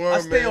Sherman the subjects. Worm, I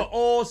stay man. on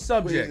all Queens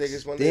subjects.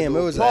 niggas, my Damn, nigga.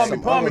 it was Pardon some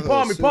me. other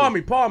hoods, too.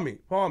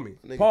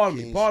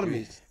 Pardon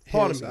me. Streets.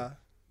 Hillside.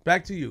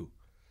 Back to you.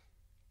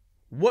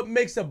 What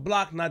makes a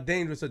block not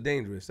dangerous or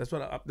dangerous?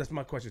 That's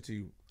my question to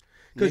you.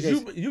 Because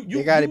you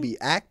They gotta be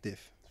active.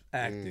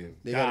 active.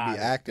 They gotta be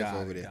active Got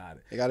over it, there. got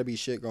it. They gotta be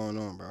shit going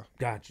on, bro.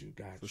 Got you.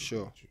 For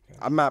sure. got you.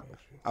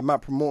 I'm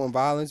not promoting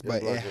violence, Your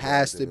but block it ain't been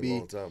has active to in a be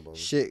long time, brother.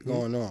 shit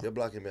going on. Your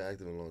block ain't been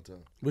active in a long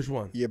time. Which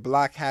one? Your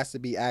block has to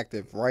be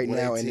active right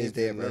now in this 118th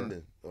day in of era.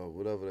 Linden, or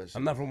whatever that shit.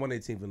 I'm not from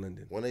 118th in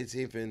Linden.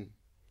 118th in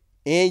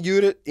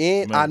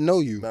And I know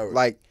you. Merrick.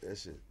 Like that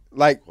shit.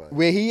 Quiet.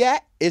 where he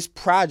at is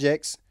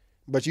projects,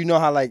 but you know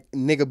how like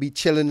nigga be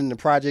chilling in the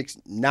projects,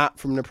 not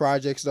from the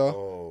projects though.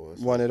 Oh,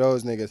 that's One of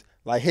those niggas.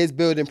 Like his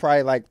building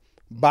probably like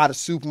by the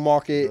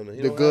supermarket, No,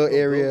 he the don't good have no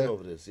area. building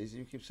over there. See,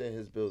 you keep saying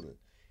his building.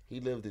 He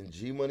lived in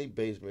G Money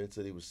basement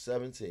until he was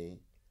 17.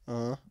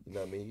 Uh-huh. You know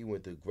what I mean? He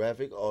went to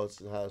graphic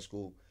arts in high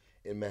school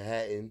in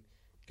Manhattan.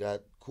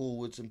 Got cool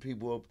with some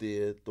people up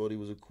there. Thought he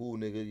was a cool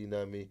nigga. You know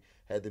what I mean?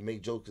 Had to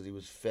make jokes because he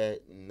was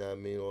fat. You know what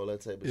I mean? All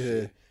that type of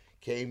shit.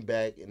 Came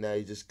back and now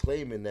he's just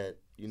claiming that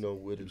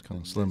where the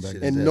kinda slim back shit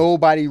then. is And at.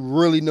 nobody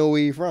really know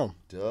where he from.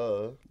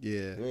 Duh.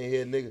 Yeah. You ain't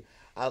hear nigga.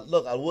 I went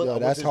Yo, to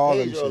that's his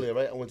Harlem page shit. earlier,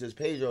 right? I went to his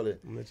page earlier.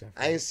 I'm gonna let y'all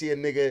I ain't see a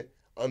nigga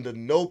under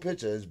no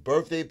picture, his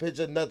birthday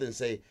picture, nothing.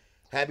 Say,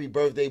 happy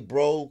birthday,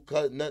 bro.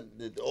 Cut,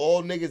 nothing.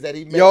 All niggas that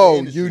he met in the Yo,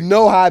 industry. you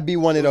know how I be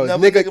one of those.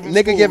 Never Nigga, nigga from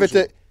nigga give it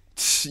school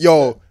to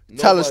yo,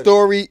 tell a Nobody.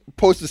 story,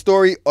 post a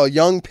story, a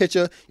young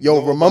picture. Yo,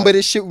 Nobody. remember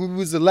this shit when we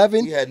was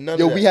 11? He had none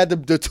Yo, of we that.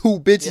 had the 2 He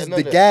bitches, had none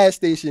the of that. gas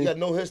station. He got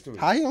no history.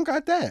 How you don't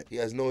got that? He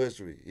has no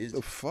history.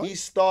 The fuck? He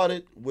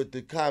started with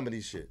the comedy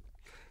shit.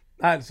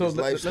 All right, so His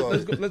life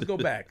let's go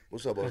back.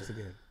 What's up, once Bubba?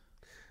 again.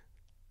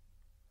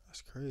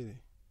 That's crazy.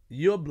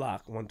 Your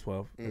block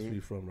 112. That's where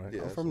you from, right?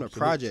 Yeah. I'm from the So-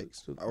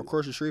 projects. so-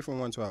 Across the street from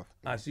 112.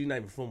 I see you're not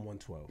even from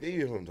 112. Yeah,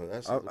 you from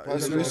that's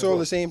It's all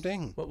the same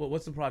thing.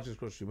 What's the project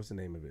across the street? What's the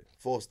name of it?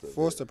 Forster.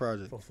 Forster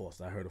Project. For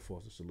Forster. I heard of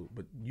Forster. Salute.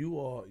 But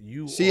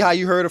you See how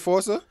you heard of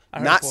Forster? I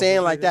heard Not Forster.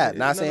 saying like Yeah, that. yeah,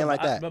 Not no, saying no,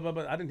 like that.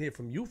 But I didn't hear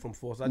from you from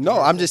Forster. No,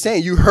 I'm just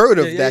saying you heard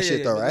of Yeah, that yeah, shit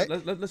yeah. though, right?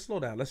 Let's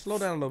slow down. Let's slow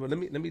down a little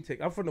bit. Let me take.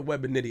 I'm from the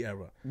Web and Nitty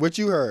era. What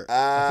you heard?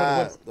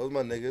 Those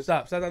my niggas.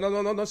 Stop. No.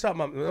 Don't stop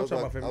my. I Don't was stop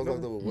my like, I favorite. was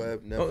like the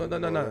web.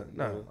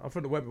 No. I'm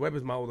from the Web. Web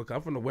is my older.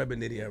 I'm from the Web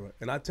and Nitty era,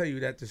 and I tell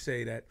you that to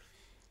say that,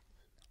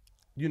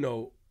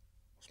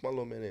 my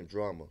little man named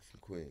Drama from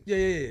Queens.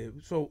 Yeah.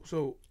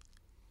 So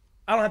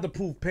I don't have to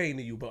prove pain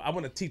to you, but I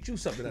want to teach you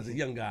something as a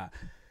young guy.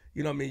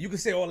 You know what I mean? You can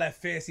say all that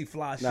fancy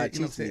fly shit. Nah, you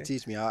know what I'm saying?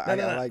 teach me.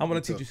 I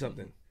want to teach you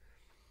something.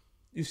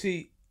 You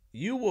see,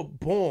 you were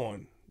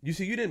born. You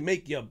see, you didn't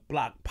make your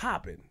block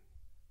popping.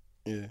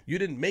 Yeah. You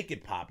didn't make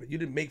it popping. You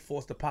didn't make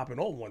Foster popping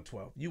or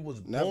 112. You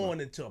was born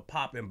into a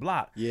popping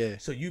block. Yeah.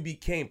 So you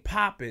became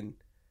popping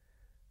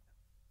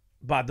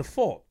by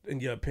default, in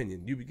your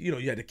opinion.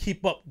 You had to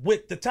keep up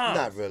with the time.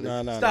 Not really.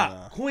 No.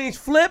 Stop. Queens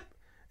flip.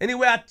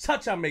 Anywhere I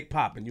touch, I make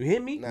popping. You hear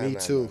me? Me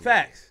too.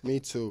 Facts. Me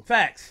too.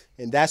 Facts.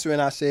 And that's when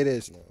I say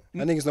this.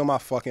 My niggas know my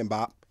fucking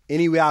bop.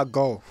 Anywhere I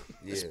go,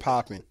 it's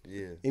popping.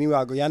 Yeah. Anywhere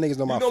I go, y'all niggas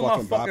know my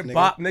fucking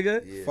bop,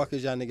 nigga. Yeah. Fuck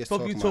is y'all niggas Fuck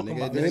talking you about, talking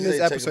nigga? about, In nigga? this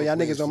episode, y'all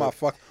niggas know my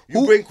fuck.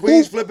 You bring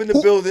Queens Flip in the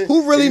building.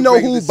 Who really and know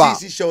you bring who the bop?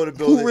 CC show in the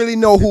building. Who really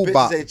know who the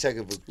bop? bitches ain't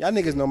checking for. Y'all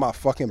niggas know my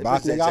fucking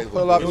bop, bitches ain't nigga. I checking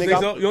pull for up, you. You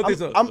don't think nigga.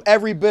 so? I'm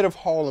every bit of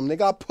Harlem,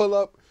 nigga. I pull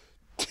up.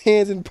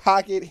 Hands in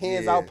pocket,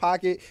 hands out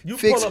pocket. You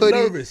fix pull up hoodie.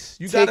 nervous.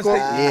 You take gotta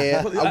off. say,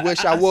 Yeah, I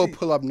wish I would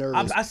pull up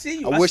nervous. I see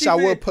you. I wish I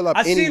would pull up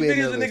anywhere I seen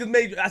videos nervous. of niggas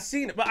made. I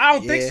seen it, but I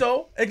don't think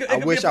so. I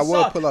wish I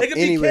would pull up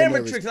anywhere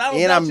nervous.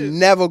 And I'm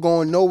never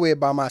going nowhere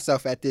by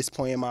myself at this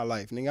point in my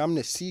life, nigga. I'm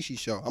the CC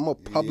show. I'm a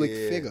public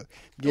figure.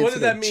 What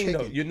does that mean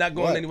though? You're not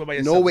going anywhere by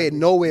yourself.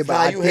 Nowhere. But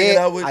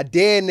I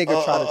dare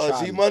nigga try to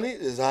try. G Money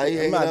is how you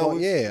hanging out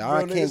with. Yeah,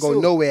 I can't go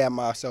nowhere at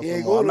myself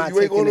anymore. I'm not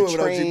taking the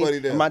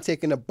train. I'm not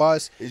taking the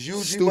bus.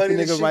 Stupid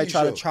niggas might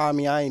try to try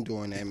me. I ain't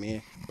doing that,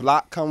 man.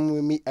 Block coming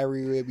with me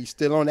everywhere. We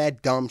still on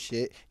that dumb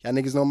shit. Y'all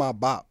niggas know my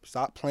bop.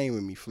 Stop playing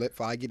with me, Flip. If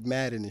I get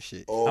mad in this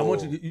shit. I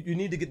want you. You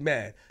need to get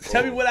mad.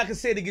 Tell me what I can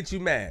say to get you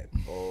mad.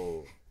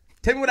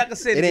 Tell me what I can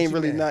say. It ain't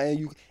really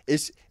nothing.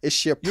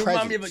 It's your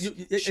presence.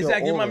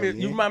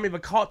 You remind me of a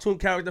cartoon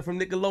character from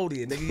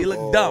Nickelodeon. Nigga, you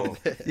look dumb.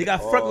 You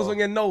got freckles on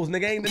your nose.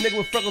 Nigga, ain't the nigga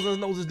with freckles on his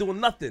nose is doing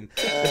nothing.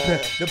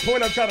 The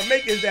point I'm trying to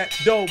make is that,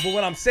 though, but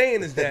what I'm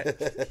saying is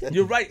that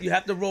you're right. You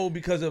have to roll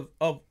because of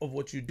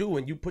what you do,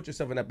 and you put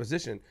yourself in that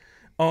position.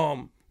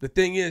 The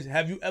thing is,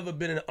 have you ever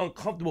been in an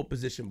uncomfortable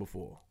position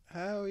before?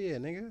 Hell yeah,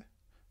 nigga.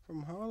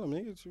 From Harlem,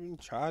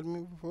 niggas tried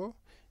me before.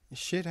 And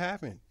shit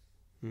happened.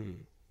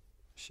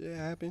 Shit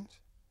happens.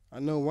 I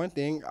know one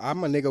thing.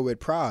 I'm a nigga with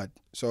pride.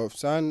 So if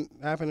something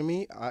happened to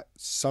me,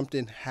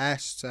 something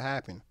has to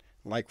happen.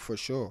 Like for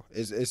sure.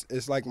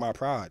 It's like my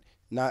pride.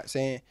 Not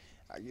saying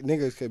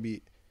niggas could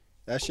be.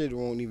 That shit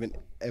won't even.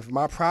 If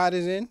my pride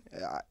is in,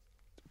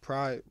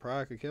 pride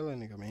could kill a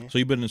nigga, man. So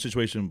you been in a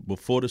situation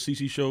before the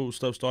CC show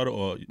stuff started,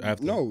 or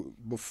after? No,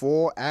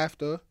 before,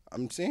 after.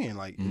 I'm saying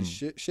like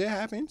shit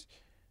happens,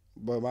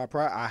 but my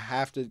pride. I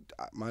have to.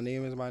 My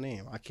name is my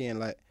name. I can't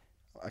let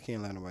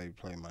nobody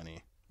play my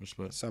name.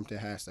 Respect. Something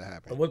has to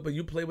happen. But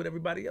you play with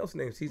everybody else's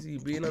names.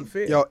 CC, being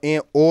unfair. Yo,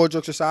 and all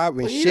jokes aside,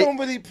 when he shit. don't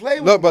really play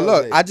with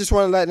Look, I just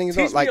want to let niggas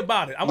know. Teach me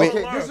about it. I want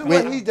to learn. This is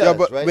what he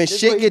does, right? When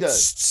shit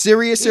gets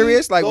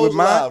serious, like with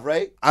mine, live,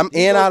 right? I'm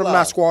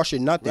not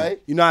squashing nothing.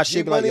 Right? You know how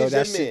shit be like, yo, G-Money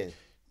that is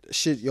your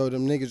shit, yo,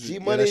 them niggas,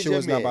 G-Money that shit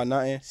was not about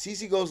nothing.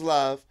 CC goes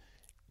live.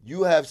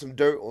 You have some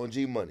dirt on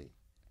G Money,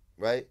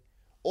 right?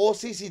 All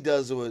CC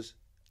does was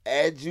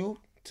add you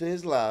to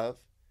his live,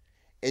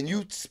 and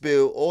you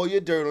spill all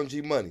your dirt on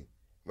G Money,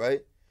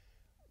 right?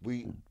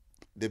 The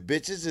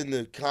bitches in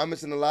the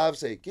comments in the live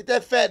say, "Get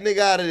that fat nigga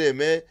out of there,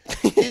 man.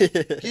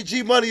 Get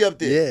G Money up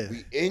there." Yeah.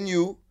 We in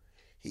you.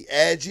 He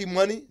add G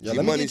Money. Yo,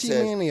 G Money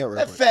says,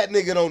 "That fat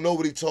nigga don't know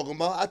what he talking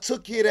about. I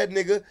took care of that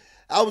nigga.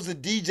 I was a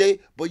DJ,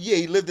 but yeah,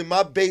 he lived in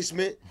my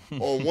basement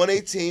on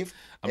 118th."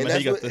 I mean,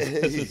 he got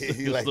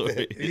he like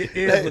that. Your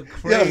ears look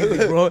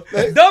crazy, bro.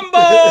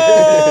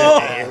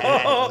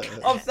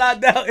 Dumbo!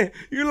 Upside down.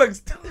 You look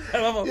stupid.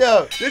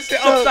 Yo, this shit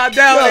upside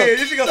down.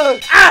 This shit go,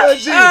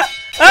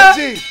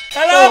 G.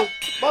 Hello?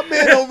 My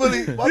man don't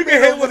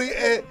really,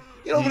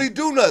 he don't really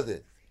do nothing.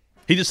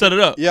 He just set it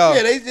up. Yo,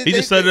 Yeah, he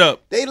just set it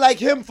up. They like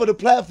him for the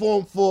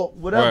platform for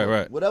whatever,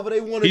 Right. whatever they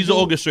want to do. He's the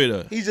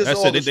orchestrator. He's just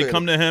That's an it. They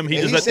come to him. He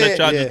And just he let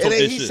y'all said- just talk And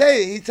their then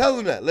shit. he tells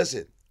them that.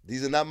 Listen,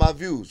 these are not my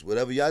views.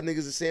 Whatever y'all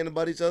niggas are saying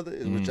about each other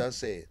is what y'all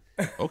saying.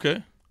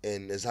 Okay.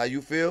 And that's how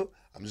you feel.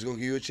 I'm just gonna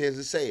give you a chance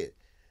to say it.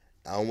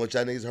 I don't want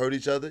y'all niggas to hurt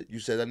each other. You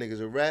said that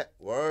nigga's a rat.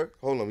 Word.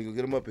 Hold on, we gonna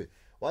get him up here.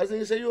 Why does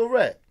nigga say you a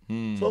rat?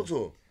 Talk to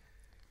him.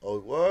 Oh,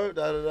 word.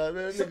 That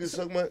nigga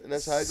suck my. And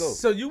that's how it goes.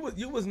 So you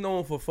was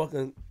known for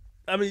fucking.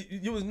 I mean,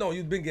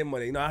 you've been getting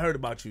money. I heard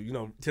about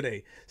you,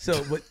 today.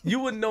 So, but you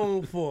were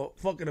known for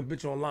fucking a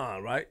bitch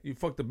online, right? You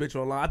fucked a bitch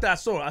online. I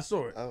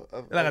saw it.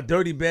 Like a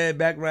dirty, bad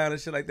background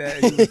and shit like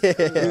that.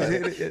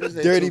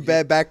 Dirty,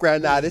 bad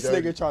background. Nah, this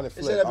nigga trying to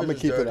flip. I'm going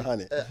to keep it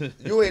 100.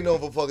 You ain't known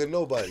for fucking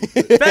nobody.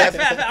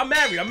 Fact. I'm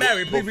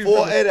married. Please be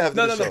Before respectful. and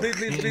after the show. Please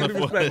be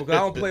respectful. Because I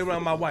don't play around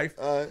with my wife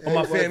or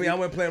my family. I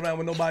wouldn't play around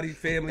with nobody's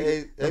family.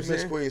 Hey,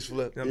 Miss Queens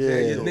Flip. You know what I'm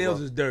saying? Your nails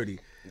is dirty.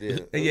 Yeah.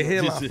 And your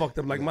hairline fucked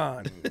up like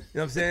mine. You know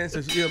what I'm saying? So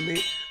you know what I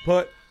mean?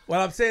 But what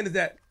I'm saying is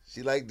that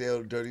She like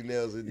dirty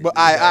nails. But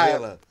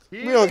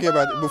we don't care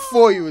about that.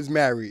 Before you was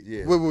married,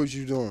 what was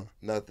you doing?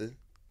 Nothing.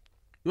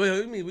 what do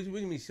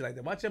you mean shit like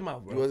that? Watch your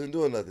mouth, bro. You wasn't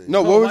doing nothing.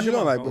 No, No, what watch was you your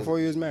doing mouth, like bro. before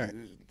you was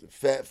married?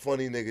 fat,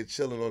 funny nigga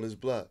chilling on his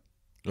block.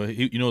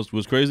 You know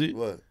what's crazy?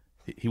 What?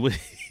 He was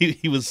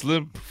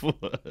slim before.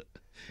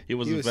 He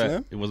wasn't fat.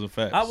 Slim? It wasn't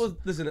fat. I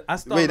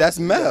started. Wait, that's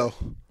Mel.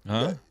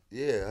 Huh?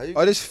 Yeah. How you,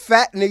 Oh, this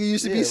fat nigga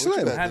used to be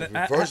slim.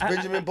 First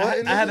Benjamin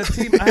Button. I had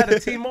a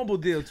T-Mobile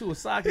deal too, a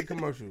sidekick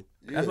commercial. Yeah.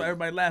 That's why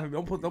everybody laughing.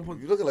 Don't put.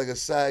 You looking like a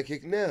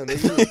sidekick now,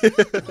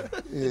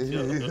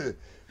 nigga.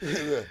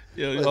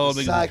 Yo, like all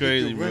niggas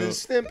crazy, bro. Ren and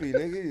Stimpy,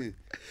 nigga.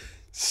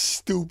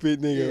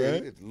 Stupid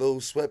nigga, right? Little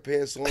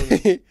sweatpants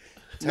on.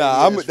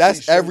 Nah,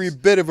 that's every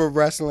bit of a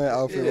wrestling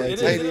outfit right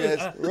there.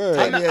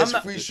 Tiny ass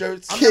free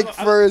shirts. Kick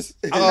first.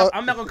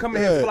 I'm not gonna come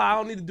in here and fly. I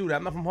don't need to do that.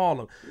 I'm not from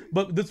Harlem.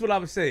 But this is what I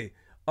would say.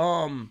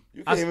 You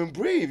can't even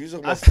breathe. You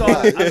I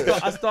started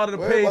a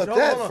page. Hold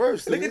on.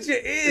 First, look at your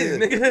ears,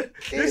 nigga.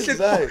 This shit's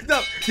fucked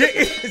up. Your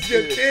ears,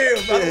 your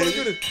tails. I don't want to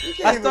do this. You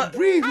can't even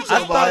breathe. You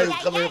talking about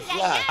come here and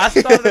fly. I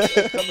started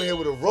come here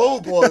with a roll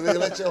ball, nigga.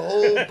 Let your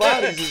whole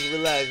body just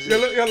relax. Yo,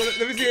 let me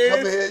see your ears.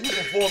 Come here, you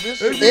perform this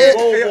shit with a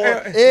roll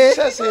ball.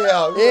 Chest hair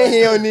out. And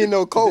he don't need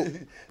no coat.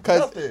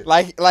 Cause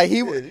like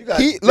he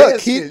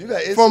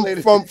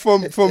from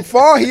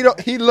far he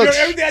looks.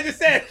 Everything I just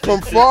said. From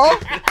far.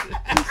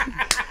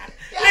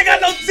 You ain't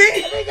got no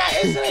teeth. You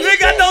ain't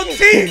got no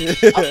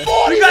teeth. I'm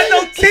 40. You got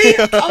no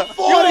teeth. I'm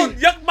 40. You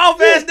yuck mouth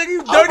ass nigga.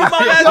 You dirty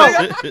mouth ass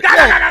nigga.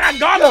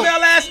 Gargle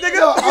bell ass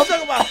nigga. What you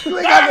talking about? You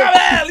ain't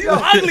got no. You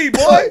ugly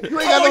boy. You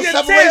ain't got no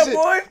separation.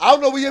 I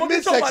don't know where your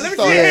midsection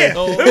started. I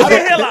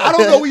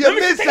don't know where your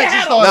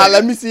midsection started. Nah,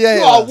 let me see your hair.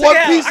 You are one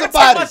piece of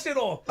body.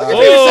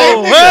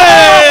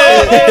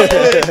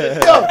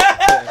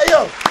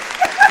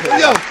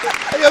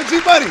 Yo, G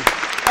Money.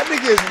 That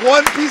nigga is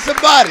one piece of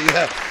body.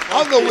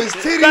 I don't know his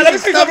titties,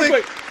 his stomach,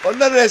 or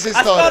none of that shit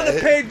started. I started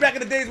a page back in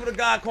the days with a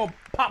guy called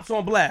Pops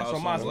on Blast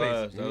on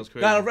MySpace. That was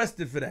crazy. Got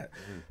arrested for that.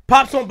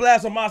 Pops on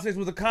Blast on MySpace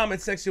was a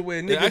comment section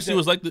where niggas. It actually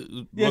was like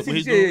the.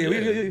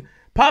 Yeah.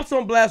 Pops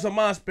on Blast on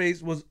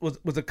MySpace was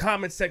a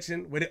comment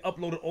section where they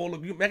uploaded all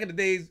of you. Back in the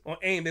days on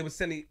AIM, they were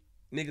sending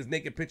niggas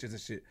naked pictures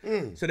and shit.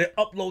 So they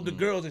upload the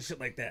girls and shit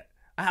like that.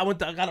 I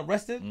got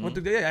arrested. I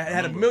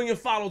had 1 million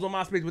followers on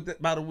MySpace within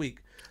about a week.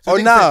 So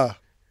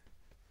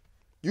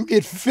you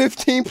get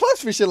 15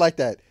 plus for shit like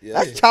that. Yeah.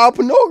 That's child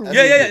pornography.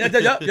 Yeah.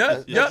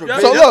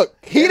 So look,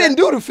 he didn't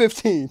do the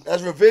 15.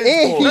 That's revenge.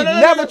 And he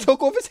never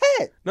took off his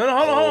hat. No,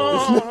 hold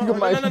on.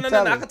 No. I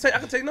can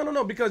tell you,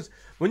 no, because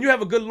when you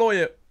have a good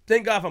lawyer,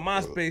 thank God for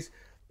MySpace,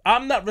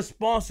 I'm not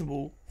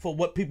responsible for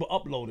what people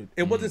uploaded.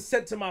 It wasn't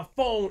sent to my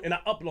phone and I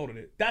uploaded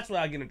it. That's why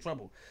I get in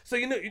trouble. So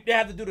they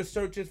have to do the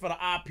searches for the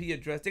IP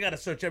address. They got to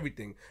search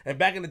everything. And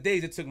back in the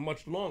days, it took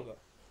much longer.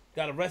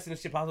 Got arrested in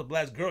shit. House of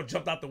Blast. Girl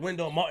jumped out the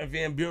window on Martin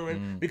Van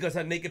Buren because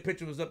her naked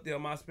picture was up there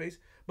on MySpace.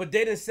 But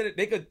they didn't send it.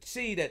 They could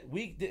see that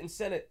we didn't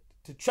send it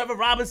to Trevor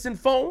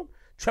Robinson's phone.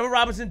 Trevor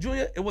Robinson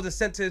Jr., it wasn't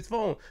sent to his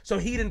phone. So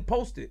he didn't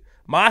post it.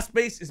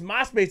 MySpace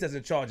that's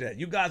in charge of that.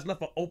 You guys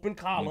left an open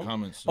column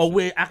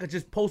where I could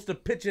just post a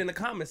picture in the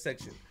comment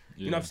section.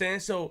 Yeah. You know what I'm saying?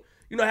 So,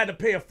 I had to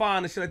pay a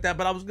fine and shit like that,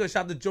 but I was good.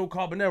 Shout out to Joe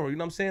Carbonero. You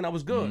know what I'm saying? I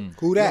was good.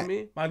 Who that? You know what I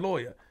mean? My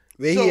lawyer.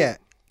 Where he at?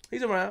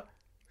 He's around.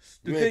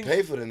 You ain't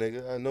pay for the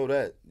nigga. I know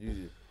that.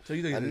 So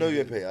you think I know you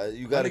ain't pay.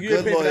 You got a you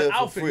good pay lawyer for that for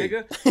outfit, free.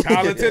 Nigga.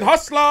 Talented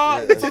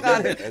hustler.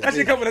 That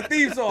shit come with a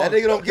theme song. That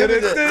nigga don't give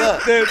it.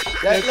 Look,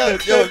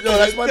 yo,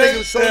 that's my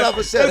nigga sold out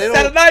for set.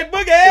 Saturday Night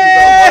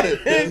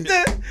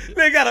Boogie.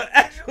 They got an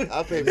actual. He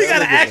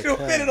got an actual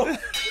fitted on. I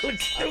pay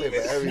for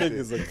everything.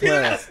 Niggas a He got a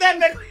class. snap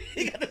back.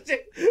 He got a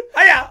shit.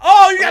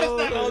 Oh, you got a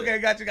snap. Okay,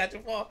 got you.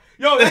 Paul.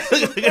 Yo, that's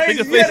crazy. Stop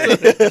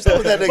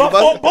with that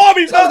nigga,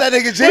 Barbie. Stop with that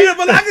nigga, G.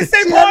 But I can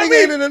say See, Paul that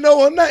nigga ain't in the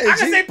know on nothing, I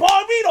can G. say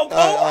Paul B though, Cole.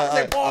 I can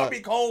say Paul B,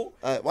 Cole.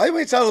 Why you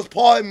ain't telling us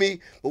pardon me,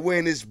 but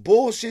wearing this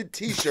bullshit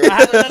T-shirt? No. You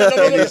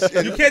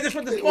can't just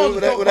put the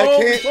sponsors.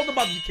 Talk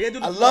about you can't do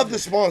the I love the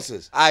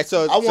sponsors. All right,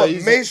 so I want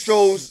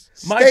Maestro's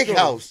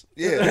Steakhouse.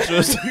 Yeah.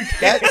 These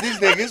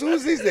niggas.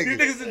 Who's these niggas?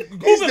 These the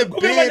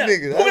big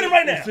niggas. Google them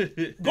right now.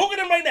 Google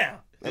them right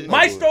now.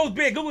 Maestro's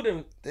big. Google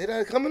them. They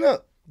not coming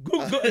up.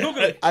 Google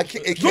it. I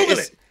can't. Google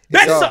it.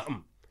 Bet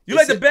something. You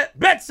like to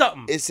bet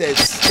something. It said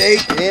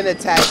steak. And the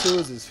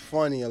tattoos is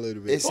funny a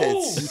little bit. It said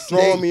You steak.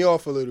 throwing me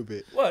off a little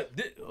bit. What?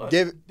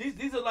 Give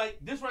These are like,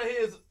 this right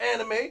here is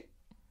anime.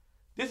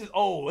 This is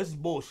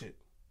bullshit.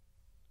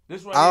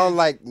 This right I here don't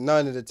like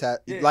none of the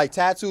tattoos. Like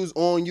tattoos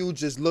on you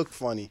just look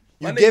funny.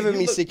 You My nigga, giving you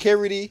me look-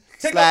 security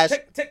 /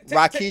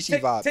 Rakishi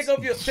vibes. Take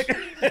off your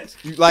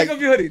like, take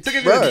off your hoodie. Take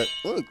off your bruh,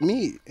 hoodie. look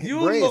me. You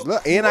Braids.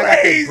 look And I got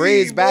the crazy,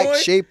 braids back, boy.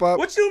 shape up.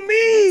 What you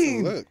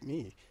mean? Look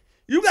me.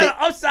 You got an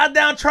upside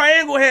down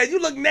triangle head. You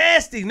look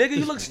nasty, nigga.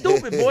 You look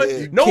stupid,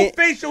 boy. No can't-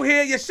 facial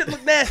hair. Your shit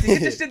look nasty.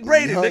 Get your shit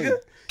braided, No. nigga.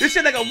 Your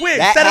shit like a wig.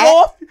 That Set it hat-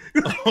 off.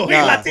 You Nah,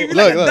 like a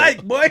look.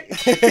 dyke, boy. You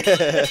like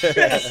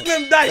a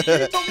slim dyke. Who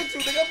you talking to,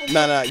 nigga?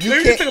 Nah, you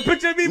You can't. took a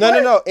picture of me, No,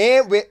 boy? no.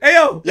 And with Hey,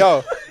 yo.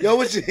 Yo,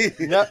 what you?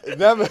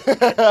 never. You took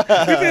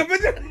a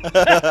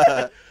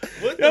picture?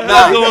 What's going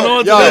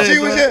on Yo,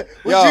 today?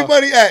 Where G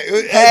Money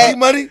at? G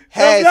Money?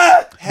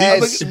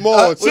 Head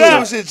small too. What's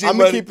your shit, G I'm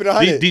gonna Money? keep it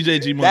 100. DJ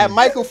G Money. That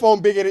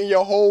microphone bigger than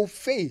your whole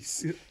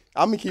face.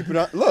 I'm gonna keep it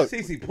on. Look,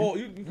 CC, Paul,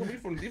 you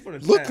from the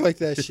look town. like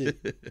that shit.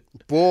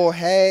 Bald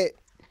head.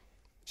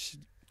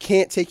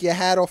 Can't take your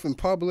hat off in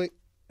public.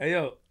 Hey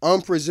yo.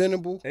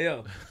 Unpresentable. Hey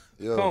yo.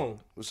 Yo, Cone.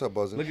 what's up,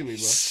 Buzzin'? Look at me, bro.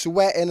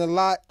 Sweating a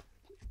lot.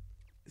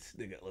 This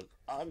nigga look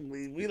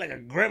ugly. We like a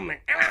gremlin.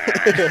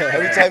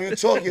 Every time you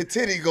talk, your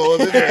titty goes.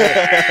 If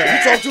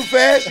you talk too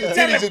fast, your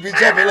titty just be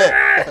jumping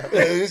up.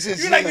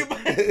 You like you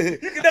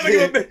can never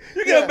give a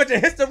bitch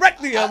a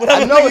hysterectomy.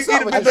 I know it's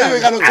up. I know you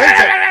ain't got no tank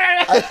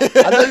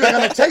top. I know you ain't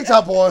got no tank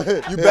top on.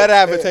 You better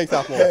have a tank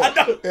top on. I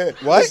know.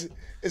 What?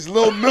 It's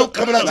little milk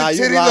coming out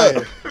your titty.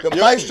 Look, the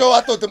maestro,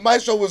 I thought the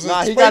maestro was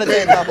a he spray got a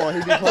tank paint. top on. He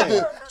be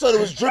playing. So it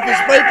was dripping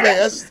spray paint.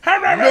 That's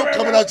milk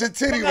coming out your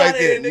titty right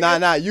there.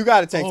 Nah, you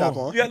got a tank top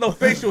on. You got no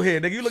facial hair,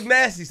 nigga. You look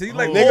nasty. So you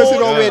like Niggas who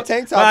don't wear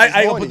tank tops.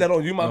 I ain't gonna put that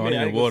on you, my man.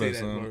 I ain't gonna water, say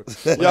son.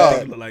 that,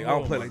 bro. Yo, like I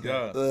don't play like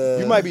that.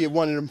 You might be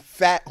one of them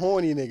fat,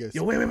 horny niggas.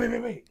 Yo,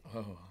 wait.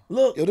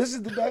 Look, Yo, this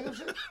is the bag of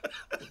shit.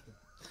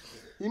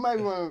 He might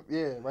be one of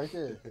right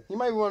there. He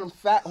might be one of them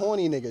fat,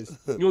 horny niggas.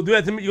 You gonna do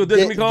that to me? You gonna do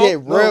that to me, Cole? Get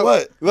real. No,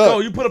 what? Look. No,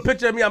 you put a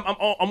picture of me. I'm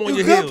on You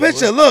your good heels.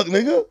 picture. Bro. Look,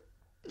 nigga.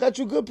 Got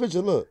you good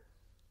picture. Look.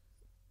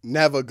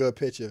 Never good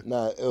picture.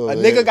 Nah, A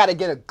nigga got to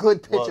get a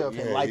good picture of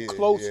him, like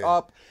close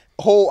up,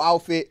 whole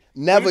outfit,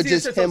 never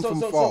just him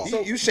from far.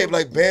 You shaped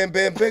like Bam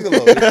Bam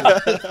Bigelow.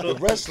 The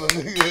wrestler,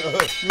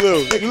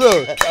 nigga.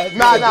 Look.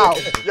 Nah.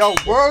 Yo,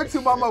 word to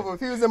my mother.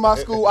 If he was in my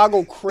school, I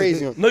go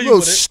crazy on him. No, you little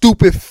wouldn't.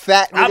 stupid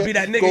fat nigga. I'll be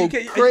that nigga. Go You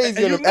can't,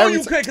 crazy on you him know every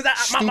you could, because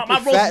my Stupid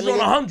roast fat is on nigga.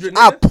 100.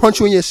 I'll punch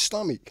you in your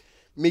stomach.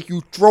 Make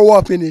you throw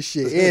up in this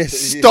shit and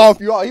stomp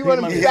you out. You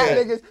one of them fat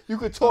niggas you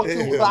could talk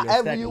to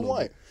whatever you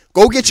want.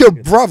 Go get your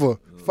brother.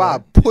 If I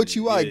put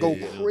you out, go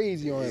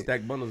crazy on him.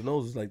 Stack Bundles'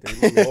 nose is like that.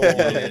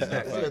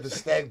 You got the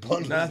stack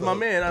bundle. Nah, that's my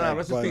man. Nah,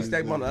 rest in peace,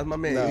 Stack Bundles. That's my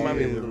man. Nah, He remind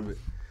me a little bit.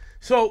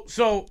 So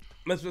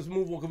let's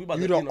move on because we about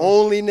You to. the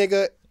only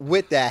nigga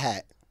with that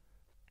hat.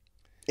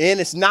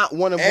 And it's not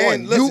one of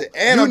one. Listen,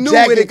 you knew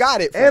where they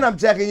got it from. And I'm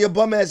jacking your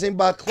bum ass ain't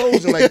bought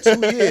clothes in like 2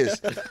 years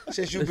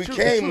since you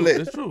became lit.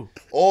 It's true.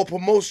 All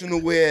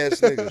promotional wear ass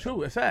nigga. It's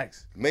true. It's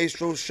facts.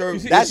 Maestro shirt, You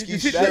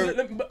see, shirt.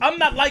 I'm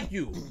not like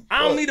you.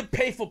 I don't need to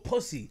pay for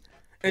pussy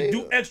and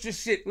do extra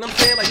shit. You know what I'm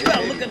saying? Like, you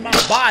gotta look at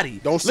my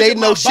body. Don't say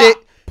no shit.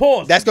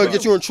 Pause. That's gonna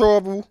get you in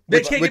trouble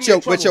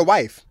with your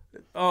wife.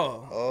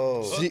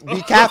 Oh. See,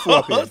 be careful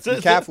up here.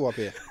 Be careful up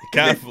here.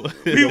 Careful.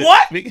 Be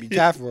what? Be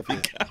careful up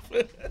here.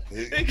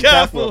 Be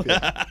careful.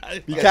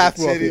 Be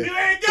careful up You here.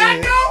 ain't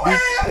got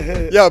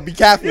nowhere. Yo, be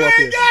careful up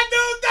You here. ain't got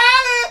no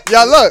dollars.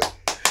 Yo, look.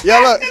 Yo,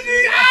 look.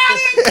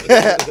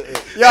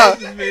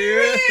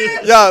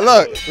 Yo,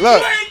 look. You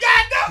ain't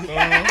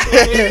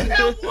got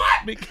no what?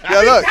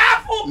 Yo, look.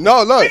 Careful.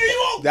 No, look. Nigga,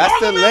 you That's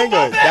the walking around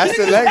lingo. with that That's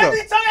the nigga, lingo.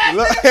 every tongue ass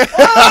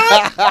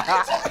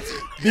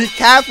Look. Be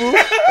careful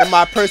in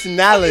my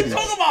personality.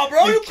 What you talking about,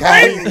 bro? You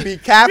crazy. Be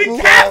careful.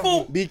 Be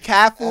careful. Be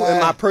careful in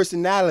my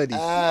personality.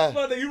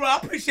 Brother, I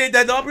appreciate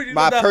that, though. I appreciate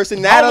My that.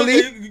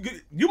 personality.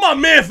 You my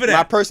man for that.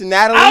 My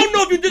personality. I don't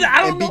know if you did that.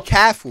 I don't and know. be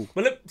careful.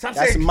 But stop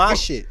That's saying my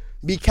shit.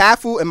 Be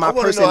careful in my I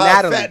want to know how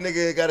a personality. fat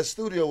nigga got a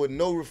studio with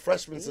no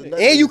refreshments or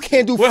nothing. And you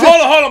can't do. Wait, hold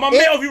on. My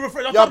man, if you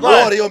refer, Yo, bro.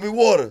 water. You gonna be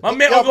water. My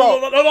man, Yo, bro.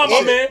 hold on,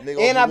 my man. Nigga And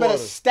gonna I be better water.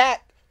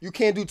 stack. You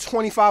can't do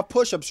 25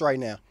 push-ups right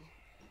now.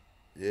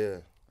 Yeah.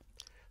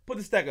 Put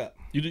the stack up.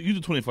 You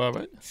do 25,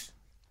 right?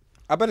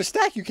 I better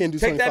stack. You can't do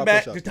Take 25 that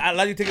back. push-ups. Just, I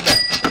allow you to take it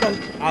back.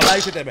 I allow you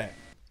to take that back.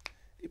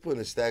 He putting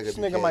a stack of This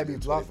nigga might be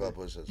bluffing. 25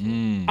 push-ups.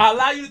 I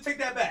allow you to take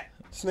that back.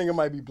 This nigga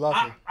might be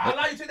bluffing. I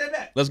allow you to take that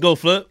back. Let's go,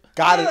 Flip.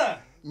 Got No, it. no, no.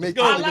 Make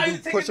I'll this allow nigga you do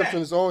to take it push-ups back. on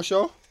his own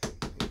show.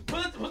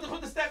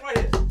 Put the stack right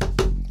here.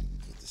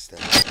 The stack.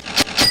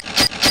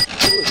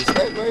 Ooh, the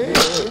stack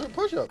right here.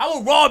 Push-up. I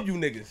will rob you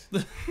niggas.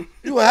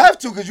 You would have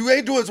to because you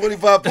ain't doing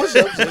 25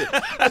 push-ups.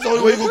 That's the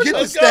only way you gonna get the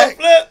Let's go, stack.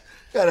 Flip.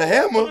 Got a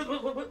hammer.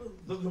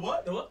 The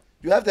what? The what?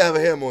 You have to have a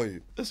hammer on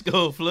you. Let's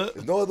go, Flip.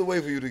 There's no other way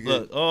for you to get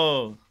Look, it.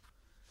 oh.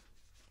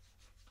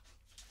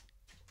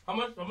 How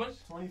much?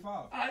 25.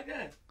 All right,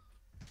 then.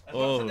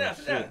 Oh,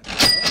 Sit down.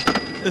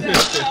 I'm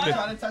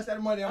trying to touch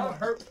that money. I'm gonna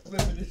hurt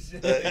flipping this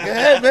shit. Go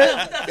ahead,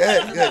 man. Go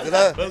ahead.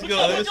 'Cause Let's go.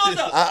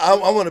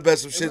 I want to bet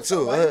some shit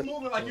too. Why you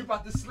moving like you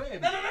about to slam?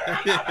 No.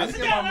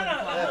 Sit down.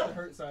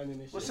 Hurt sign in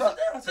this shit. What's up?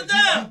 Sit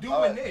down. You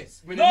doing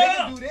this? When No, the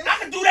nigga no. do this, I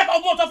can do that, but I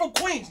want that from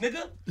Queens,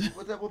 nigga.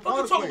 What you What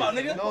you talking about,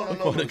 nigga?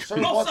 No.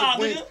 Certain No parts side, of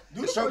Queens. nigga.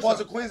 There's certain parts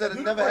of Queens that have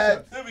Do never the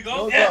had. There we No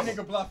go. doubt. Yeah.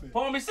 nigga bluffing.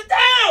 Homie, sit down.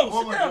 Oh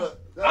Sit my down. God.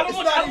 I don't It's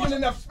want not you. even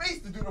enough space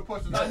to do the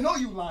push-ups. I know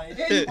you lying.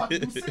 And you about to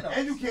do sit-ups.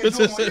 And you can't do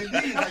them on your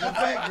knees like a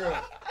fat girl.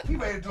 He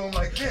ready to do them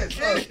like this. Look. He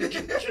ready to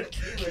do them like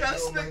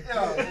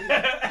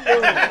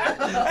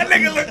That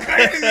nigga look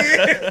crazy.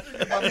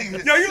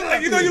 this. Yo, you look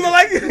like You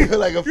look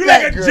like a you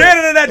fat like a girl.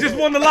 janitor that just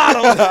won the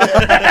lotto.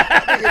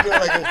 Nigga doing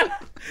like a.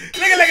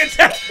 Nigga like a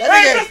janitor.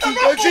 That nigga,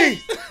 yo, G.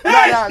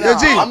 Nah. Yo,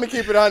 G. I'm gonna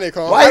keep it on there,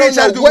 Cole. Why I you don't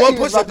trying to know do what one he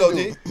was push-up, about though,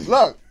 to G? do.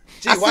 Look.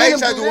 G, I why seen you him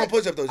trying to do do one this.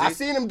 push-up though, G? I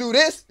seen him do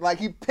this, like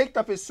he picked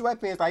up his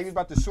sweatpants, like he was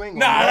about to swing.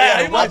 Nah, on nah,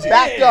 me. he wasn't. I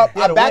backed up. He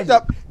had I a backed wedgie.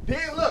 up.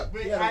 Then look,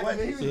 when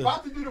he was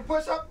about to do the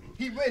push-up,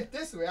 he went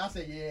this way. I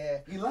said, yeah.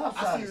 He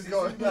lopsided. I see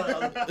what's going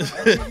on.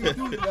 Everything you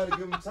do, you gotta give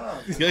him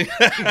time. He's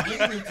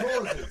leaning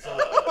towards it. So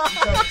he's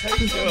trying to tell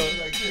you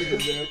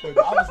something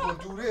like, I was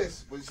gonna do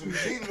this, but so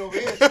he's leaning over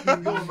here. You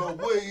don't know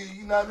where,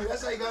 you know what I mean?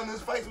 That's how he got in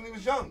his fights when he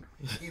was young.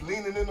 He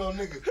leaning in on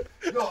niggas.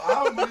 Yo,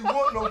 I don't really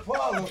want no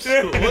problem. What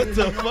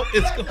the fuck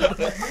is going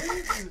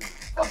on?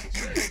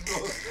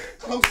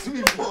 Close to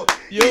me, boy.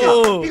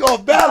 Yo. He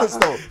off balance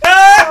though.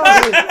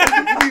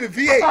 You need a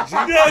V8, G.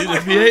 You the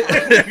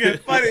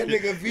V8? Funny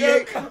nigga,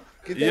 V8.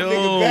 Get that Yo.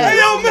 nigga back. Hey,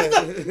 yo,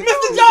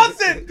 Mr.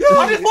 Johnson.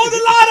 I just pulled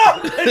the line up.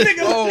 That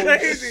nigga was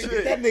crazy.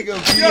 Shit. That nigga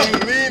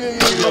V8 leaning in.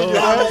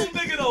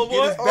 Nigga though, boy.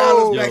 Get his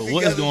balance back Yo,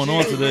 what is together, going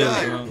on G. today?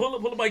 Right. Man?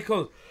 Pull the mic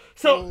close.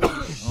 So,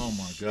 Oh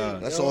my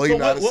god. That's all he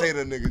know how to say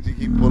to niggas. You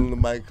keep pulling the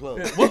mic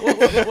close.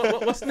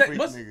 what's next? Freak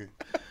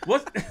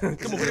What's nigga.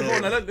 come on, put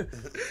it on now.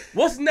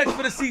 What's next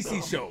for the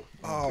CC show?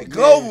 Oh,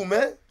 Global,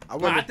 man.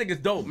 I think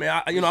it's dope, man.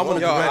 I want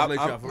to congratulate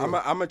y'all for real. I'm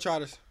gonna try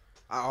to.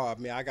 Oh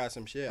man, I got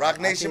some shit. Rock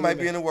I Nation can't might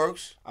even- be in the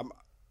works. I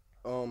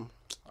On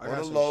got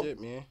the some low. shit,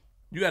 man.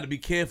 You got to be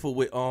careful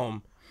with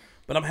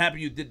but I'm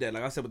happy you did that.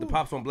 Like I said with the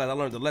Pops on Blast, I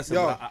learned the lesson.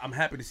 Yo. But I'm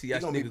happy to see y'all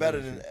He's gonna be niggas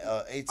better doing than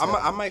shit. A-Town.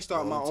 I might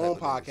start my own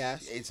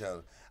podcast.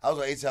 A-Town. I was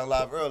on A-Town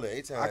live earlier.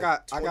 A-Town. I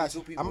got.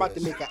 22 people. I'm about to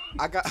in. make a.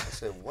 I got. I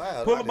said,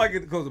 wow. Pull the mic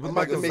in closer. Put the I'm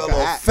mic about to in make fell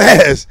closer. a off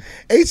fast.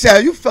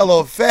 A-Town, you fell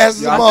off fast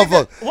as a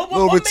motherfucker.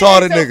 Little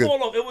retarded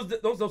nigga.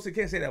 It was don't say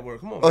can't say that word.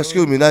 Come on. Oh,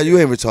 excuse me. Now you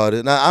ain't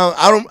retarded. Now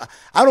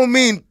I don't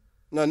mean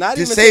No, not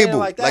even saying disabled.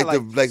 like that.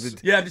 Like the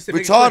Yeah, just to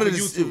make it retarded clear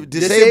is for YouTube.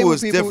 disabled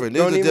is Disabled people different.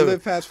 don't There's a even live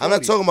difference. past I'm not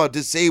 40. talking about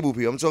disabled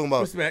people. I'm talking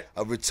about Respect.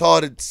 a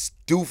retarded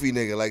doofy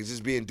nigga, like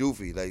just being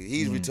doofy. Like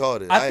he's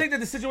retarded. I think that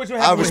the situation I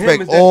happened with him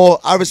respect is that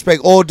I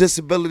respect all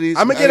disabilities.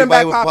 I'm gonna get him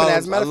back Everybody with popping.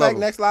 As a problems, matter of I love fact, him.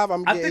 next live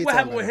I'm I getting. think what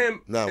happened with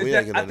him. Nah, is we that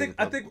ain't getting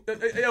I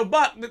think yo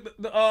Bach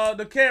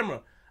the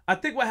camera. I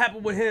think what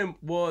happened with him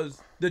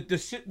was the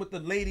shit with the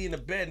lady in the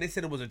bed. And they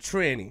said it was a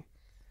tranny.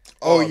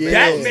 Oh yeah.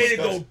 That made it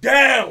go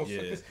down.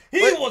 Yeah.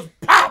 He was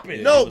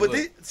popping. No, but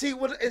see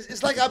what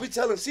it's like. I be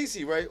telling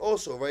Cece, right?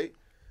 Also, right,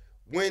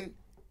 when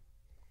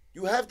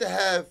you have to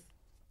have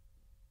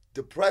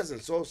the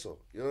presence, also.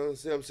 You know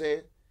what I'm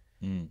saying?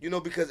 You know,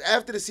 because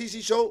after the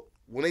CC show,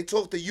 when they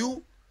talk to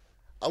you,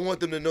 I want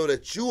them to know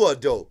that you are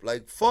dope.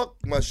 Like fuck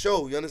my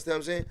show. You understand what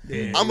I'm saying?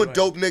 Yeah, I'm a right.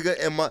 dope nigga,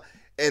 and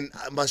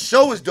my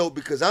show is dope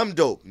because I'm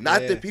dope,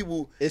 not the Yeah.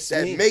 people It's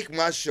that me. make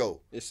my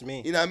show. It's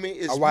me. You know what I mean?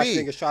 It's I watch me.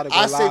 niggas try to go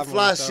I live say on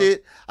fly themselves.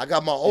 shit. I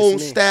got my own me.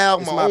 style,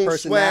 It's my my own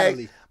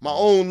personality. swag, my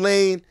own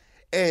lane,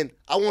 and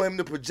I want him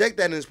to project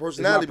that in his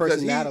personality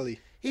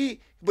personality. because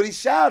but he's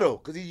shy though,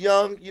 because he's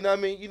young. You know what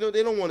I mean? You know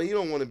he don't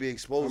want to be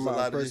exposed I'm to a my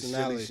lot of this silly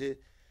personality.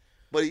 shit.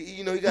 But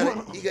he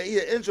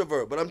an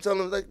introvert. But I'm telling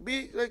him like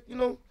be like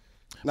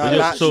Nah, But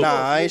yeah, so-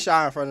 I ain't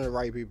shy in front of the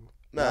right people.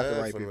 Nah, Not that's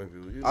the right for the people. right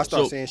people. You I know.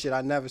 start So- saying shit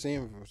I never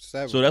seen before.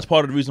 Several. So that's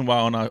part of the reason why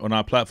on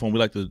our platform we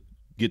like to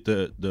get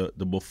the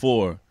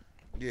before.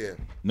 Yeah. You know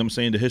what I'm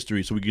saying? The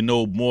history, so we can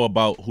know more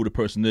about who the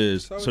person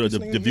is, So so that this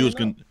the nigga viewers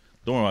getting can.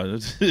 Don't worry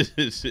about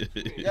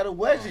it. You got a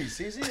wedgie,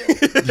 CC.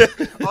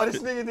 oh,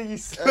 this nigga think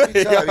he's.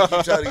 Every time he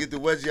keep trying to get the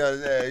wedgie out of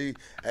there, he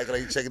act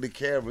like he checking the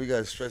camera. He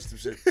gotta stretch some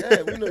shit.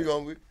 Yeah, we know you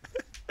hungry.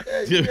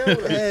 Hey, you down with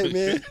us. Hey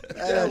man,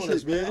 Yeah, that with shit,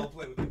 us, I man. don't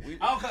play with it.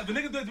 I don't. The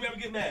niggas do it to me, I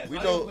get mad. We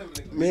I know- don't play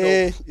with niggas.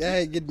 Man,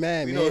 yeah, get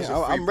mad, we know man. it's a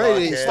free I'm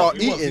ready to podcast. start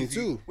We want eating CC.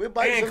 too. We'll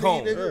buy you And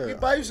something to eat, cone. nigga. We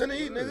buy you something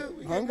to eat, nigga.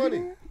 We get Hungry?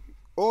 money.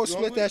 Or You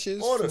split hungry? that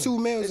shit. Order. 2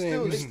 meals It's in.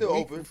 still- it's still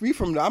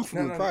open. I'm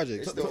from the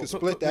project. It's We still can open.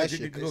 split that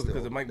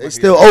shit. They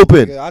still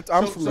open. Yeah,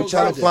 I'm So- from so- the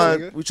Trying to project.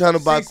 find. nigga. We trying to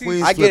buy CC.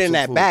 Queens. I get flips in and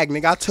that food. bag,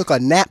 nigga. I took a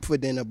nap for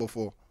dinner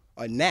before.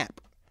 A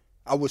nap.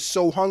 I was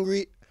so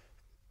hungry.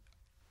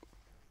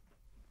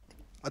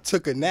 I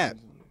took a nap.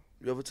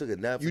 You ever took a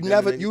nap? For You dinner,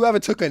 never, nigga? you ever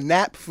took a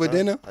nap for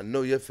dinner? I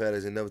know your fat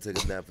ass ain't never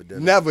take a nap for dinner.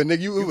 Never, nigga. It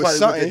You was probably went to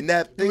something.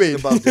 nap You thinking ain't-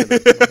 about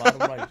dinner. Bottom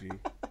right, G.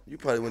 You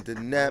probably went to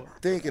nap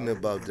thinking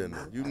about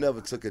dinner. You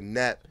never took a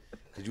nap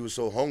because you were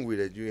so hungry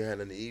that you ain't had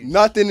nothing to eat.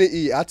 Nothing to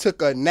eat. I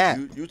took a nap.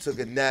 You took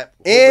a nap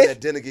hoping And, that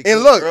dinner get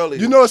and cooked look, earlier.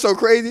 you know what's so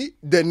crazy?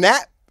 The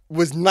nap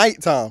was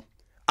nighttime.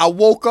 I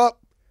woke up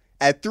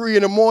at 3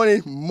 in the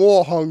morning,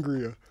 more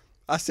hungrier.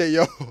 I said,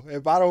 yo,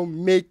 if I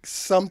don't make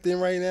something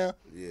right now,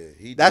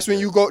 Yeah, that's when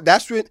you go.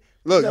 That's when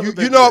look. Never You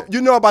been know to that.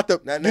 you know about the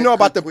Not you know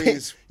about the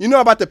Queens you know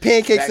about the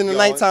pancakes in the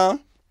backyard. nighttime.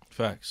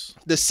 Facts.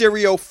 The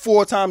cereal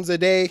 4 times a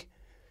day,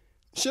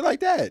 shit like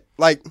that.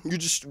 Like you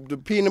just the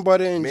peanut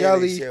butter and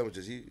mayonnaise jelly.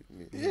 sandwiches.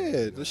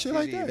 Yeah, the shit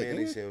like that.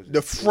 Mayonnaise nigga. sandwiches.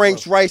 The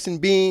Frank's rice and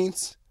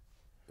beans.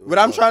 What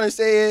I'm trying to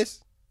say is,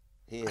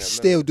 He ain't I have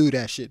still do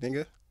that shit,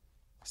 nigga.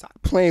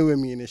 Stop playing with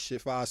me in this shit,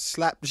 if I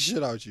slap the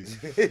shit out you.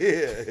 nothing.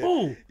 yeah,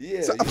 Ooh.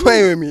 yeah. Stop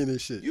playing with me in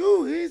this shit.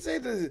 You, he say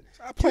this.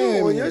 Stop playing You,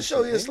 with on me in your this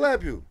show, shit, he'll nigga.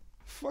 slap you.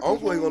 Fuck Uncle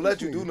is ain't wrong gonna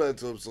let with you do nothing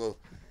to him, so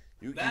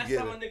you can Last get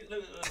time a it.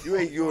 nigga, You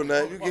ain't doing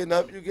nothing. You getting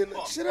up. You getting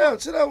up. Sit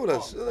down with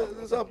us.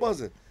 Let's stop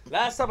buzzing.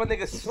 last time a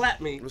nigga slapped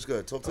me. What's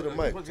good? Talk to the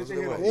mic. Talk to the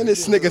mic. And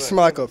this nigga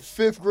smell like a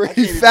 5th grade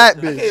I fat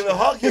can't bitch. even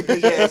hug you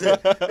because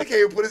he can't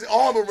even put his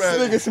arm around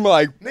This you. nigga smell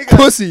like Nigga-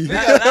 pussy. He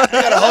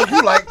gotta hug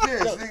you like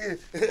this,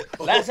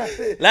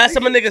 nigga. Last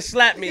time a nigga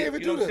slapped me. You You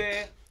can't even know do what I'm that.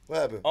 saying? What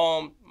happened?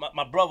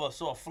 My brother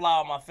saw a fly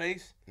on my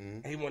face,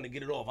 and he wanted to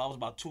get it off. I was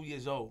about 2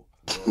 years old.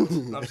 You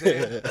know what I'm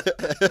saying?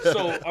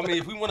 So, I mean,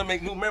 if we want to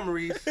make new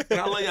memories, then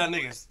I love y'all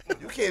niggas.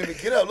 You can't even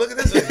get up. Look at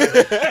this nigga.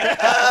 Look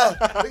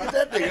at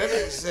that nigga. That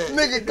nigga said.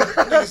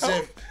 Nigga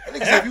said,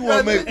 if you want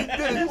to make. That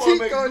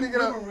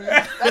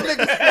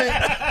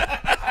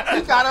nigga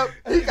he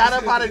got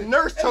up how the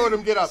nurse told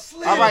him get up.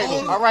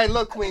 All right,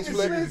 look, Queens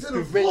Flip.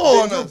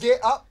 When you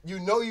get up, you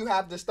know you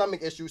have the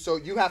stomach issue, so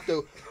you have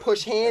to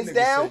push hands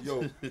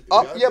down,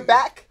 up your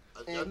back,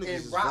 and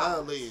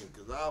rock.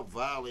 I'll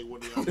violate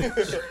one of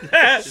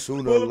y'all.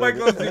 Sooner or later.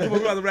 We're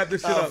about to wrap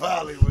this shit up.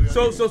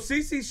 So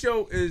CC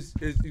show is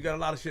you got a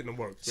lot of shit in the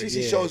works.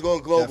 CC show is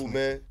going global, definitely.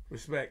 Man.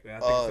 Respect,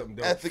 man. I think something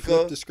dope.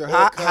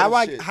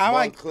 Ethica. How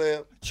I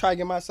try to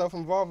get myself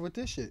involved with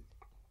this shit?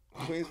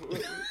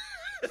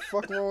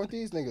 Fuck wrong with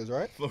these niggas,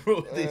 right?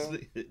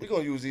 We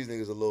gonna use these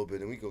niggas a little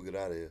bit and we gonna get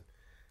out of here.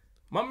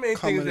 My main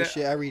thing is that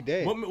shit every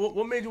day.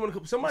 What made you want to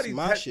come? Somebody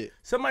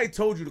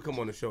told you to come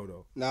on the show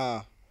though.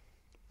 Nah.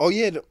 Oh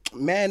yeah,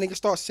 man, nigga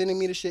start sending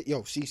me the shit.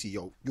 Yo, CC,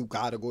 yo, you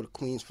gotta go to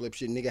Queens Flip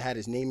shit. Nigga had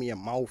his name in your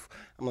mouth.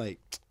 I'm like,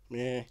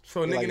 man.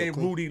 So a nigga named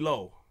Rudy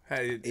Lowe.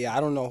 Yeah, I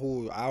don't know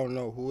who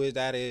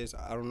that is.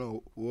 I don't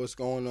know what's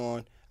going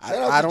on.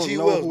 I don't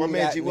know. My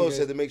man G Will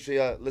said to make sure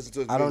y'all listen to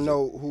his music. I don't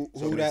know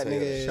who that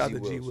nigga is. Shout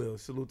out to G Will.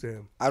 Salute to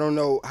him. I don't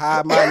know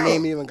how my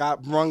name even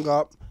got brung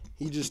up.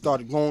 He just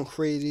started going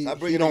crazy.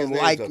 He don't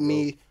like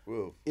me.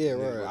 Yeah,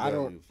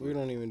 right. We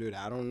don't even do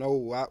that. I don't know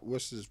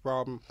what's his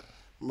problem.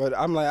 But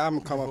I'm like, I'm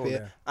gonna come up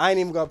here. I ain't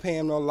even gonna pay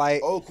him no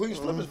light. Oh, Queens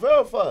Flip is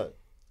verified.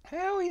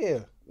 Hell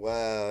yeah.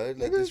 Wow, they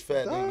let this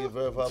fat nigga get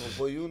verified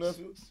before you,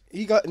 nephew?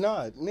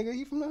 Nigga,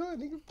 he from the hood.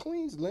 Nigga,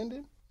 Queens,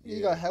 Linden. You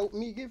gotta help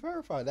me get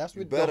verified. That's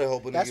what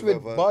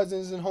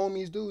buzzins and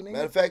homies do, nigga.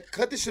 Matter of fact,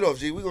 cut this shit off,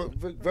 G. We gonna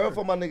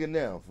verify my nigga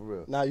now, for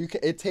real. Nah, you can.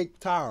 It take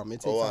time.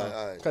 It takes time.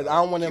 All right. Cause I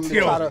don't want him to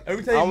try to.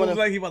 Every time he moves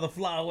like he about to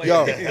fly away.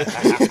 Yo. That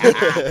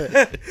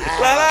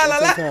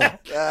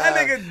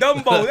nigga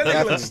Dumbo. That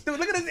nigga look stupid.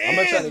 Look at his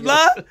ears,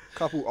 blood.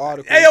 Couple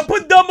articles. Hey, yo,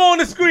 put Dumbo on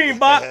the screen,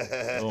 bot.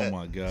 Oh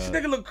my god. This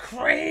nigga look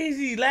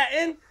crazy,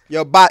 Latin.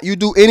 Yo, bot, you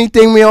do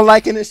anything we don't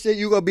like in this shit,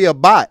 you gonna be a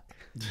bot.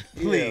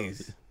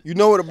 Please. You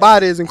know what a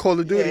bot is in Call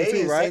of Duty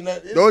too, right?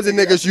 Those are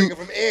niggas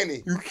from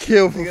Annie. You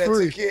kill for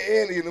free. That took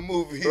Annie in the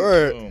movie.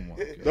 Right. Oh my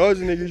God.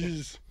 Those are niggas you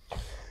just.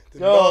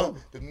 The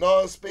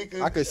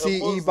non-speaker. I could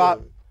see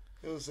Ebot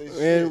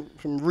and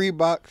from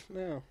Reebok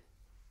now.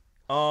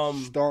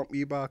 Stomp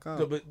Ebot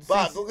out.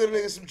 Bach, go get a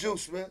nigga some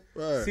juice, man.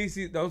 Right.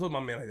 CC, don't talk my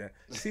man like that.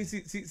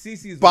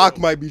 CC is Bach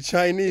might be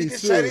Chinese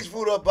too. Chinese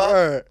food up, Bach.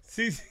 Right.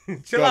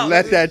 CC, chill out.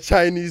 Let that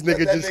Chinese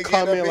nigga just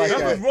come in like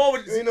that. What's wrong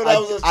with you? You know that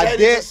was a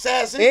Chinese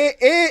assassin.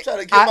 Trying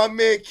to get my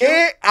man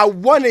killed. I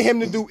wanted him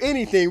to do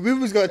anything. We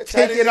was gonna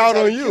take it out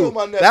on you.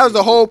 That was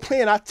the whole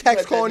plan. I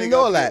text calling and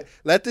all that.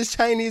 Let this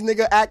Chinese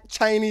nigga act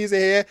Chinese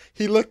in here.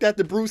 He looked at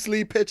the Bruce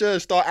Lee picture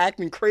and start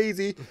acting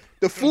crazy.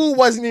 The food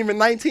wasn't even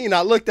 19.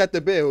 I looked at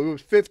the bill. It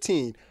was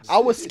 15. I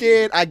was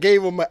scared. I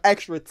gave him an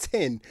extra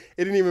 10.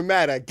 It didn't even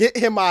matter. Get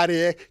him out of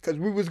here because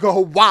we was going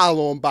to wild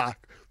on Bach.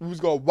 We was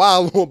going to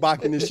wild on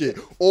Bach in this shit.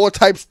 All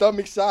type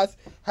stomach shots.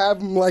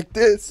 Have him like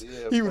this.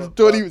 Yeah,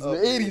 thought he was in the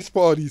 80s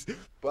parties.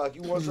 Bach,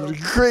 you want something?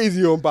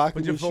 Crazy on Bach.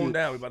 Put your phone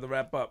down. We about to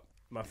wrap up.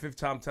 My 5th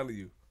time telling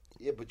you.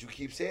 Yeah, but you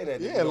keep saying that.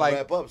 Yeah, like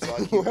wrap up, so I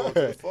keep going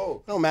to the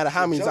phone. No matter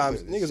how many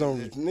times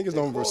niggas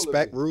don't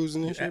respect rules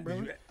and this shit,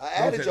 bro. I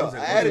added y'all.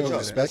 You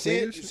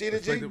see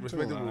it, G? I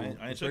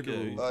ain't check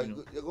it.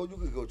 You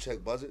could go check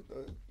Buzzit.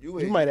 You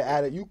might have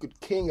added. You could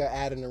King of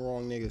adding the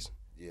wrong niggas.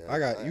 Yeah, I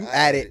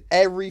added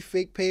every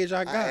fake page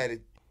I got. I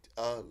added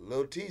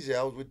Lil TJ.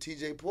 I was with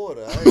TJ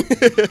Porter.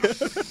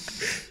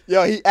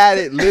 Yo, he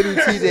added Little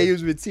TJ. He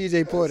was with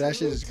TJ Porter. That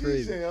shit is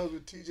crazy. I was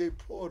with TJ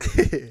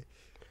Porter.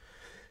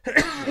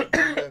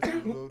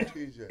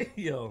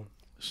 Yo,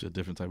 it's a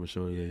different type of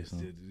show today. So.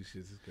 This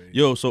shit is crazy.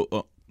 Yo,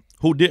 so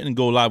who didn't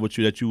go live with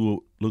you that you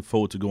will look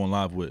forward to going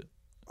live with?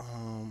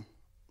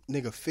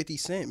 Nigga, 50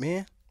 Cent,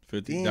 man.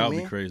 50, that would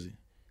be crazy.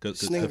 Cause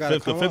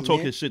Fifth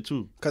talk his shit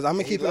too. Cause I'm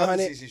gonna keep it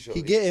 100.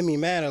 He getting me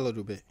mad a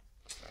little bit.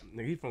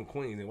 Nigga, he from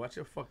Queens. And watch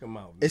your fucking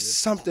mouth. It's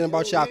something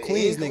about y'all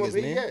Queens niggas,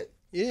 man.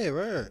 Yeah,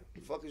 right.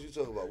 The fuck is you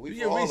talking about? We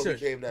from Harlem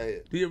came down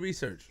here. Do your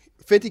research.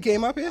 50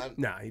 came up here?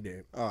 Nah, he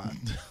did. All right.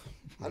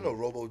 I know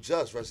Robo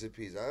Just, rest in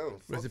peace. I don't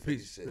fuck 50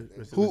 shit.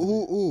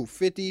 Who?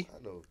 50?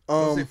 I know.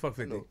 Don't say fuck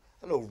 50.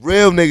 I know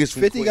real niggas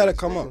from 50 Queens. Gotta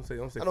come up.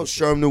 Don't say I know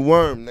Sherm the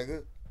Worm,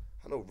 nigga.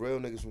 I know real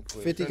niggas from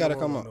Queens. 50 gotta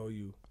come up.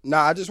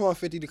 Nah, I just want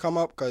 50 to come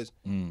up because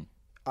he's my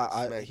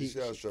man.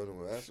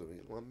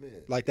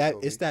 Like that,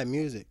 it's that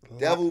music.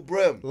 Devil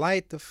Brim.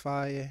 Light the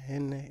fire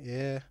in the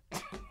air.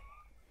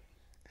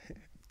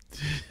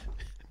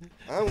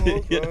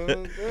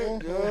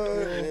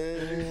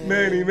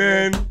 Many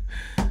men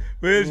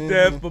Rich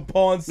Dad for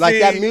Pawn Like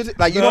that music,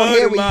 like you don't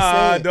hear what he's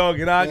saying. Dog,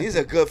 and I, These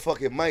are good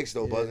fucking mics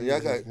though, Buzzin'.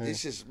 Y'all got this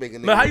shit's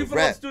making. Man, how you feel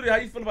rap. about the studio? How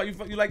you feel about you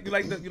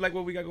like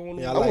what we got going on?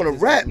 Yeah, I want to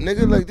rap,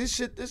 nigga. Like this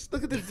shit.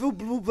 Look at this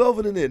blue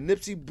velvet in there.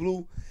 Nipsey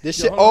blue. This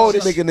shit. Oh,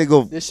 This making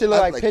nigga. This shit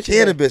look like pictures.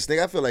 cannabis,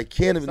 nigga. I feel like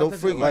cannabis. No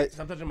freak.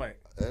 Stop touching mic.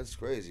 That's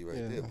crazy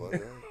right there, bud.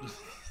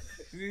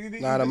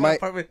 Nah, the mic.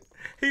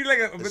 He like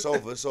a. It's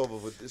over. It's over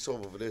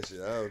for this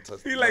shit. I don't touch.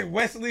 He like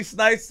Wesley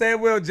Snipes,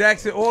 Samuel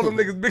Jackson, all them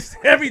niggas mixed.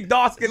 Every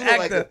dark skin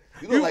actor.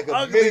 You look like a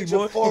ugly, miniature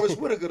boy. Forrest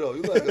Whitaker though.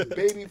 You look like a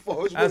baby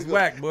Forrest That's Whitaker.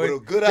 whack, boy.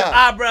 With a good Your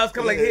eye. eyebrows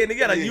come like here, nigga. You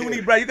got a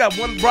unibrow. You got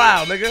one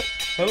brow, nigga.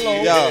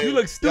 Hello. Yo, You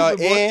look stupid,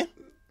 boy. And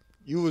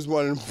you was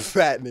one of them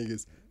fat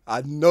niggas.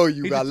 I know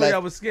you He got just less. thought I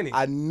was skinny.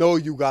 I know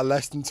you got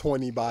less than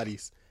 20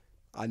 bodies.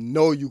 I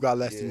know you got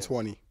less than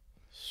 20.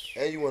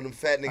 And you one of them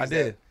fat niggas. I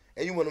did.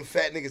 And you one of them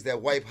fat niggas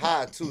that wipe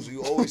high too, so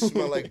you always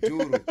smell like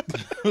doodle.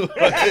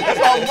 That's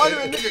why I'm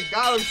wondering, nigga,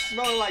 got him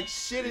smelling like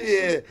shit and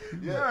shit.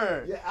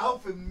 Yeah. Your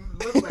outfit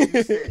looks like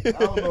you stink. I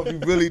don't know if you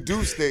really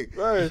do stink,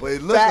 Right. but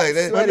it looks Fat, like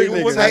that. sweaty Them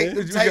nigga, tight, man.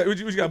 them What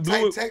you got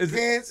blue? tight Is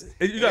pants.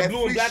 you got and blue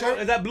and free black? shirt.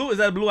 Is that blue? Is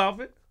that a blue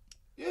outfit?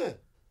 Yeah.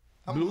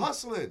 I'm Blue?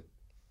 hustling.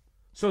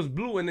 So it's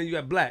blue and then you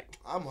got black.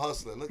 I'm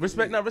hustling. Look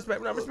Respect, at me.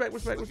 respect.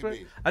 Look at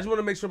me. I just want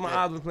to make sure my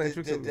eyes were playing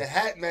tricks on me. The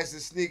hat matches the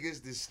sneakers.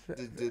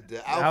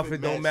 The outfit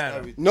outfit don't match matter.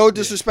 everything. No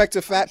disrespect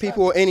to fat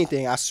people or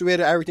anything. I swear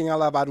to everything I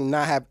love, I do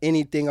not have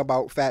anything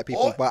about fat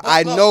people. But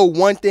I know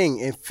one thing.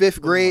 In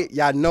 5th grade,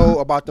 y'all know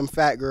about them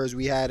fat girls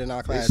we had in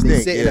our class. They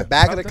stink, sit in yeah. the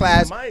back of the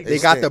class. They They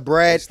got stink. the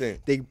bread. They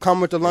stink. They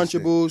come with the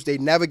stink. Lunchables. They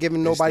never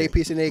giving nobody a stink.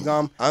 piece of their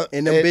gum.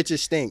 And them bitches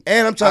stink.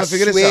 And I'm trying to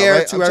figure this out, swear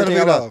right? to I'm trying to everything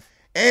figure I it out. love.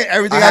 And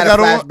everything I had I a got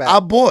on, flashback. I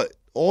bought.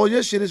 All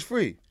your shit is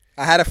free.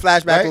 I had a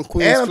flashback Right? when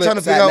Queens And I'm Flip trying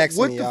to sat figure out next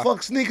what to me, the y'all.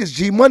 fuck sneakers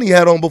G Money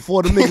had on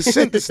before the niggas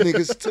sent the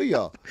sneakers to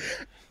y'all.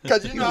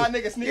 Cause you know how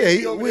niggas sneak.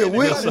 Yeah,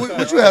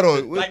 what you had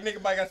on? Like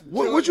nigga, got some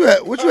What you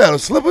had? What you had on?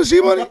 Slippers, G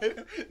Money?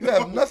 You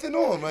have nothing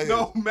on, right?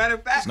 No, matter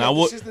of fact, Now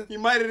what? he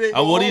might have didn't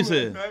go What he home.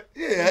 said? Right?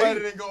 Yeah, He might have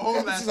didn't go home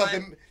that's last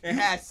something- night and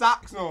had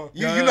socks on.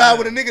 You know how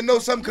when a nigga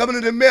knows something coming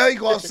in the mail, he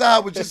go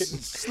outside with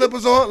just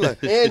slippers on?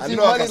 Like, And I G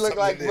know I Money got look something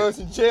like in there.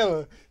 Wilson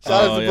Chandler. Shout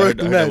out to I Birth heard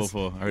the that Nets.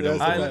 before. I heard that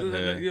That's All right, before.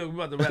 look, Yeah. we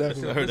about to wrap this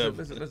shit up. heard that.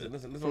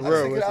 Listen. I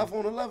real, just get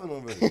iPhone 11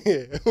 already.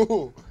 Yeah.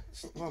 Ooh.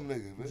 Some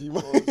nigga, man.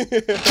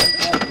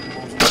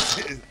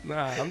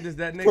 Nah, I'm just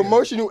that nigga.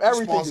 Promotional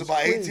everything. Sponsored is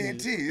by crazy.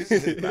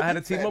 AT&T. I had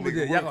a T-Mobile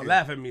deal. Y'all gonna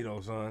laugh at me though,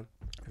 son.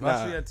 If I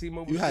Nah, see a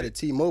T-Mobile, You had a shit-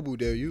 T-Mobile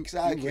deal. You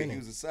Sidekick. winning. He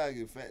was a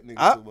sidekick. Fat nigga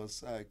I- to my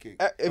sidekick.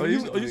 If Oh,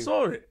 you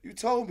saw it? You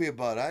told me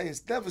about it. I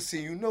ain't never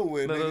seen you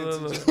nowhere, Look,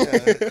 nigga. look,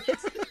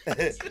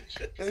 Yeah.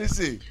 Let me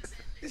see.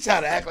 He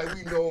trying to act like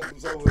we know him from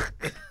somewhere.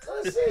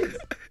 Let's see.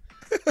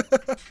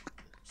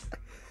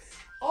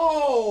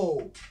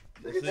 Oh,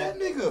 look at that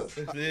nigga.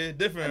 It's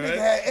different, Nigga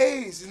had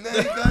AIDS, and now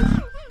he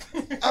got.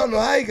 I don't know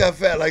how he got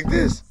fat like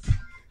this.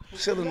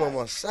 Chilling on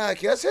my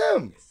sidekick. That's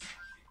him.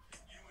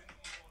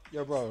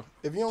 Yo, bro,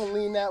 if you don't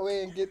lean that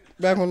way and get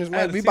back on this I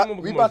had mic, a we T-Mobile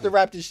about to commercial.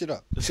 wrap this shit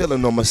up.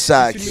 Chilling on my See me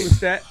sidekick. with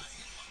that.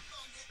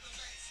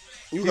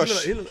 You He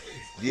gonna look-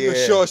 Yeah.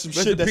 show us some Rest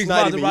shit in that's peace,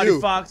 not even Maserati you.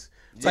 Fox.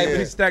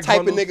 Yeah. Type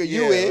Type of nigga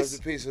you Yeah, rest is.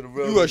 in peace to the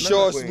real You gonna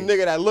show us queen. some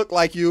nigga that look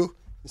like you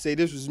and say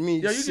this was me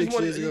Yo, you 6 just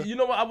want years ago. you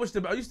know what? I wish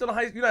are you still in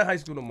high school? You're not in high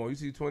school no more. You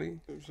see 20?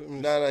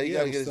 Nah, he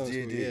gotta I'm get his still in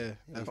GED. school,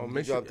 Yeah. Oh, He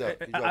make sure. dropped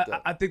out. He dropped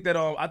out. I think that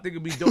I think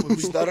it'd be dope if we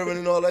Stuttering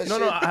and all that No,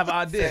 shit. no, I have an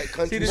idea. Fat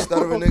country See, this-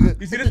 stuttering nigga.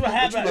 You see, this what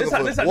happens.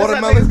 This how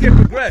Watermelon? niggas get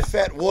progressed.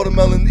 Fat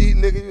watermelon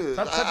eating nigga.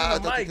 Stop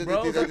touching the mic,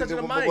 bro. Stop touching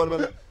the mic.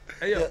 Watermelon.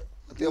 Hey, yo.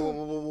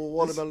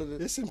 Watermelon.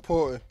 It's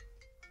important.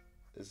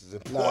 This is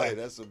important.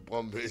 That's a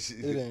bum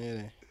bitch. It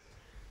ain't.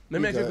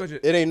 Let me ask you a question.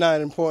 It ain't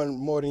nothing important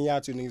more than y'all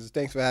two niggas.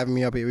 Thanks for having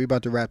me up here. We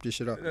about to wrap this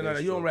shit up. No,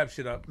 you don't wrap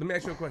shit up. Let me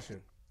ask you a question.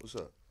 What's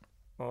up?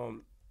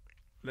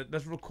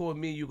 Let's record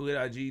me and you go get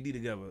our GED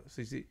together.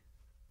 See?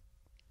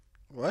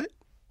 What?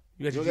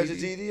 You You don't got your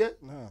GED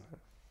yet? No.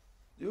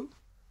 You?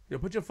 Yo,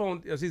 put your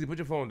phone. Yo, CZ, put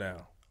your phone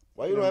down.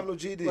 Why you don't have no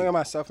GED? Look at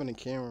myself in the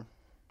camera.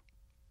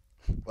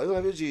 Why you don't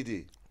have your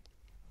GED?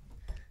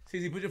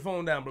 CZ, put your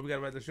phone down, bro. We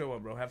gotta wrap the show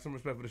up, bro. Have some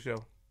respect for the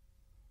show.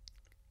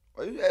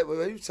 Why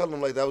you telling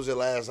them like that was your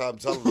last time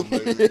telling them?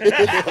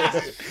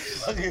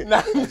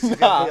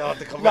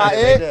 Nah,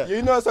 Ed,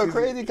 you know it's so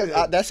crazy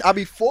because I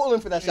be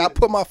falling for that shit. I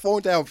put my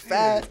phone down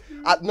fast.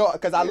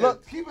 Because I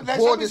look,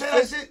 pull this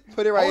fist,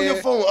 put it right Hold here.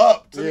 your phone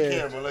up to the Yeah.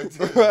 camera like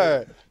this.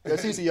 Right. Yo,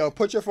 Cece, yo,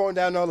 put your phone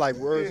down though, like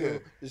words. Yeah.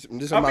 This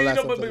is I my mean, last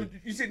you know, time but telling you.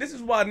 you see, this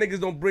is why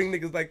niggas don't bring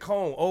niggas like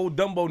Cone, old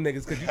Dumbo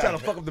niggas, because you trying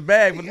to fuck up the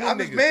bag for the new I'm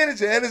his niggas.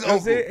 manager and his You know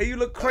what I'm uncle. saying? And you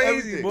look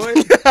crazy, boy.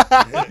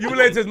 Everything. You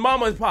relate to his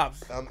mama and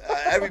pops.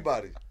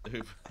 Everybody.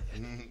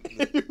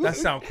 That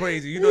sound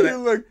crazy. You know You that.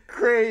 look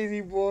crazy,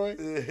 boy.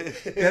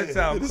 That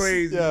sound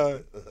crazy. Yeah.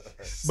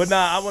 But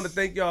nah, I want to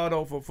thank y'all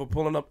though for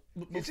pulling up.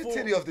 Get your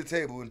titty off the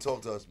table and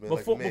talk to us, man.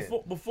 Like a man.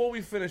 Before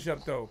we finish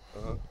up though,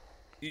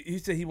 he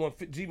said he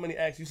want G Money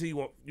asked you said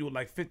you would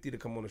like 50 to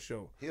come on the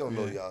show. He don't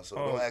know y'all, so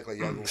don't act like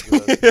y'all gonna give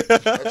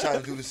us. I'm trying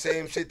to do the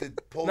same shit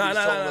that police Nah.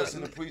 told us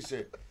in the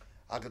precinct.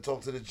 I can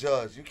talk to the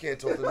judge. You can't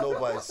talk to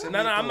nobody. No,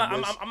 I'm not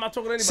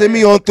talking to anybody. Send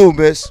me on through,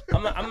 miss.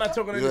 I'm not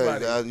talking to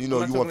anybody. You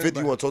know, you want 50?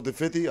 You want to talk to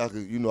 50? I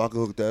could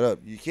hook that up.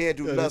 You can't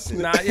do nothing.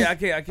 Nah, yeah, I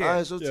can't. All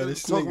right, so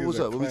talk. What's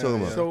up? What we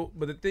talking about? So,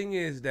 but the thing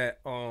is that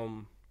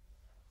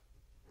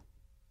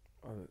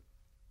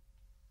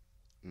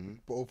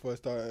Both of us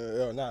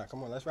start. Nah,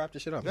 come on, let's wrap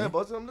this shit up. Yeah,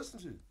 Buzz, I'm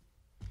listening to you.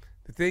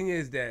 The thing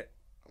is that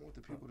I want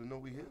the people to know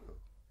we here.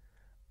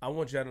 I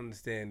want y'all to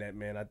understand that,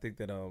 man. I think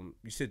that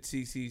you said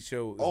CC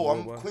show.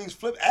 Queen's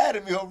Flip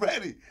added me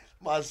already.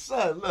 My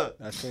son, look.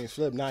 That's Queen's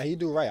Flip. Nah, he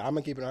do right. I'm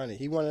gonna keep it on it.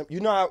 He wanna. You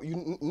know how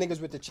you niggas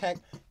with the check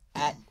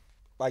act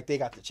like they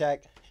got the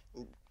check.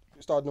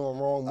 Start doing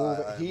wrong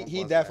moving.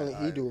 He definitely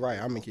he do right.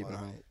 I'm gonna keep it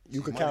on it.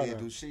 You could count on.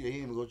 Do shit. He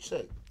didn't even go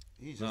check.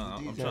 He's just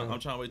a DJ. I'm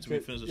trying to wait till we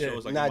finish the show.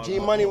 It's like nah, G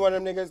Money one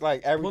of them niggas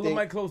like everything. Pull the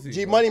mic closer.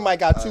 G Money might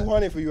got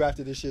 200 for you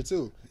after this shit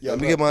too. Yo, let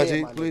me get my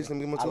G, please. Let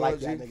me get my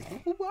 200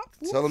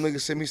 G. Tell them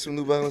niggas send me some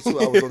New Balance too.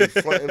 I was gonna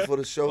be fronting for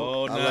the show.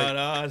 Oh,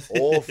 nah.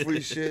 All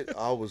free shit.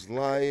 I was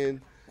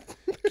lying.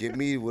 Give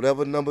me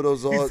whatever number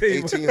those are.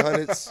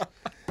 1800s,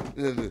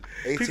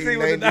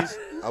 1890s.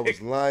 I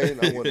was lying.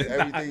 I wanted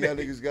everything y'all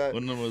niggas got.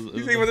 What number was it?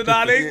 You think it was a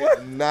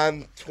 981?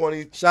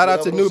 920. Shout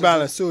out to New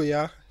Balance too,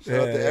 y'all. Shout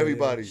out to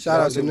everybody. Shout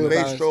out to New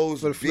Balance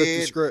Maestro's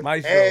Beard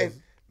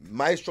and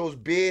Maestro's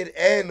Beard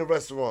and the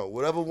restaurant.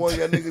 Whatever one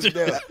y'all niggas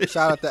down.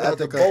 Shout out to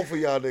Ethica. Both of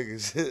y'all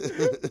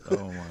niggas.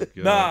 Oh my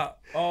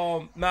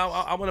god. Now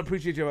I want to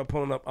appreciate you for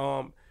pulling up.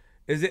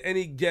 Is there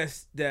any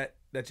guests that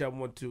y'all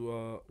want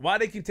to? Why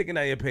they keep taking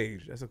out your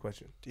page? That's a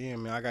question.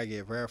 Damn, man, I gotta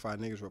get verified.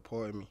 Niggas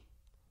reporting me.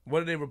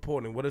 What are they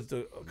reporting? What is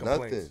the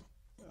complaints? Nothing.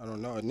 I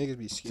don't know. Niggas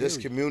be scared.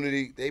 Just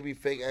community. They be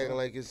fake acting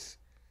like it's.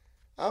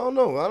 I don't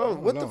know.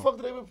 What the fuck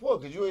do they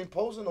report? Because you ain't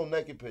posting no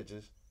naked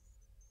pictures,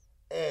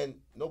 and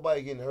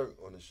nobody getting hurt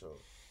on the show.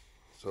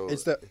 So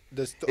it's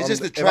it's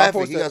just the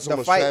traffic. You got so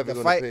much traffic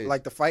on the page.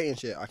 Like the fight and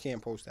shit. I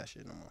can't post that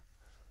shit no more.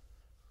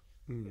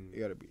 You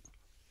gotta be.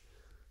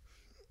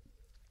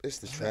 It's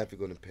the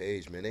traffic on the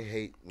page, man. They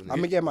hate when I'm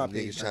gonna get my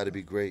page. Niggas try to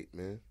be great,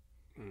 man.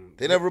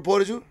 They never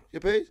reported you?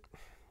 Your page?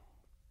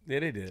 Yeah,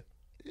 they did.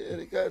 Yeah,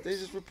 they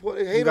just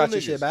reported. They hate you got on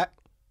your niggas. shit back?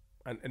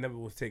 It never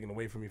was taken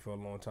away from me for a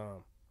long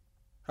time.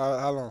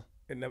 How long?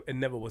 It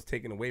never was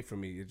taken away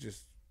from me. It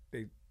just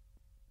they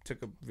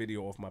took a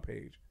video off my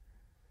page.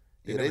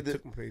 They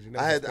took my page.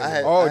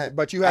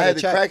 But you had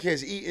the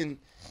crackheads eating.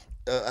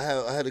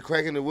 I had a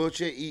crack in the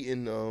wheelchair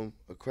eating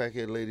a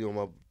crackhead lady on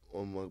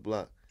my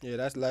block. Yeah,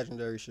 that's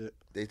legendary shit.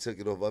 They took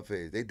it off my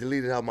page. They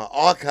deleted out my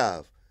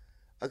archive.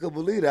 I couldn't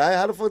believe that.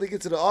 How the fuck they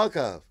get to the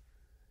archive?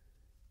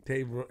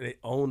 They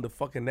own the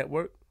fucking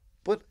network.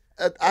 But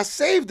I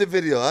saved the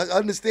video. I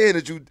understand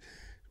that you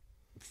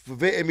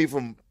preventing me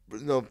from,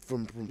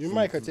 You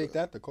might could take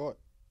that to court.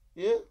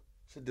 Yeah.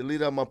 Should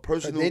delete out my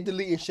personal. They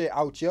deleting shit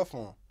out your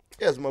phone.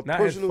 Yes, my not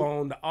personal. Not his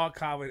phone, the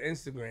archive and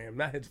Instagram.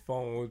 Not his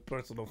phone, his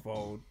personal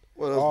phone.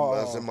 Well,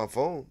 that's in my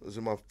phone. It's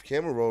in my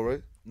camera roll,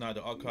 right? Nah,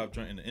 the archive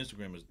joint in the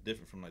Instagram is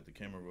different from like the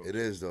camera roll. It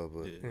is though,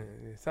 but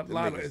stop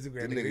lying on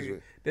Instagram.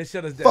 Nigga. They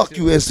shut us down. Fuck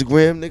you,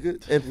 Instagram,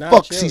 nigga, and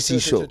fuck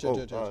CC Show.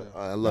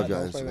 I love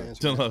y'all Instagram.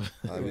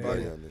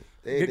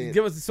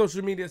 Give us the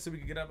social media so we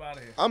can get up out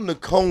of here. I'm the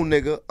Cone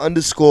nigga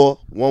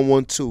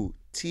 _112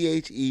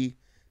 THECONE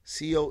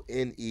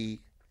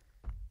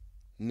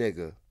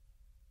nigga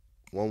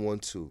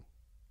 112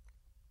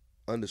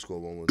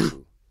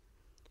 _112.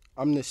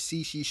 I'm the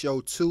CC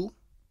Show 2.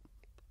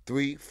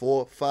 3,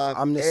 4, 5.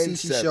 I'm the and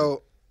CC 7.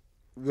 Show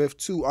with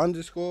 2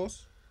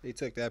 underscores. They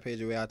took that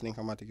page away. I think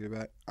I'm about to get it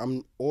back.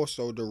 I'm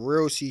also the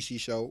real CC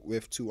Show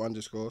with 2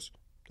 underscores.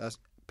 That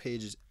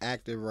page is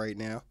active right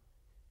now.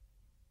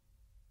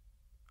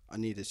 I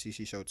need the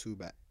CC Show 2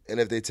 back. And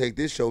if they take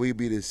this show, he'd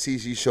be the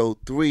CC Show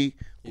 3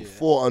 with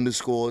 4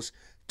 underscores,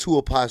 2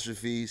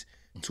 apostrophes,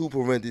 2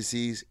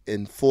 parentheses,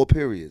 and 4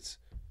 periods.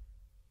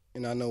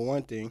 And I know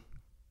one thing.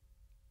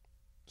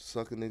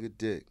 Suck a nigga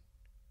dick.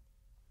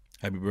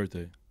 Happy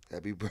birthday.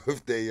 Happy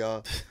birthday,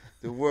 y'all.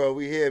 The world,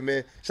 we here,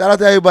 man. Shout out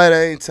to everybody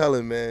that ain't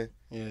telling, man.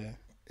 Yeah.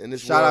 And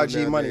this shout out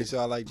G Money, so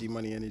I like G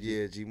Money energy.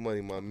 Yeah, G Money,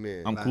 my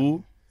man. I'm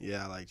cool.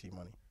 Yeah, I like G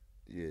Money.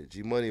 Yeah,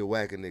 G Money a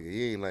whacker nigga.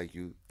 He ain't like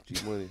you.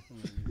 G Money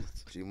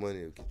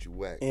will get you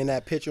whacked. And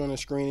that picture on the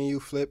screen and you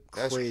flip,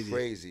 that's crazy.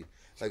 Crazy.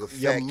 Like a fat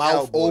your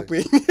mouth cowboy.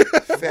 Open.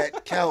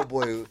 Fat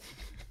cowboy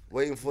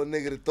waiting for a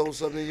nigga to throw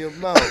something in your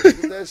mouth.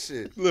 Look at that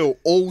shit. Little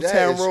old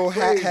town road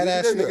hat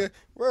ass nigga.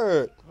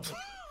 Word.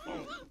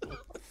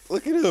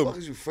 Look at him. What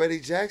is you,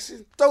 Freddie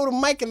Jackson? Throw the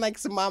mic and like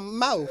in my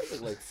mouth.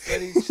 That look like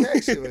Freddie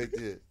Jackson right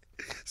there.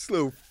 This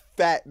little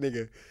fat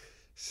nigga.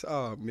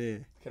 Oh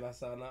man. Can I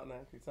sign out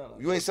now?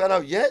 You ain't signed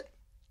out yet?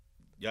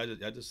 Yeah,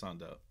 I just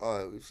signed out. All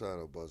right, we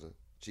signed out, buzzing.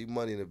 G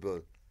Money in the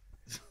building.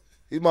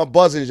 He's my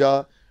buzzing,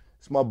 y'all.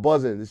 It's my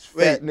buzzing. This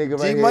fat nigga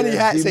right here. G Money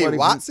hat say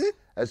Watson?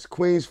 That's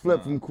Queens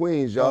Flip from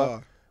Queens,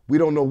 y'all. We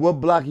don't know what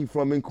block he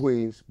from in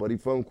Queens, but he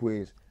from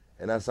Queens,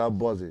 and that's our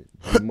buzzing.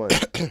 G Money.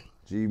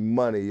 G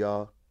Money,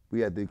 y'all. We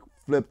had to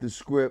flip the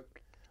script.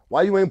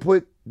 Why you ain't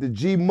put the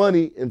G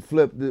Money and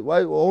flip the?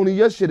 Why only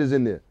your shit is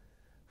in there?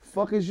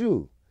 Fuck is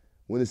you?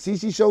 When the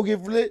CC Show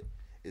get lit,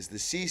 It's the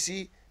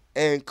CC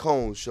and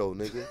Cone show,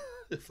 nigga.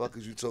 The fuck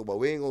is you talking about?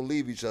 We ain't gonna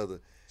leave each other.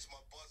 It's my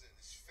buzzing.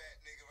 This fat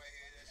nigga right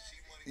here. That's G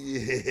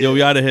Money. Yeah. Yo,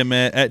 we out of here,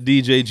 man. At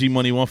DJ G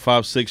Money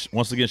 156.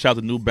 Once again, shout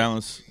out to New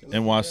Balance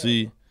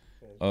NYC.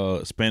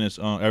 Spanish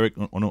Eric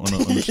on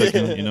the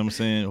chicken. You know what I'm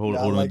saying?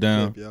 Holding it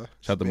down. Clip,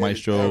 shout out to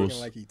Maestros.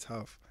 Like he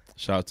tough.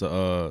 Shout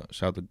out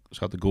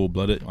to Gold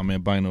Blooded. My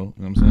man Bino. You know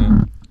what I'm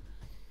saying?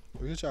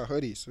 Look at y'all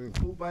hoodies too.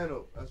 Who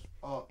Bino? That's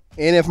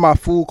And if my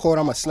food court,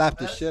 I'ma slap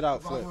the shit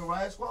out for it.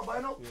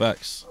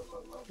 Facts.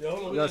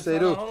 Y'all say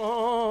do.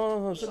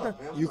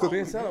 You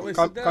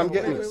could come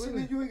get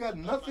me. You ain't got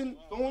nothing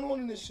going on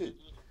in this shit.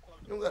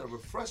 You don't got a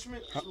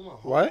refreshment.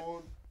 What?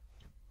 Come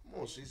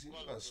on, CC. You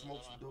gotta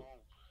smoke some dope.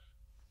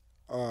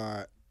 All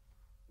right.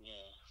 Yeah,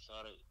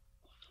 sorry.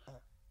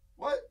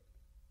 What?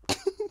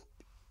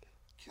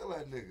 Kill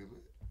that nigga,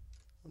 man.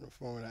 On the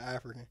phone with an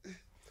African.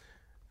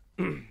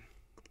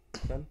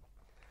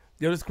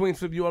 Yo, this Queens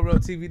Flip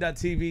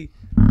URLTV.tv.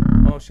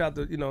 Shout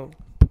out to,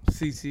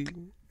 CC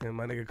and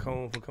my nigga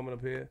Cone for coming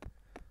up here.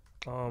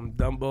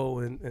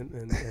 Dumbo and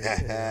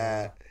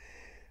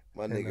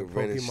my nigga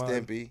Ren and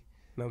Stimpy. You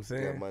know what I'm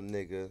saying? Got my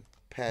nigga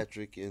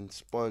Patrick and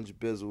Sponge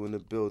Bizzle in the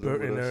building.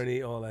 Bert and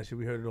Ernie, all that shit.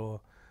 We heard it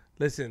all.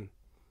 Listen,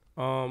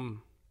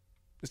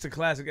 it's a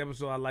classic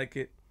episode. I like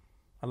it.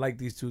 I like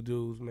these two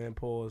dudes, man.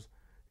 Pause.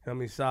 I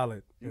mean,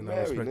 solid. You know, married,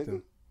 I respect nigga?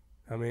 them.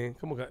 I mean,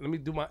 come on, let me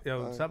do my.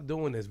 Yo, stop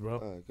doing this, bro.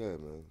 All right, go ahead,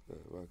 man.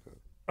 Rock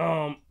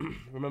out.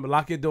 Remember,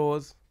 lock your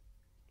doors.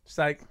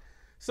 Psych.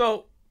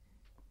 So,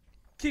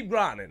 keep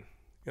grinding. You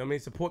know what I mean?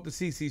 Support the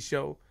CC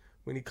show.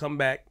 When he come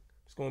back,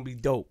 it's going to be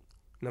dope.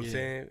 You know what I'm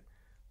saying?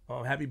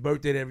 Happy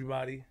birthday to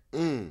everybody.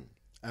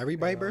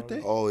 Everybody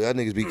birthday? Oh, y'all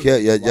niggas be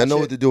careful. Y'all know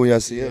what to do when y'all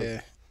see him.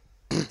 Yeah.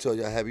 Tell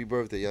y'all happy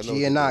birthday. Y'all know.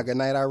 G and I, good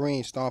night,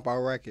 Irene. Stomp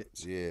our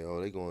records. Yeah,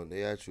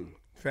 they at you.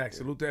 Facts.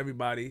 Salute to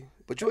everybody.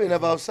 But you ain't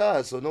never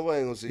outside, so nobody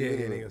ain't gonna see you. Yeah,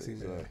 they ain't gonna see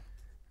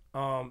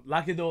me.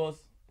 Lock your doors,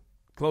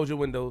 close your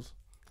windows,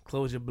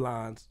 close your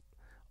blinds,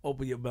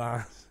 open your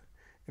blinds.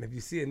 And if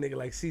you see a nigga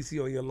like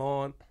CC on your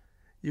lawn,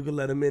 you can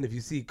let him in. If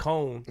you see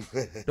Cone,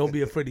 don't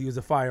be afraid to use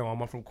a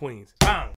firearm. I'm from Queens. Bang!